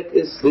 that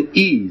is, the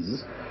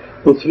ease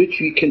with which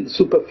we can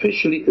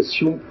superficially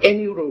assume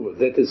any role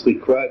that is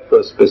required for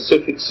a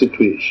specific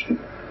situation.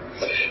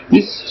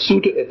 This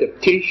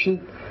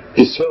pseudo-adaptation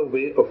is her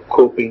way of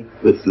coping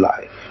with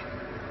life.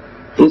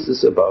 This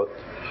is about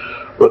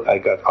what I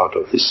got out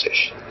of this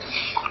session.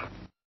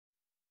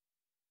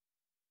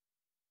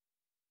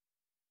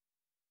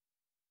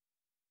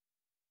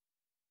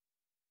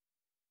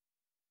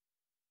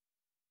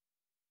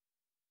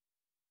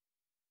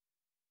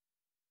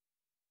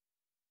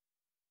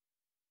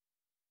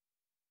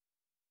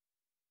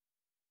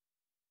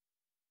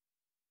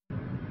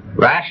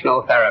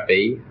 Rational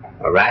therapy,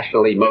 or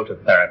rational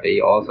emotive therapy,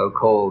 also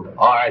called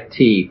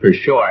RT for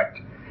short,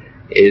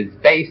 is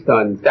based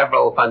on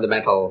several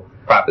fundamental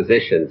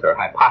propositions or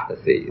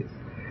hypotheses.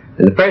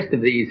 And the first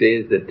of these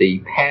is that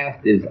the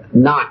past is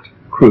not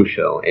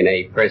crucial in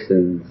a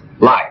person's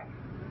life.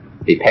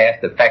 The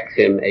past affects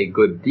him a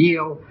good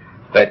deal,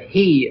 but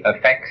he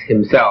affects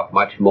himself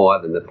much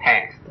more than the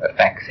past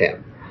affects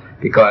him.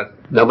 Because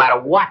no matter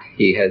what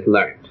he has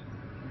learned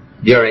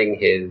during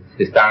his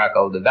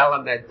historical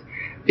development,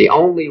 the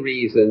only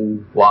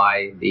reason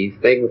why these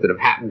things that have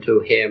happened to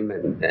him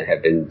and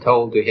have been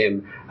told to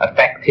him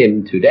affect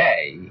him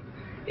today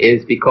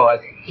is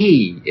because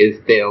he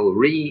is still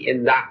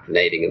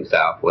re-indoctrinating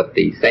himself with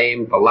the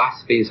same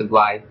philosophies of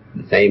life,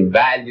 the same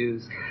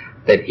values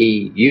that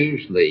he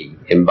usually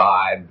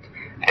imbibed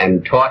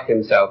and taught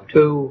himself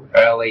to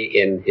early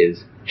in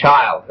his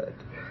childhood.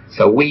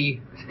 So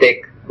we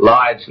stick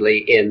largely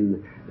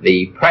in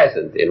the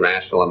present in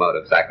rational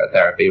emotive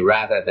psychotherapy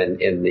rather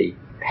than in the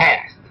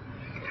past.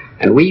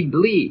 And we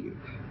believe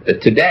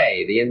that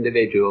today the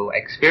individual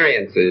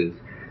experiences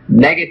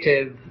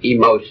negative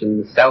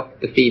emotions,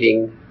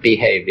 self-defeating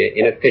behavior,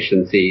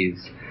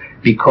 inefficiencies,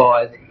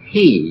 because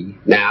he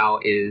now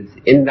is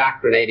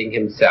indoctrinating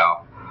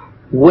himself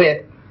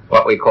with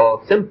what we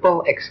call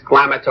simple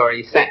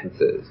exclamatory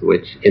sentences,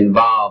 which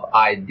involve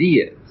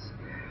ideas.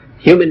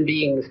 Human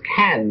beings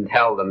can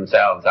tell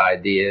themselves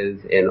ideas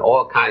in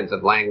all kinds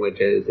of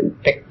languages, in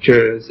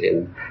pictures,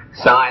 in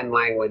sign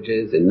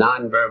languages, in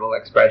nonverbal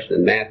expression,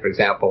 in math, for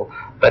example,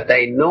 but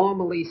they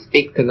normally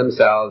speak to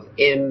themselves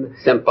in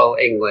simple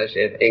English,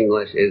 if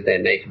English is their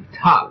native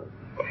tongue.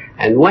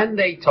 And when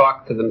they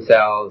talk to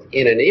themselves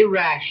in an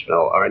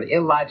irrational or an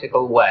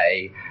illogical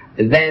way,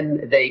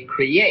 then they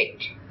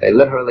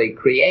literally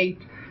create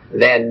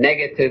their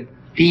negative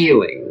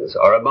feelings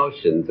or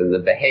emotions and the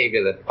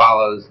behavior that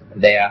follows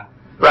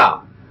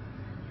therefrom.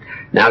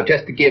 Now,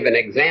 just to give an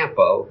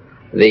example,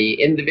 the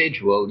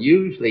individual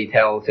usually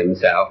tells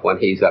himself when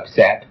he's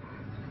upset,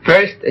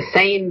 first a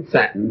sane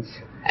sentence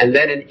and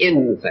then an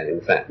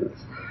insane sentence.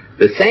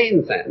 The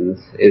sane sentence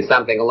is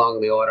something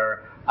along the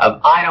order of,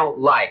 I don't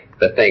like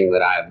the thing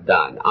that I've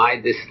done. I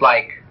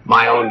dislike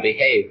my own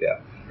behavior.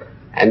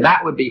 And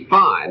that would be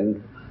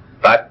fine,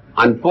 but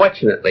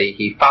unfortunately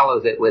he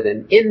follows it with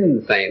an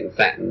insane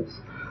sentence,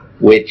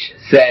 which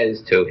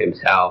says to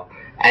himself,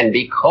 and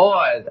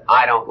because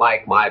I don't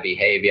like my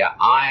behavior,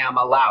 I am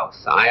a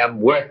louse, I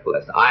am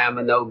worthless, I am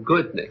a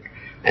no-goodnik.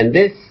 And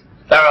this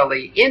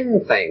thoroughly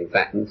insane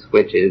sentence,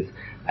 which is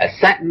a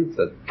sentence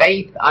of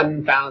faith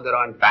unfounded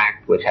on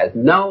fact, which has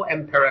no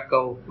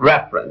empirical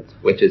reference,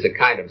 which is a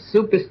kind of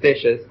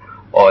superstitious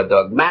or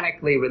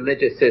dogmatically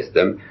religious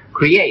system,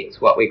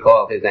 creates what we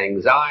call his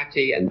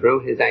anxiety, and through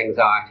his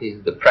anxiety,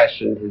 his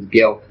depression, his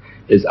guilt,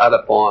 his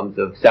other forms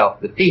of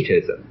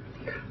self-defeatism.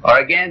 Or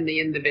again, the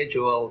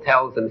individual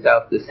tells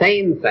himself the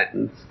same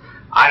sentence,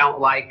 I don't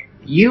like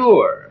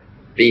your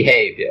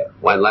behavior,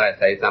 when, let us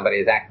say, somebody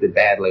has acted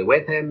badly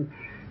with him,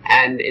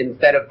 and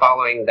instead of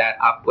following that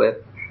up with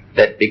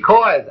that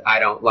because I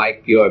don't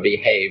like your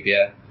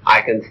behavior,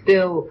 I can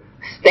still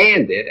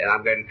stand it, and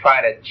I'm going to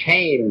try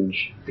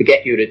to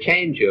get you to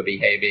change your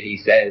behavior, he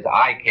says,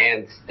 I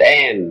can't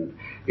stand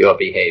your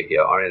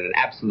behavior. Or in an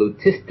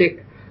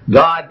absolutistic,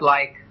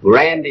 godlike,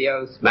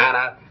 grandiose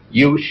manner,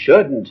 you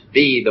shouldn't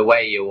be the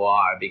way you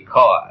are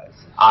because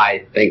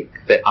I think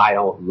that I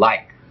don't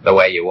like the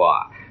way you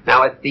are.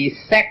 Now, it's these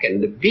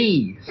second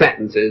B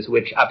sentences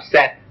which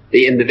upset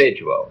the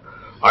individual.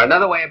 Or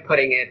another way of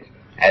putting it,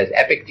 as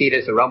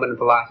Epictetus, a Roman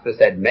philosopher,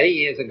 said many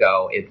years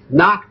ago, it's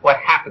not what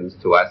happens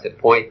to us at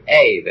point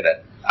A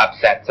that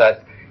upsets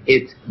us,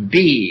 it's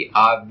B,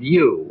 our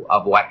view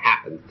of what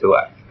happens to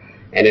us.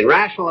 And in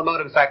rational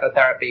emotive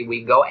psychotherapy,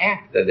 we go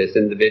after this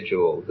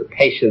individual, the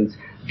patient's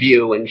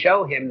view, and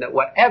show him that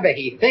whatever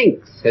he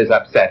thinks has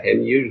upset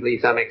him, usually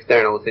some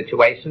external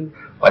situation,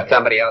 what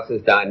somebody else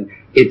has done,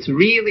 it's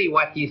really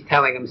what he's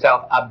telling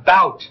himself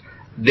about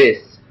this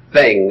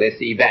thing, this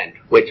event,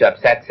 which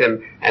upsets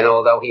him, and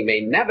although he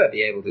may never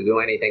be able to do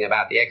anything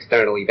about the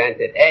external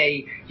event at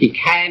A, he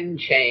can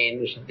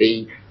change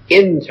the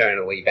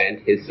internal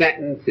event, his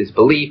sentence, his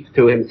belief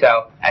to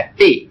himself at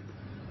B.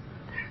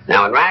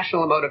 Now, in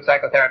rational emotive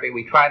psychotherapy,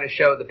 we try to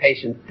show the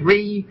patient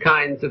three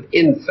kinds of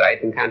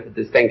insight in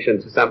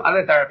contradistinction to some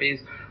other therapies,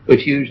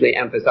 which usually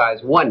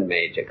emphasize one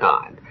major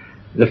kind.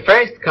 The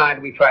first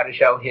kind we try to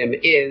show him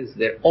is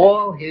that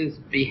all his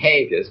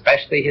behavior,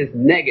 especially his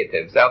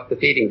negative,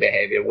 self-defeating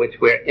behavior, which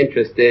we're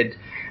interested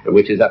and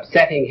which is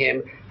upsetting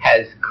him,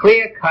 has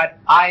clear-cut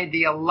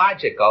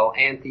ideological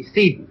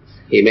antecedents.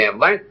 He may have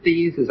learnt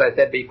these, as I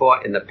said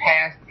before, in the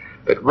past,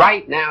 but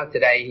right now,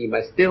 today, he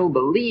must still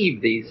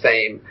believe these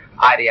same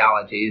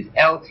ideologies,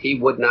 else he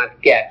would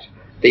not get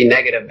the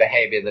negative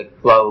behavior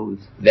that flows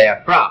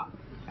therefrom.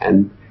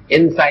 And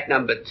insight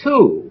number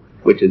 2,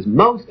 which is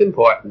most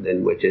important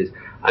and which is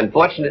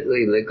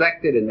unfortunately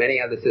neglected in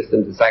many other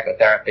systems of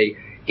psychotherapy,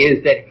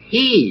 is that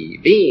he,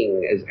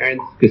 being, as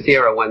Ernst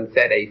Cassirer once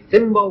said, a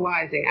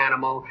symbolizing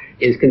animal,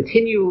 is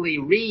continually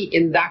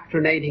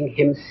re-indoctrinating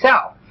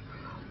himself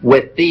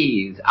with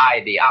these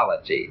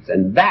ideologies.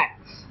 And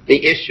that's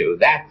the issue.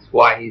 That's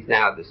why he's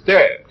now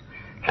disturbed.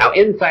 Now,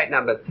 insight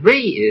number 3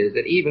 is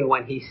that even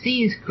when he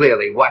sees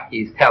clearly what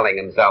he's telling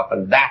himself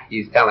and that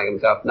he's telling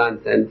himself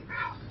nonsense,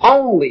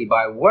 only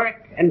by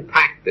work and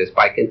practice,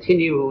 by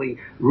continually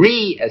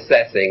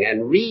reassessing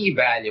and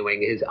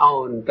revaluing his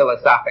own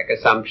philosophic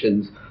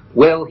assumptions,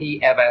 will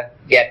he ever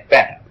get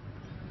better.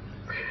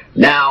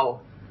 Now,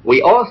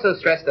 we also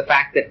stress the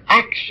fact that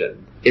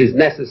action is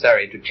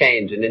necessary to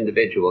change an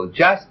individual.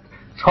 Just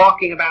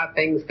talking about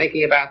things,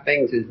 thinking about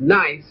things is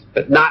nice,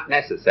 but not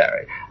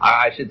necessary.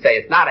 I should say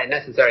it's not a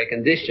necessary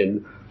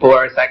condition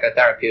for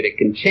psychotherapeutic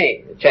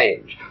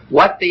change.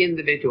 What the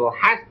individual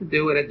has to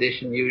do in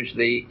addition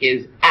usually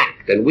is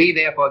act, and we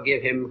therefore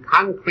give him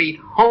concrete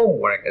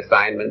homework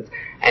assignments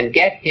and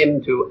get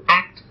him to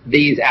act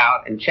these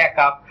out and check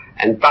up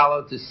and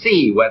follow to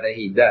see whether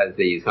he does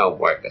these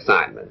homework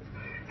assignments.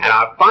 And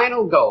our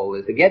final goal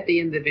is to get the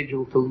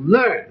individual to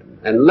learn,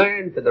 and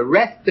learn for the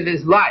rest of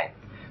his life,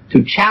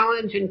 to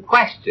challenge and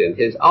question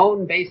his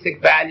own basic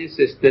value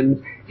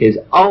systems, his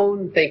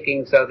own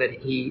thinking, so that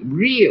he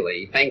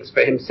really thinks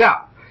for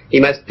himself. He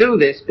must do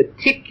this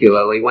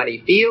particularly when he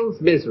feels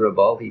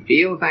miserable, he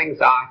feels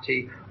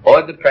anxiety,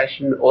 or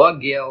depression, or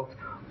guilt,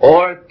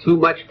 or too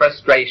much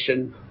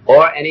frustration,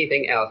 or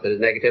anything else that is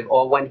negative,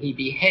 or when he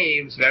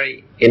behaves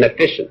very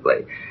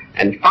inefficiently.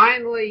 And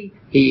finally,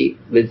 he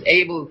was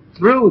able,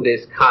 through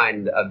this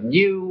kind of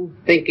new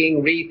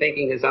thinking,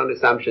 rethinking his own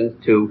assumptions,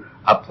 to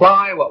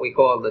apply what we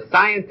call the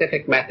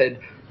scientific method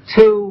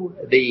to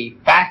the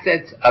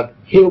facets of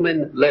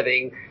human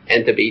living,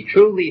 and to be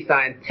truly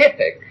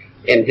scientific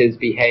in his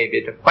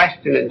behavior, to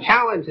question and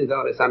challenge his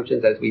own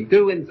assumptions as we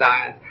do in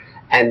science,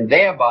 and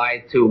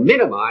thereby to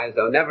minimize,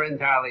 though never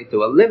entirely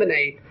to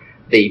eliminate,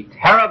 the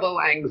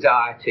terrible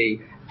anxiety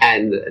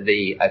and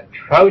the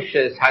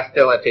atrocious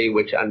hostility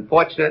which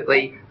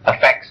unfortunately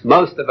affects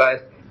most of us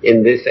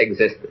in this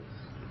existence.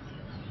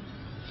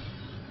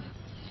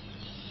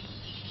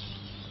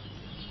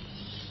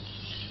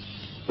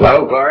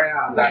 Hello, Gloria.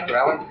 I'm Dr.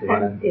 Ellis. You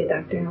want to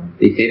Dr. Ellis.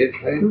 Be seated,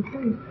 please?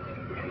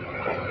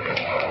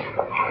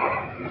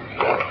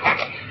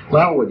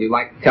 Well, would you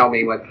like to tell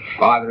me what's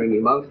bothering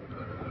you most?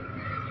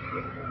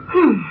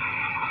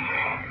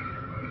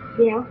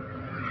 Yeah.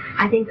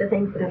 I think the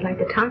things that I'd like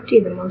to talk to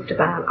you the most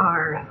about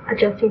are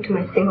adjusting to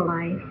my single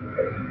life.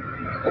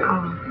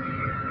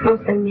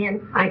 Mostly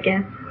men, I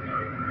guess.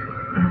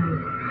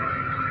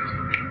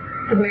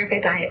 As a matter of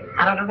fact, I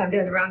don't know if I'm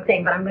doing the wrong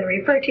thing, but I'm going to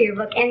refer to your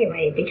book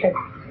anyway, because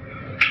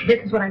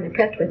this is what I'm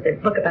impressed with, the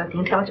book about the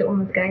Intelligent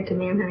Woman's Guide to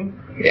Manhunting.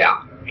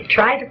 Yeah. I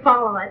tried to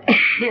follow it,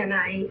 and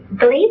I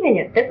believe in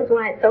it. This is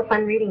why it's so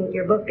fun reading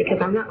your book,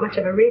 because I'm not much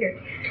of a reader,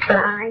 but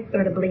I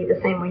sort of believe the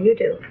same way you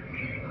do.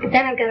 But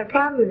then I've got a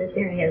problem in this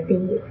area.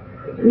 The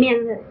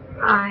men that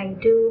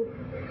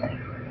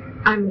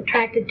I'm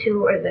attracted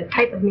to, or the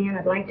type of man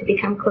I'd like to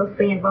become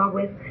closely involved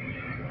with,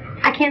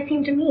 I can't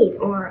seem to meet,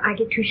 or I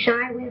get too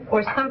shy with,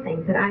 or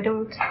something that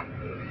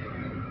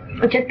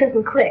it just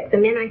doesn't click. The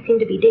men I seem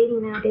to be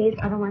dating nowadays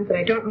are the ones that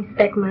I don't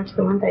respect much,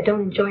 the ones I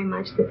don't enjoy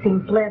much, that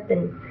seem flip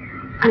and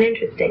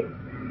uninteresting.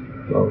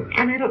 Well,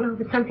 and I don't know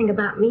if it's something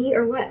about me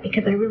or what,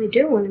 because I really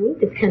do want to meet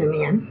this kind of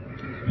man.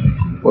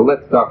 Well,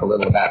 let's talk a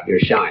little about your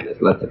shyness.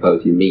 Let's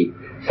suppose you meet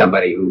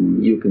somebody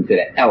whom you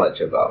consider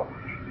eligible,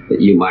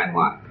 that you might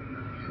like.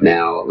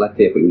 Now, let's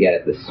see if we can get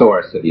at the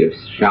source of your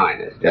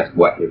shyness, just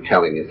what you're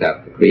telling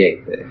yourself to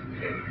create this.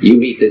 You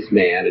meet this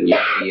man and you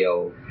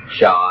feel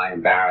shy,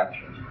 embarrassed.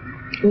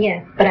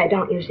 Yes, but I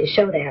don't usually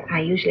show that.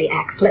 I usually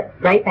act flip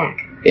right back.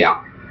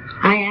 Yeah.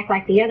 I act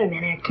like the other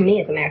men act to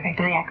me, as a matter of fact.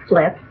 I act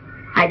flip.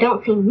 I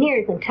don't seem near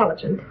as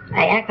intelligent.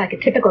 I act like a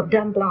typical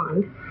dumb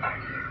blonde.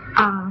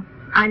 I'm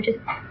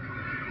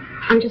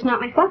just not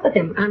myself with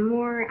him. I'm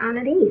more on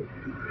at ease.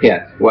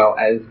 Yes, well,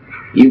 as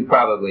you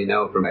probably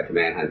know from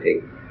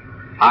manhunting,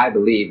 I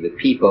believe that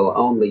people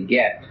only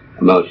get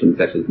emotions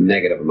such as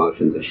negative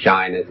emotions of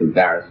shyness,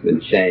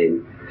 embarrassment,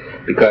 shame,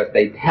 because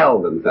they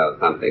tell themselves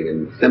something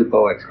in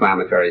simple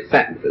exclamatory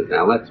sentences.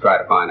 Now let's try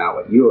to find out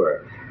what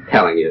you're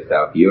telling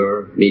yourself.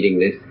 You're meeting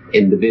this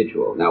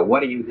individual. Now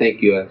what do you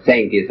think you're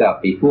saying to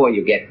yourself before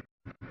you get...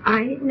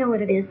 I know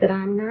what it is, that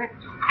I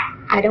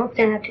don't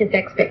stand up to his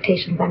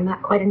expectations. I'm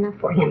not quite enough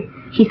for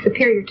him. He's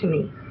superior to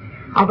me.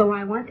 Although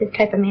I want this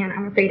type of man,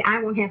 I'm afraid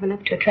I won't have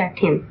enough to attract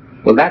him.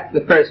 Well, that's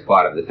the first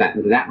part of the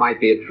sentence, and that might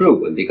be a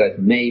true one, because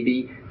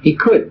maybe he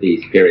could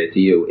be superior to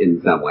you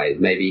in some ways.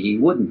 Maybe he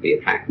wouldn't be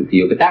attracted to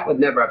you, but that would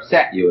never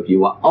upset you if you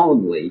were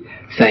only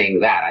saying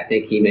that. I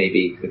think he may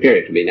be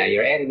superior to me. Now,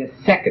 you're adding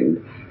a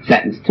second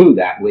sentence to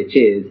that, which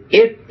is,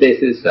 if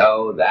this is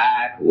so,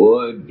 that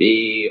would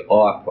be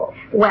awful.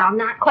 Well,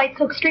 not quite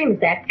so extreme as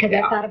that, because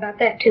I thought about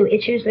that too.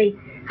 It's usually,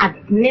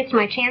 I've missed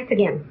my chance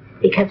again,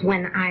 because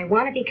when I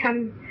want to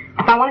become,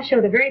 if I want to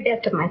show the very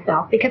best of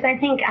myself, because I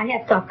think I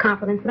have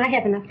self-confidence and I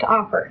have enough to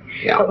offer.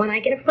 Yeah. But when I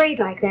get afraid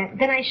like that,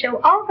 then I show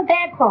all the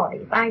bad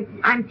qualities.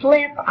 I'm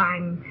flip,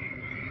 I'm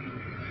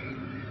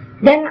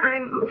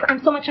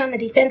so much on the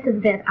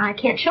defensive that I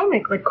can't show my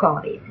good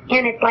qualities.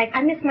 And it's like,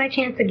 I missed my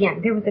chance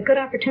again. There was a good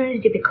opportunity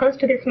to be close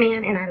to this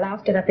man, and I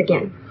loused it up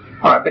again.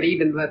 All right, but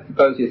even let's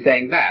suppose you're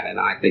saying that, and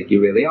I think you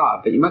really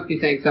are, but you must be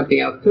saying something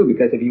else too,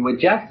 because if you were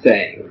just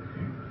saying,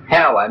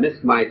 hell, I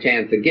missed my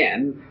chance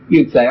again,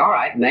 you'd say, all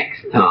right,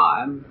 next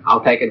time,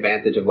 I'll take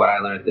advantage of what I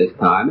learned this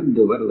time and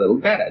do it a little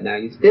better. Now,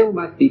 you still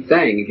must be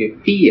saying, if you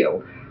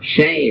feel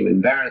shame,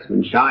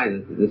 embarrassment,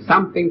 shyness, there's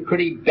something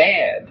pretty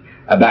bad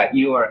about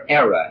your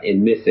error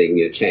in missing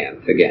your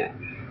chance again.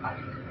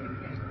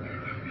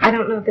 I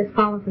don't know if this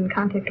follows in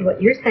context of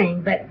what you're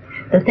saying, but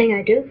the thing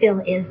I do feel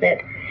is that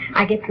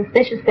I get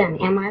suspicious then.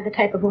 Am I the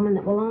type of woman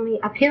that will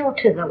only appeal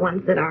to the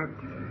ones that are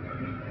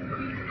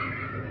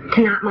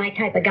to not my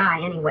type of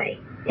guy anyway?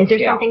 Is there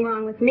something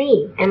wrong with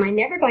me? Am I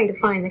never going to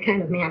find the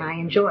kind of man I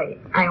enjoy?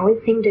 I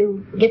always seem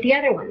to get the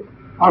other ones.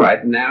 All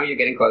right, now you're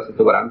getting closer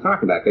to what I'm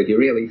talking about, because you're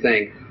really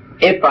saying,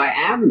 if I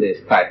am this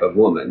type of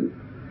woman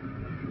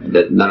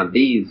that none of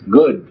these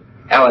good,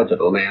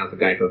 eligible males are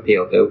going to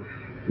appeal to,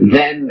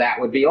 then that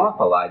would be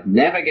awful. I'd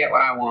never get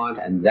what I want,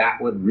 and that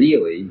would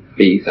really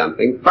be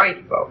something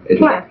frightful, isn't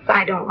Plus, it?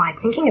 I don't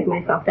like thinking of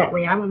myself that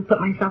way. I want to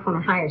put myself on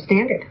a higher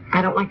standard.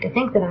 I don't like to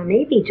think that I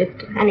may be just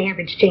an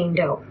average Jane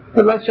Doe.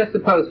 But let's just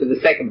suppose, for the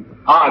sake of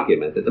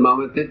argument at the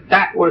moment, that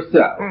that were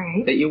so,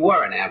 right. that you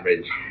were an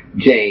average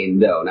Jane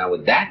Doe. Now,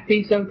 would that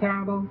be so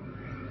terrible?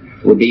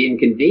 It would be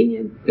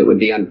inconvenient. It would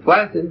be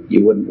unpleasant.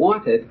 You wouldn't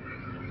want it.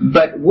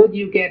 But would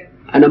you get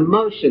an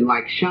emotion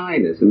like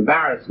shyness,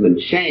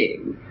 embarrassment,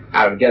 shame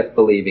out of just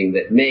believing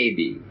that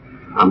maybe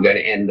I'm going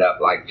to end up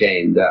like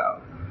Jane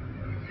Doe?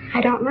 I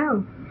don't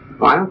know.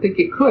 Well, I don't think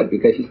you could,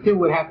 because you still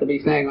would have to be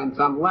saying on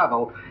some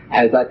level,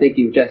 as I think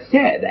you've just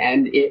said,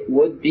 and it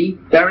would be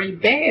very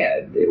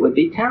bad. It would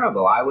be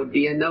terrible. I would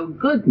be a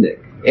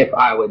no-goodnik if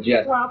I were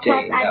just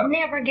Jane Doe. I'd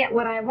never get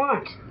what I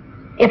want.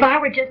 If I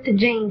were just a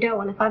Jane Doe,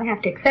 and if I'd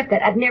have to accept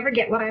that, I'd never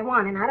get what I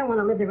want, and I don't want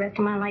to live the rest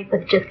of my life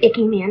with just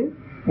icky men.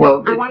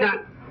 Well, it's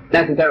not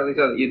necessarily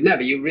so that you'd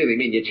never. You really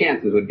mean your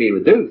chances would be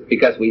reduced,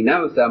 because we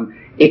know some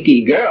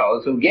icky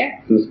girls who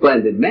get some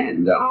splendid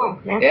men,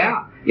 don't we?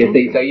 Right. You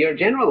see, so you're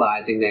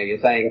generalizing there. You're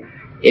saying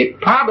it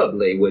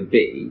probably would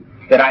be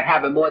that I'd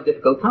have a more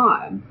difficult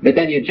time, but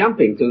then you're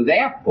jumping to,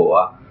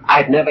 therefore,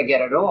 I'd never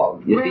get it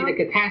all. You see the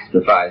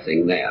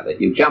catastrophizing there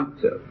that you jump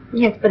to.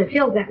 Yes, but it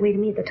feels that way to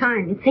me at the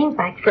time. It seems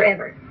like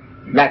forever.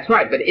 That's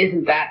right, but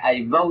isn't that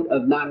a vote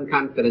of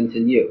non-confidence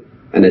in you?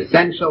 An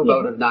essential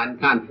vote of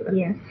non-confidence.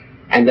 Yes.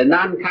 And the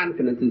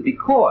non-confidence is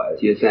because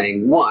you're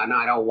saying, one,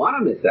 I don't want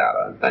to miss out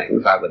on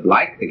things. I would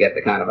like to get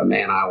the kind of a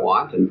man I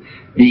want and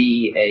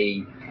be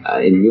a,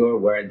 in your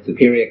words,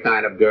 superior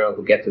kind of girl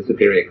who gets a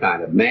superior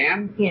kind of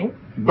man. Yes.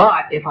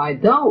 But if I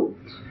don't,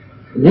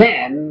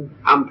 then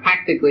I'm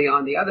practically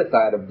on the other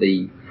side of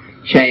the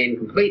chain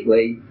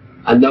completely,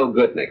 a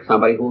no-goodnik,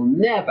 somebody who will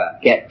never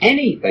get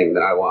anything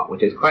that I want,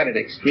 which is quite an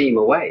extreme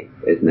away,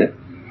 isn't it?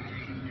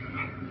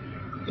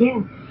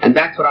 Yeah. And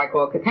that's what I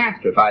call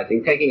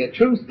catastrophizing, taking a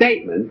true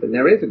statement, and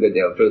there is a good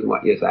deal of truth in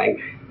what you're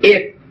saying,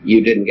 if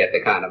you didn't get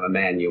the kind of a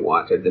man you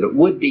wanted, that it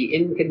would be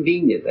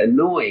inconvenient,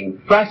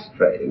 annoying,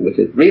 frustrating, which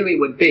it really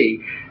would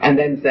be, and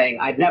then saying,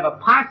 I'd never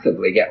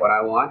possibly get what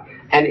I want,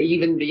 and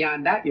even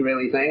beyond that, you're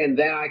really saying, and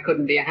then I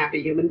couldn't be a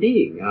happy human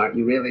being. Aren't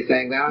you really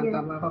saying that on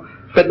some level?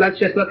 But let's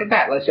just look at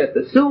that. Let's just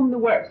assume the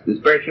worst, as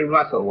Bertrand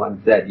Russell once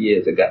said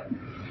years ago.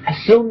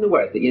 Assume the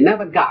worst, that you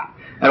never got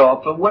at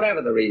all, for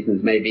whatever the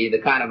reasons may be, the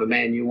kind of a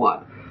man you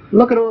want.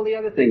 Look at all the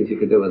other things you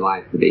could do in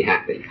life to be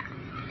happy.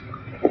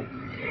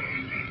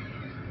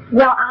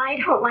 Well, I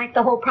don't like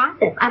the whole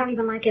process. I don't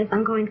even like it as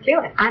I'm going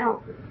through it. I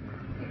don't.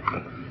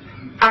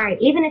 All right,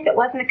 even if it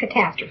wasn't a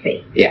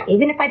catastrophe,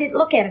 even if I didn't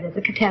look at it as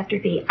a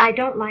catastrophe, I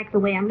don't like the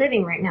way I'm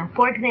living right now.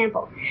 For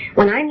example,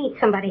 when I meet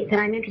somebody that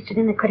I'm interested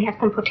in that could have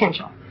some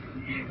potential,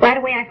 right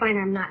away I find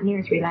I'm not near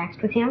as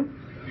relaxed with him.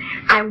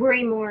 I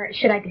worry more,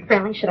 should I be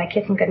friendly? Should I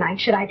kiss him goodnight?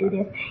 Should I do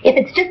this? If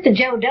it's just a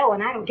Joe Doe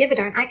and I don't give a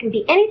darn, I can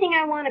be anything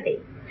I want to be.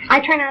 I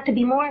turn out to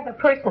be more of a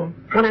person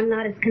when I'm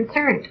not as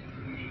concerned.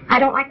 I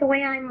don't like the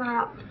way I'm,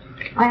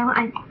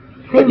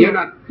 But you're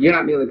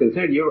not merely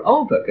concerned, you're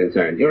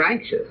over-concerned, you're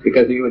anxious,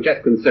 because if you were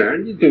just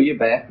concerned, you'd do your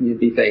best, and you'd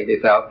be saying to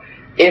yourself,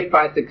 if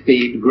I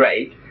succeed,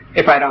 great.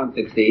 If I don't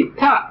succeed,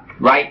 tough.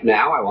 right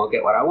now I won't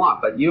get what I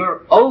want. But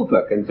you're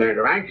over-concerned,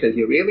 or anxious.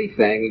 You're really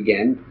saying,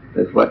 again,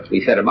 that's what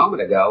we said a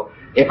moment ago,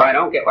 if I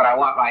don't get what I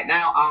want right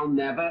now, I'll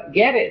never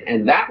get it.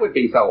 And that would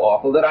be so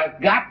awful that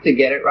I've got to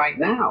get it right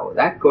now.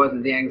 That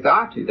causes the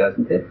anxiety,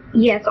 doesn't it?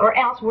 Yes, or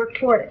else work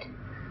toward it.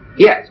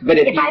 Yes, but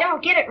if I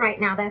don't get it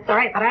right now, that's all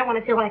right, but I want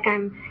to feel like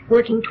I'm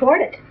working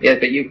toward it. Yes,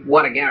 but you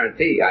want a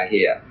guarantee, I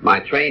hear. My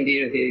trained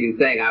ears hear you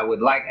saying I would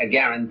like a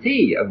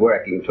guarantee of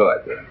working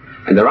towards it.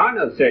 And there are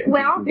no certain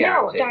guarantees.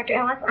 No, Dr.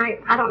 Ellis,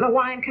 I don't know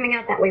why I'm coming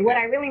out that way. What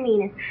I really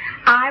mean is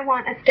I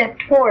want a step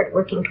toward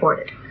working toward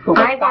it. Well,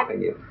 what's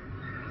stopping you?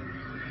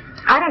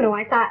 I don't know.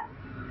 I thought,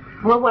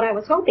 well, what I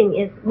was hoping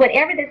is,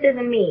 whatever this is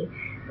in me,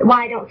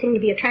 why I don't seem to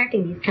be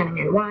attracting these kind of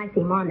men, why I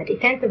seem more on the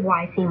defensive,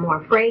 why I seem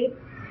more afraid,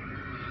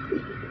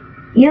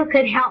 you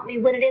could help me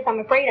what it is I'm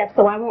afraid of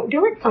so I won't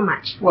do it so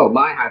much. Well,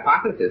 my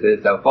hypothesis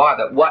is so far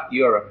that what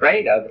you're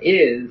afraid of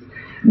is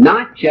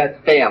not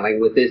just failing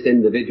with this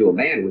individual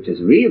man, which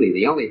is really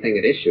the only thing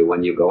at issue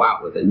when you go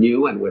out with a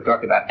new, and we're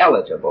talking about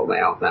eligible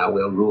males now,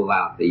 we'll rule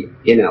out the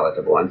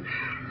ineligible ones.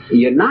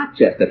 You're not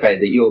just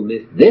afraid that you'll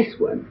miss this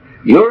one.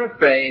 You're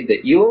afraid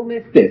that you'll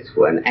miss this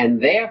one,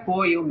 and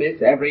therefore you'll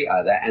miss every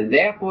other, and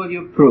therefore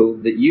you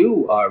prove that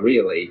you are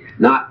really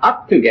not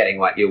up to getting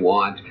what you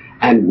want,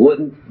 and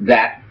wouldn't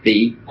that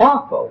be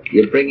awful?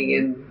 You're bringing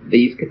in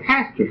these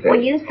catastrophes. Well,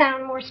 you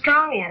sound more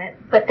strong at it,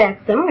 but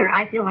that's similar.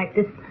 I feel like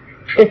this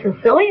is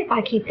silly if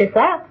I keep this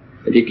up.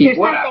 If you keep There's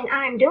something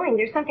I'm doing.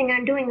 There's something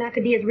I'm doing not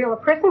to be as real a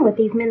person with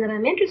these men that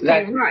I'm interested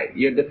in. That's right.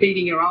 You're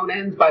defeating your own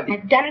ends by...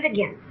 I've done it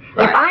again.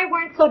 Right. If I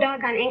weren't so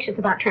doggone anxious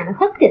about trying to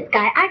hook this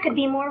guy, I could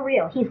be more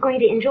real. He's going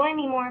to enjoy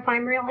me more if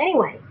I'm real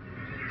anyway.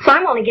 So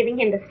I'm only giving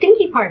him the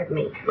stinky part of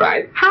me.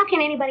 Right. How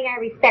can anybody I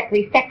respect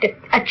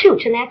a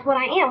chooch? And that's what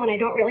I am when I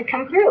don't really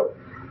come through.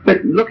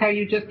 But look how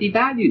you just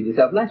devalued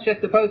yourself. Let's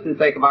just suppose, for the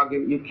sake of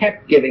argument, you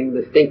kept giving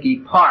the stinky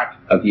part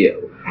of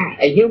you. Right.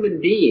 A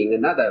human being,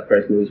 another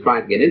person who's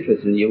trying to get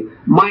interested in you,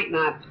 might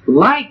not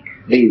like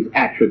these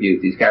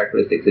attributes, these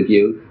characteristics of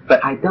you,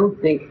 but I don't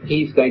think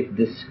he's going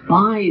to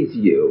despise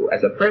you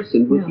as a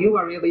person, which you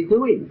are really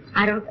doing.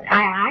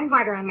 I'm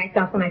harder on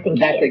myself than I think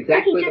That's he is.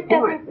 exactly but he just the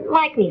point. doesn't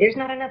like me. There's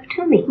not enough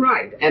to me.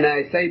 Right. And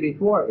I say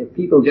before, if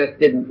people just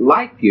didn't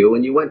like you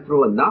and you went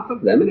through enough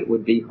of them, and it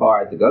would be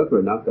hard to go through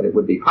enough, but it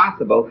would be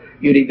possible,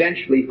 you'd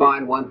eventually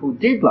find one who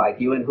did like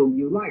you and whom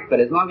you liked. But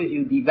as long as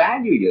you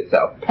devalue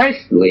yourself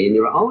personally in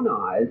your own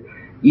eyes,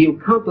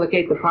 you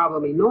complicate the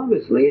problem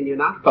enormously, and you're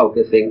not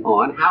focusing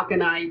on how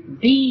can I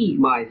be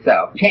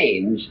myself,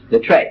 change the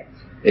traits.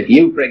 If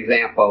you, for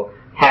example,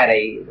 had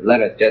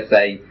let us just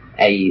say,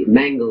 a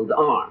mangled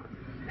arm,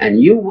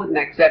 and you wouldn't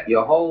accept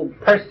your whole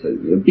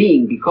person, your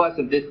being, because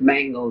of this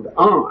mangled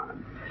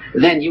arm,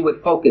 then you would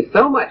focus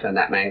so much on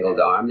that mangled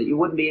arm that you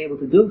wouldn't be able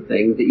to do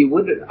things that you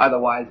wouldn't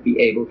otherwise be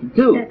able to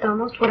do. That's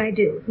almost what I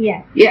do,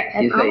 yes. Yes,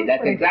 you say,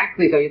 that's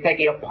exactly, so you're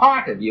taking a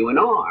part of you, an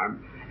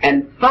arm,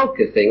 and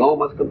focusing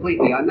almost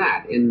completely on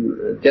that.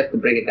 Just to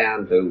bring it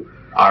down to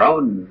our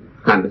own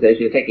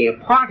conversation, you're taking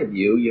a part of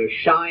you, your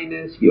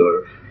shyness,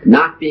 your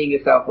not being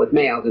yourself with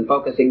males, and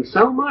focusing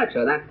so much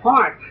on that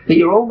part that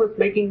you're almost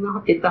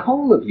making it the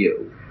whole of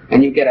you.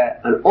 And you get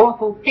an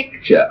awful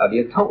picture of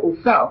your total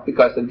self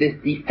because of this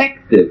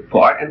defective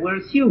part, and we're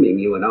assuming,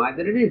 you and I,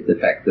 that it is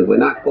defective. We're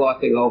not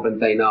glossing over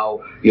and saying,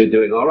 no, you're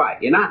doing all right.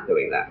 You're not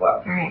doing that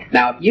well. Right.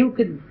 Now, if you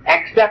could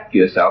accept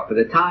yourself for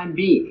the time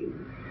being,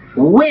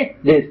 with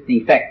this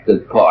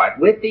defective part,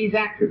 with these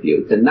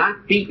attributes, and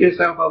not beat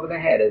yourself over the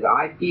head, as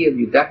I feel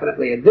you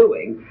definitely are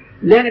doing,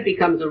 then it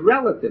becomes a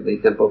relatively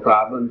simple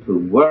problem to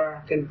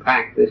work and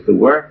practice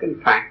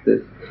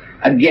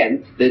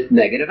against this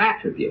negative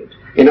attribute.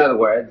 In other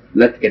words,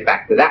 let's get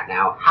back to that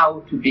now,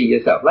 how to be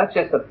yourself. Let's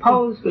just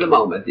suppose for the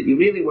moment that you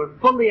really were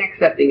fully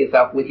accepting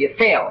yourself with your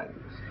failings.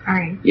 All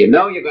right. You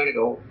know you're going to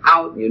go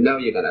out, you know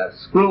you're going to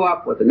screw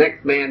up with the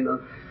next man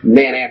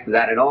after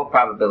that in all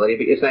probability,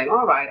 but you're saying,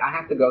 all right, I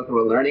have to go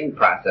through a learning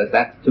process.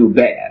 That's too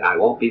bad. I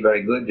won't be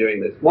very good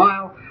during this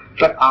while,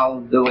 but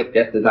I'll do it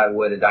just as I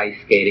would at ice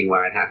skating,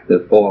 where I'd have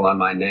to fall on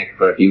my neck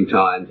for a few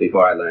times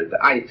before I learned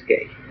to ice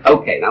skate.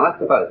 Okay, now let's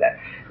suppose that.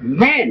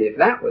 Then, if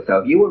that was so,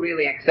 if you were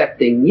really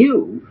accepting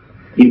you,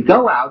 you'd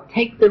go out,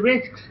 take the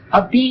risks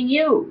of being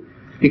you.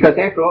 Because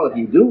after all, if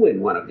you do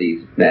win one of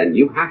these men,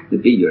 you have to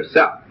be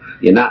yourself.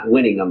 You're not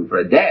winning them for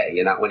a day.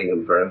 You're not winning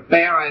them for an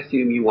affair. I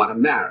assume you want to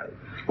marry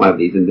one of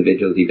these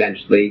individuals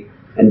eventually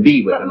and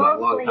be with them a long time.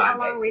 But mostly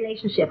a long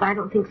relationship. I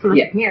don't think so much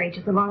of marriage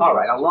is a long relationship. All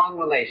right, a long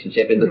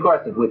relationship in the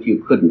course of which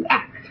you couldn't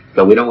act.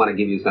 So we don't want to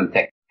give you some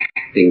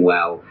acting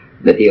well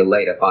that he'll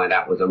later find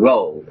out was a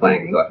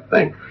role-playing sort of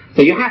thing.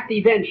 So you have to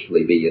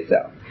eventually be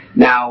yourself.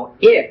 Now,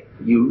 if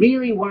you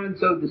really weren't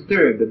so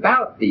disturbed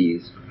about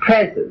these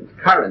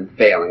current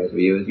failings of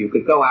yours, you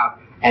could go out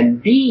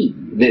and be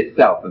this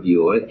self of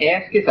yours.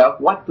 Ask yourself,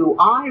 what do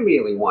I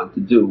really want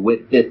to do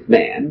with this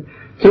man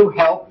to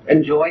help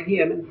enjoy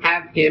him and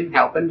have him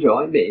help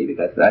enjoy me,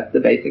 because that's the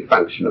basic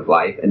function of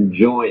life,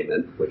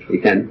 enjoyment, which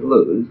we tend to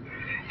lose.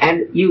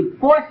 And you'd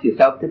force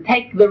yourself to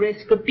take the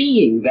risk of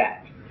being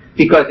that.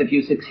 Because if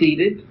you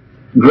succeeded,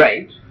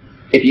 great.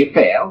 If you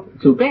failed,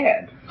 too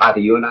bad. Either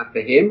you're not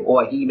for him,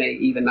 or he may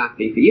even not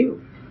be for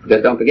you.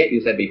 Because don't forget,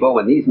 you said before,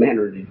 when these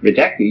men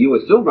reject you, you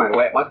assume right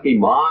away it must be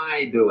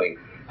my doing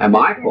and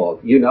my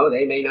fault. You know,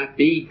 they may not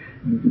be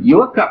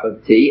your cup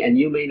of tea, and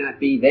you may not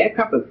be their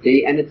cup of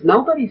tea, and it's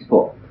nobody's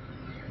fault.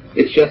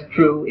 It's just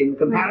true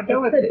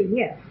incompatibility,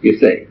 yes. You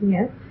see.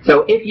 Yes.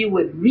 So if you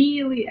would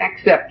really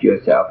accept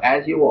yourself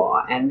as you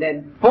are, and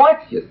then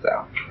force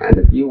yourself, and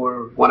if you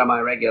were one of my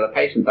regular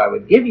patients, I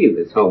would give you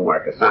this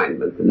homework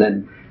assignment, and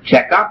then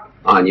check up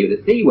on you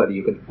to see whether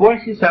you could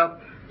force yourself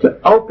to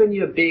open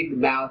your big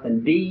mouth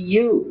and be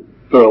you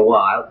for a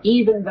while,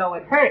 even though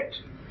it hurt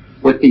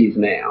with these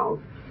males,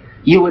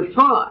 you would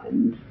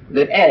find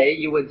that A,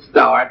 you would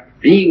start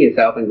being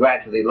yourself and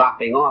gradually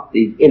lopping off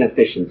these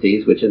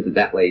inefficiencies, which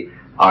incidentally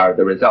are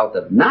the result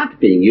of not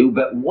being you,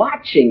 but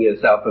watching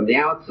yourself from the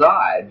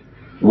outside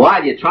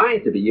while you're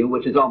trying to be you,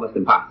 which is almost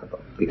impossible,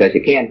 because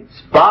you can't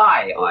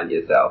spy on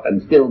yourself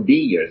and still be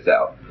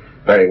yourself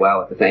very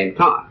well at the same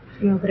time.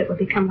 No, but it would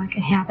become like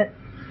a habit.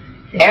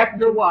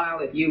 After a while,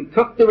 if you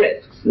took the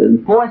risks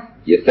and forced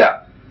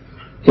yourself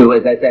to,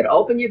 as I said,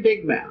 open your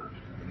big mouth,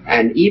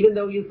 and even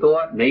though you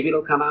thought maybe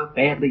it'll come out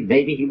badly,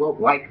 maybe he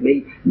won't like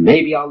me,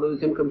 maybe I'll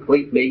lose him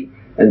completely,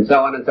 and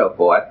so on and so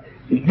forth,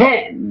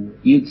 then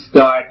you'd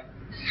start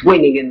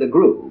swinging in the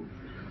groove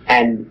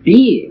and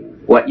being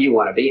what you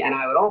want to be, and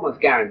I would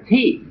almost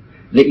guarantee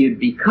that you'd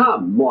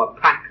become more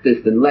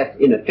practiced and less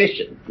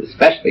inefficient,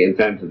 especially in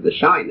terms of the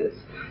shyness,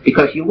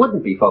 because you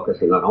wouldn't be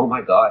focusing on, oh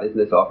my God, isn't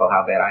this awful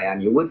how bad I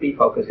am? You would be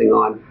focusing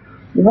on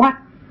what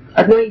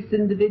a nice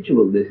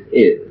individual this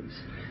is,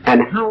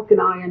 and how can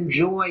I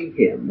enjoy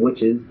him,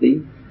 which is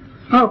the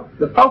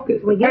focus.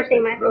 Well, you're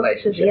saying my focus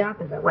is relationship. the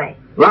opposite way.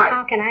 Right.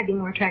 How can I be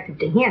more attractive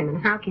to him,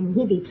 and how can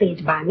he be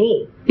pleased by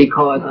me?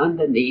 Because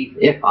underneath,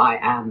 if I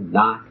am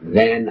not,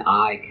 then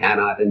I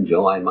cannot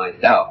enjoy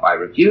myself. I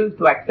refuse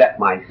to accept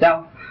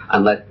myself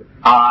unless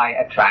I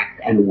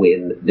attract and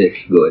win this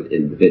good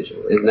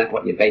individual. Isn't that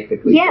what you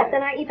basically Yes, say?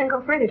 and I even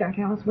go further,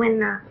 Dr. Ellis. When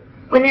there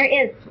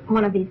is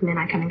one of these men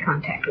I come in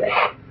contact with,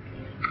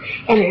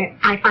 and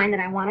I find that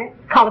I want to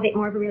cultivate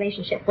more of a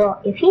relationship. Well,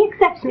 if he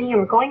accepts me and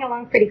we're going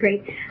along pretty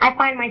great, I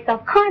find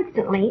myself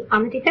constantly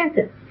on the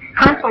defensive.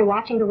 Constantly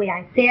watching the way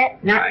I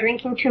sit, not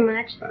drinking too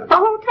much. The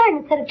whole time,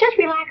 instead of just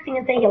relaxing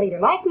and saying he'll either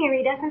like me or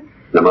he doesn't.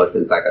 The most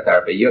in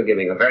psychotherapy, you're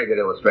giving a very good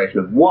illustration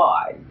of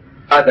why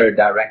other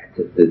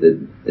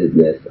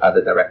directiveness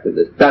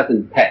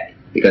doesn't pay.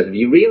 Because if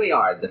you really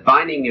are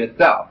defining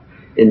yourself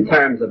in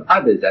terms of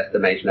others'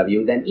 estimation of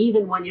you, then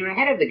even when you're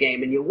ahead of the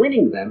game and you're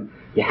winning them,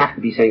 you have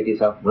to be saying to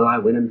yourself, will I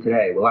win them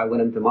today? Will I win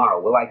them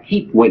tomorrow? Will I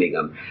keep winning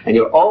them? And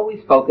you're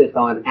always focused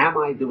on, am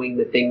I doing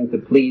the thing to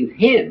please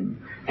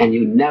him? And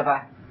you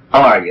never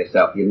are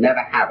yourself. You never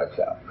have a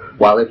self.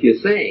 While if you're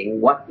saying,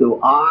 what do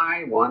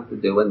I want to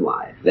do in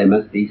life? There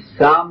must be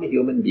some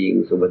human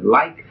beings who would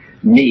like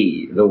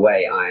me the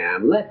way I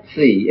am. Let's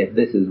see if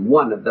this is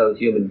one of those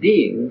human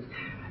beings.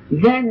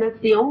 Then that's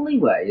the only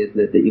way, isn't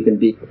it, that you can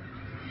be.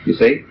 You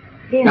see?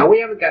 Yeah. Now, we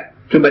haven't got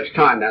too much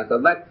time now, so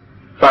let's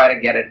try to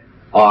get it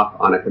off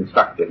on a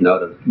constructive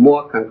note of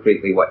more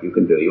concretely what you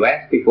can do. You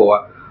asked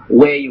before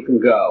where you can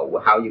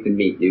go, how you can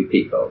meet new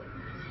people.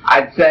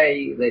 I'd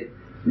say that,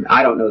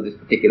 I don't know this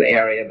particular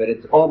area, but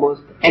it's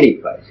almost any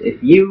place.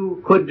 If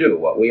you could do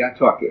what we are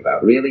talking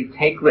about, really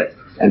take risks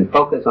and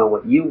focus on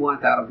what you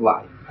want out of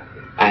life,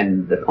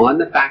 and on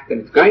the fact that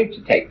it's going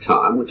to take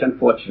time, which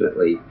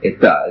unfortunately it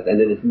does,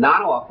 and it is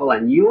not awful,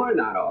 and you're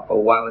not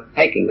awful while it's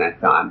taking that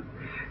time,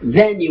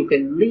 then you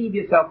can leave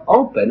yourself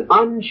open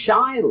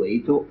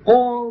unshyly to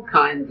all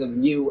kinds of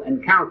new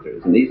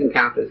encounters. And these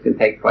encounters can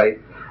take place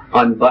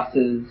on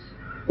buses,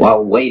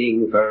 while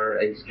waiting for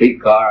a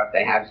streetcar, if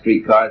they have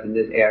streetcars in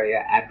this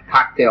area, at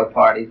cocktail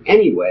parties,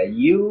 anywhere.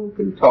 You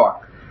can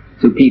talk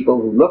to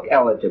people who look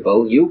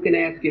eligible. You can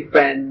ask your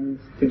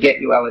friends to get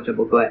you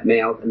eligible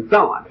males, and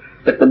so on.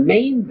 But the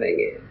main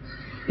thing is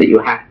that you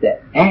have to,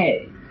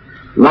 A,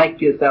 like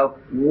yourself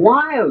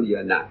while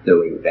you're not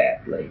doing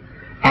badly,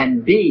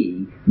 and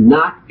B,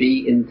 not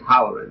be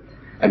intolerant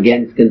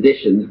against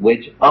conditions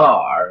which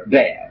are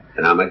bad.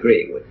 And I'm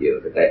agreeing with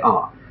you that they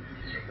are.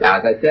 Now,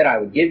 as I said, I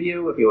would give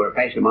you, if you were a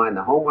patient of mine,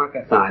 the homework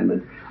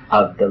assignment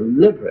of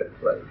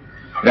deliberately,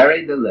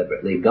 very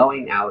deliberately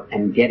going out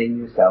and getting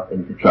yourself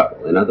into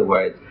trouble. In other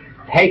words,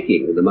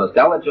 taking the most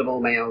eligible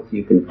males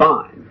you can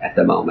find at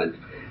the moment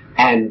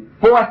and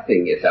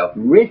forcing yourself,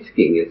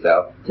 risking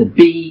yourself to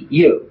be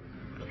you.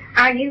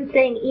 Are you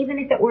saying even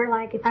if it were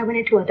like if I went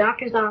into a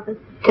doctor's office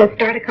to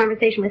start a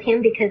conversation with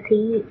him because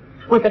he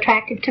was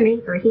attractive to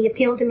me or he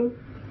appealed to me?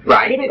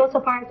 Right. I'd even go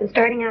so far as to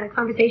starting out a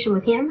conversation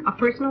with him, a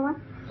personal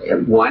one?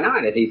 Why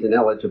not? If he's an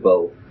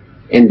eligible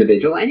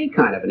individual, any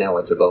kind of an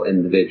eligible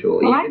individual.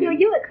 Well, I feel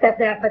you accept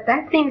that, but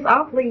that seems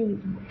awfully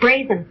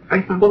brazen or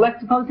something. Well, let's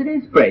suppose it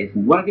is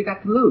brazen. What have you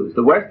got to lose?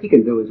 The worst he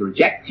can do is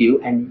reject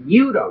you, and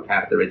you don't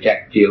have to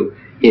reject you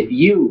if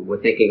you were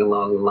thinking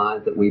along the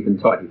lines that we've been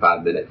taught you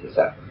 5 minutes or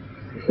so.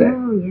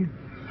 Oh, yeah.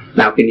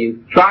 Now, can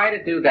you try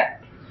to do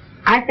that?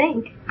 I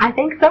think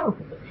so.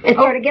 It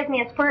sort of gives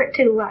me a spurt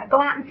to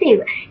go out and see.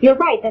 You're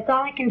right, that's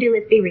all I can do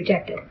is be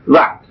rejected.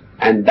 Right.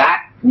 And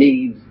that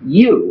leaves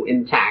you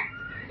intact.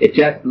 It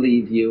just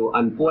leaves you,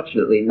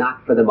 unfortunately,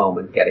 not for the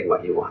moment getting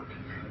what you want.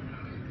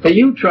 So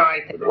you try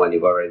the one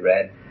you've already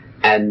read,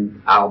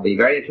 and I'll be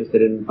very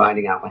interested in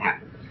finding out what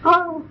happens.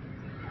 Oh,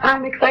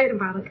 I'm excited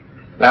about it.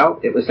 Well,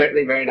 it was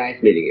certainly very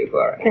nice meeting you,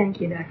 Gloria. Thank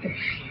you, Doctor.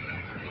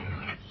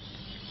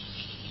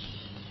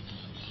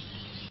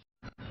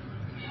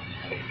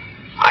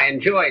 I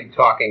enjoyed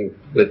talking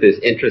with this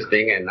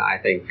interesting and I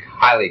think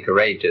highly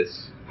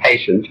courageous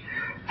patient,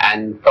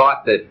 and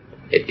thought that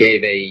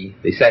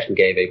the session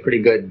gave a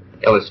pretty good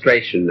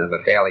illustration of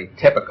a fairly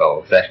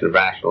typical session of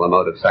rational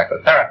emotive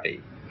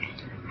psychotherapy.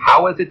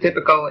 How was it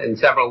typical? In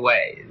several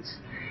ways.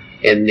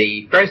 In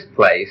the first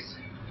place,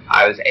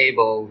 I was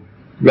able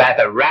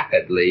rather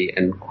rapidly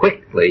and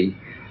quickly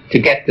to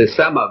get to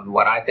some of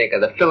what I think are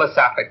the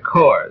philosophic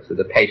cores of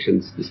the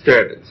patient's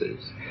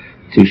disturbances,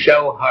 to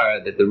show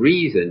her that the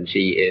reason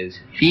she is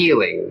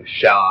feeling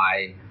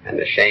shy and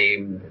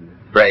ashamed and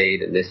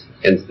afraid in this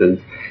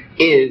instance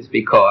is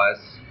because,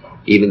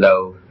 even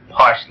though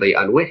partially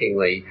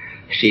unwittingly,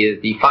 she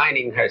is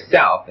defining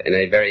herself in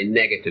a very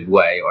negative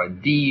way, or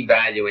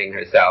devaluing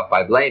herself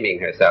by blaming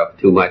herself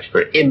too much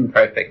for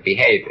imperfect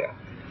behavior.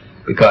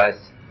 Because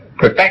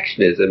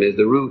perfectionism is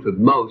the root of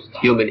most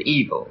human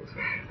evils,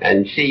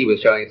 and she was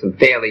showing some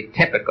fairly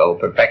typical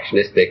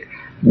perfectionistic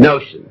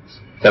notions.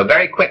 So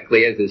very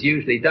quickly, as is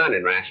usually done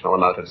in rational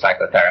emotive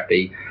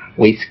psychotherapy,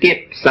 we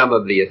skip some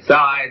of the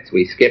asides,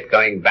 we skip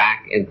going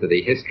back into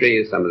the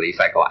history, as some of the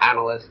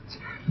psychoanalysts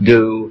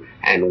do,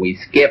 and we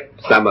skip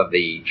some of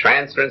the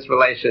transference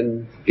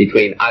relations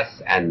between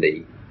us and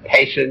the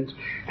patient,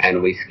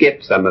 and we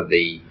skip some of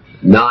the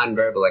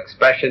nonverbal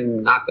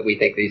expression. Not that we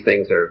think these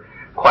things are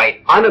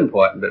quite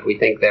unimportant, but we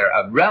think they're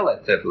of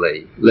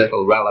relatively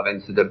little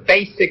relevance to the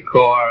basic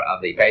core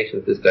of the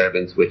patient's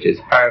disturbance, which is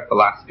her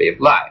philosophy of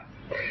life.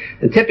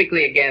 And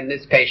typically, again,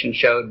 this patient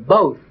showed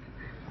both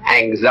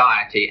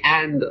anxiety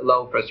and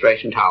low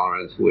frustration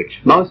tolerance, which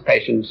most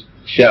patients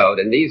showed,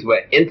 and these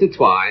were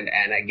intertwined,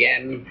 and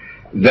again,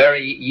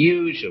 very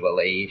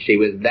usually, she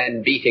was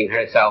then beating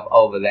herself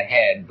over the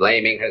head,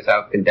 blaming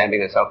herself,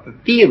 condemning herself for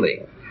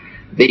feeling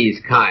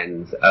these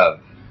kinds of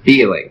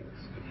feelings.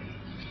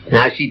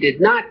 Now, she did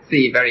not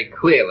see very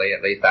clearly,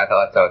 at least I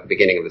thought so at the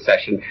beginning of the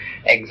session,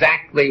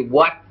 exactly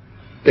what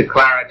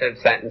declarative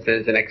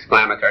sentences and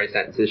exclamatory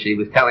sentences she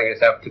was telling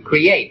herself to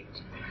create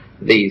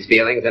these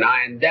feelings, and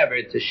I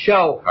endeavored to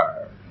show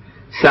her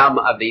some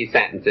of these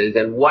sentences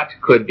and what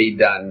could be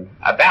done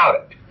about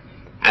it.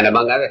 And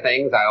among other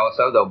things, I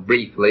also, though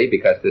briefly,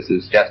 because this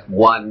is just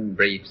one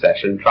brief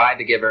session, tried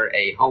to give her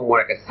a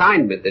homework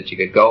assignment that she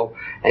could go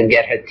and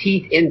get her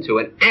teeth into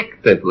and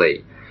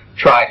actively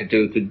try to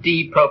do, to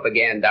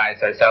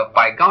depropagandize herself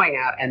by going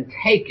out and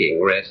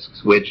taking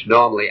risks, which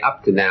normally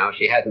up to now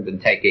she hasn't been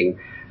taking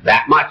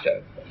that much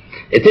of.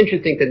 It's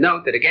interesting to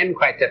note that, again,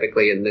 quite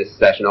typically in this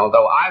session,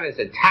 although I was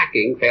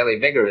attacking fairly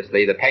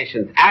vigorously the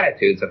patient's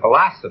attitudes or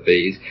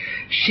philosophies,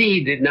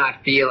 she did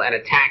not feel an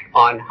attack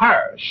on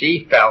her.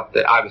 She felt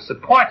that I was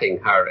supporting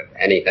her, if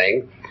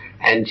anything,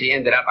 and she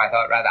ended up, I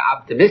thought, rather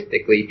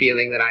optimistically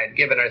feeling that I had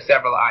given her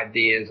several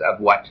ideas of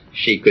what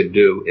she could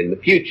do in the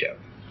future.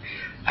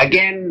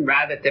 Again,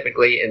 rather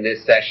typically in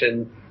this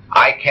session,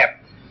 I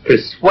kept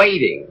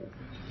persuading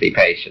the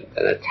patient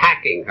and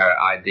attacking her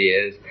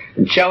ideas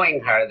and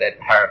showing her that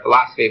her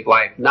philosophy of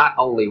life not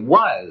only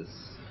was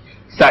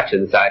such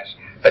and such,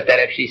 but that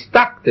if she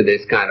stuck to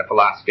this kind of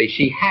philosophy,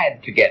 she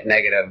had to get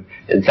negative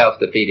and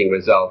self-defeating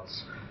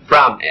results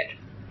from it.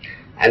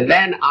 And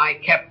then I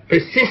kept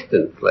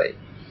persistently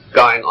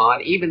going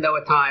on, even though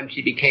at times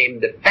she became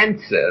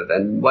defensive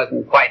and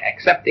wasn't quite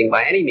accepting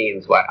by any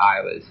means what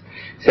I was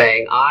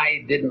saying.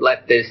 I didn't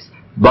let this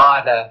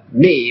bother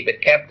me,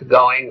 but kept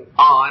going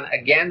on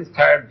against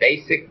her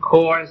basic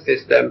core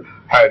system,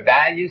 her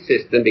value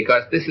system,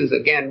 because this is,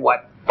 again,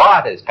 what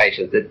bothers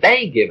patients, that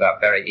they give up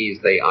very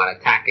easily on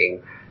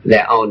attacking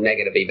their own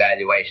negative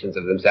evaluations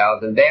of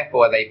themselves, and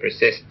therefore they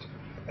persist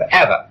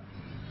forever.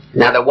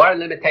 Now, there were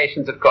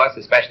limitations, of course,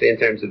 especially in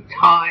terms of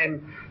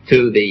time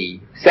to the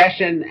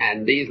session,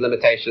 and these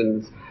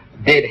limitations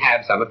did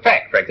have some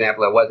effect. For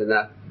example, there wasn't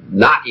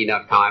not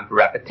enough time for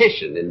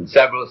repetition. In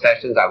several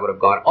sessions, I would have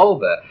gone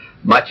over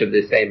much of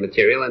the same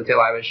material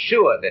until I was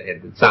sure that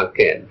it had sunk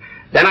in.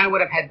 Then I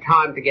would have had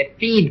time to get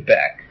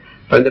feedback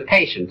from the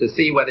patient to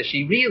see whether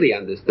she really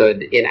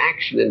understood in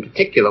action in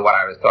particular what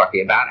I was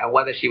talking about, and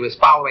whether she was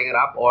following it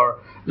up or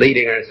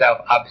leading herself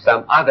up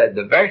some other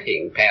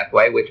diverting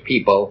pathway, which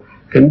people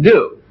can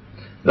do.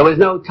 There was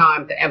no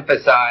time to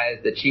emphasize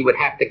that she would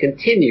have to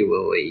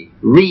continually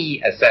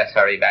reassess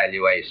her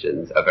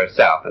evaluations of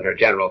herself and her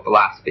general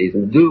philosophies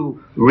and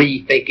do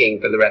rethinking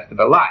for the rest of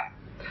her life.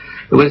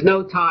 There was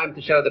no time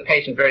to show the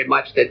patient very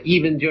much that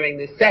even during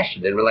this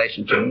session, in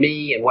relation to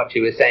me and what she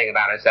was saying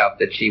about herself,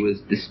 that she was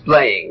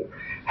displaying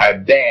her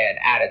bad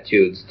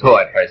attitudes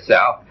toward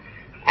herself.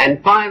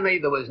 And finally,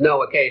 there was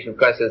no occasion, of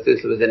course, since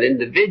this was an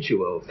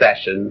individual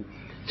session,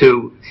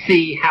 to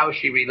see how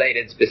she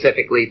related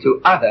specifically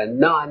to other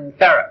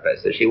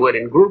non-therapists, as she would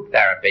in group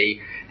therapy,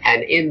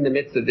 and in the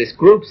midst of this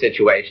group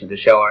situation to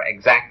show her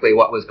exactly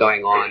what was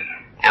going on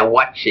and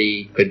what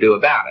she could do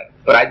about it.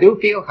 But I do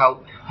feel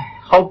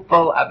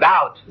hopeful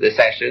about the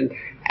session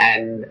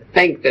and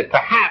think that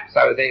perhaps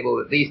I was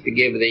able at least to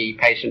give the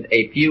patient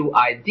a few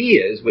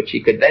ideas which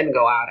she could then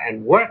go out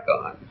and work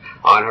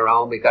on her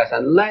own, because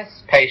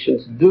unless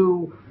patients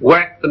do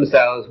work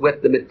themselves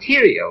with the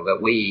material that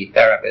we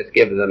therapists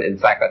give them in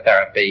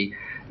psychotherapy,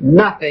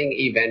 nothing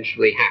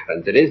eventually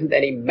happens. It isn't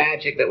any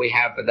magic that we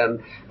have for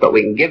them, but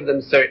we can give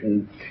them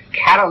certain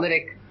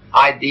catalytic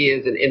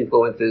ideas and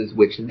influences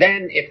which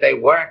then, if they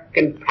work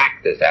and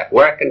practice at,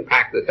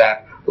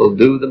 will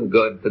do them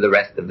good for the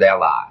rest of their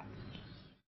lives.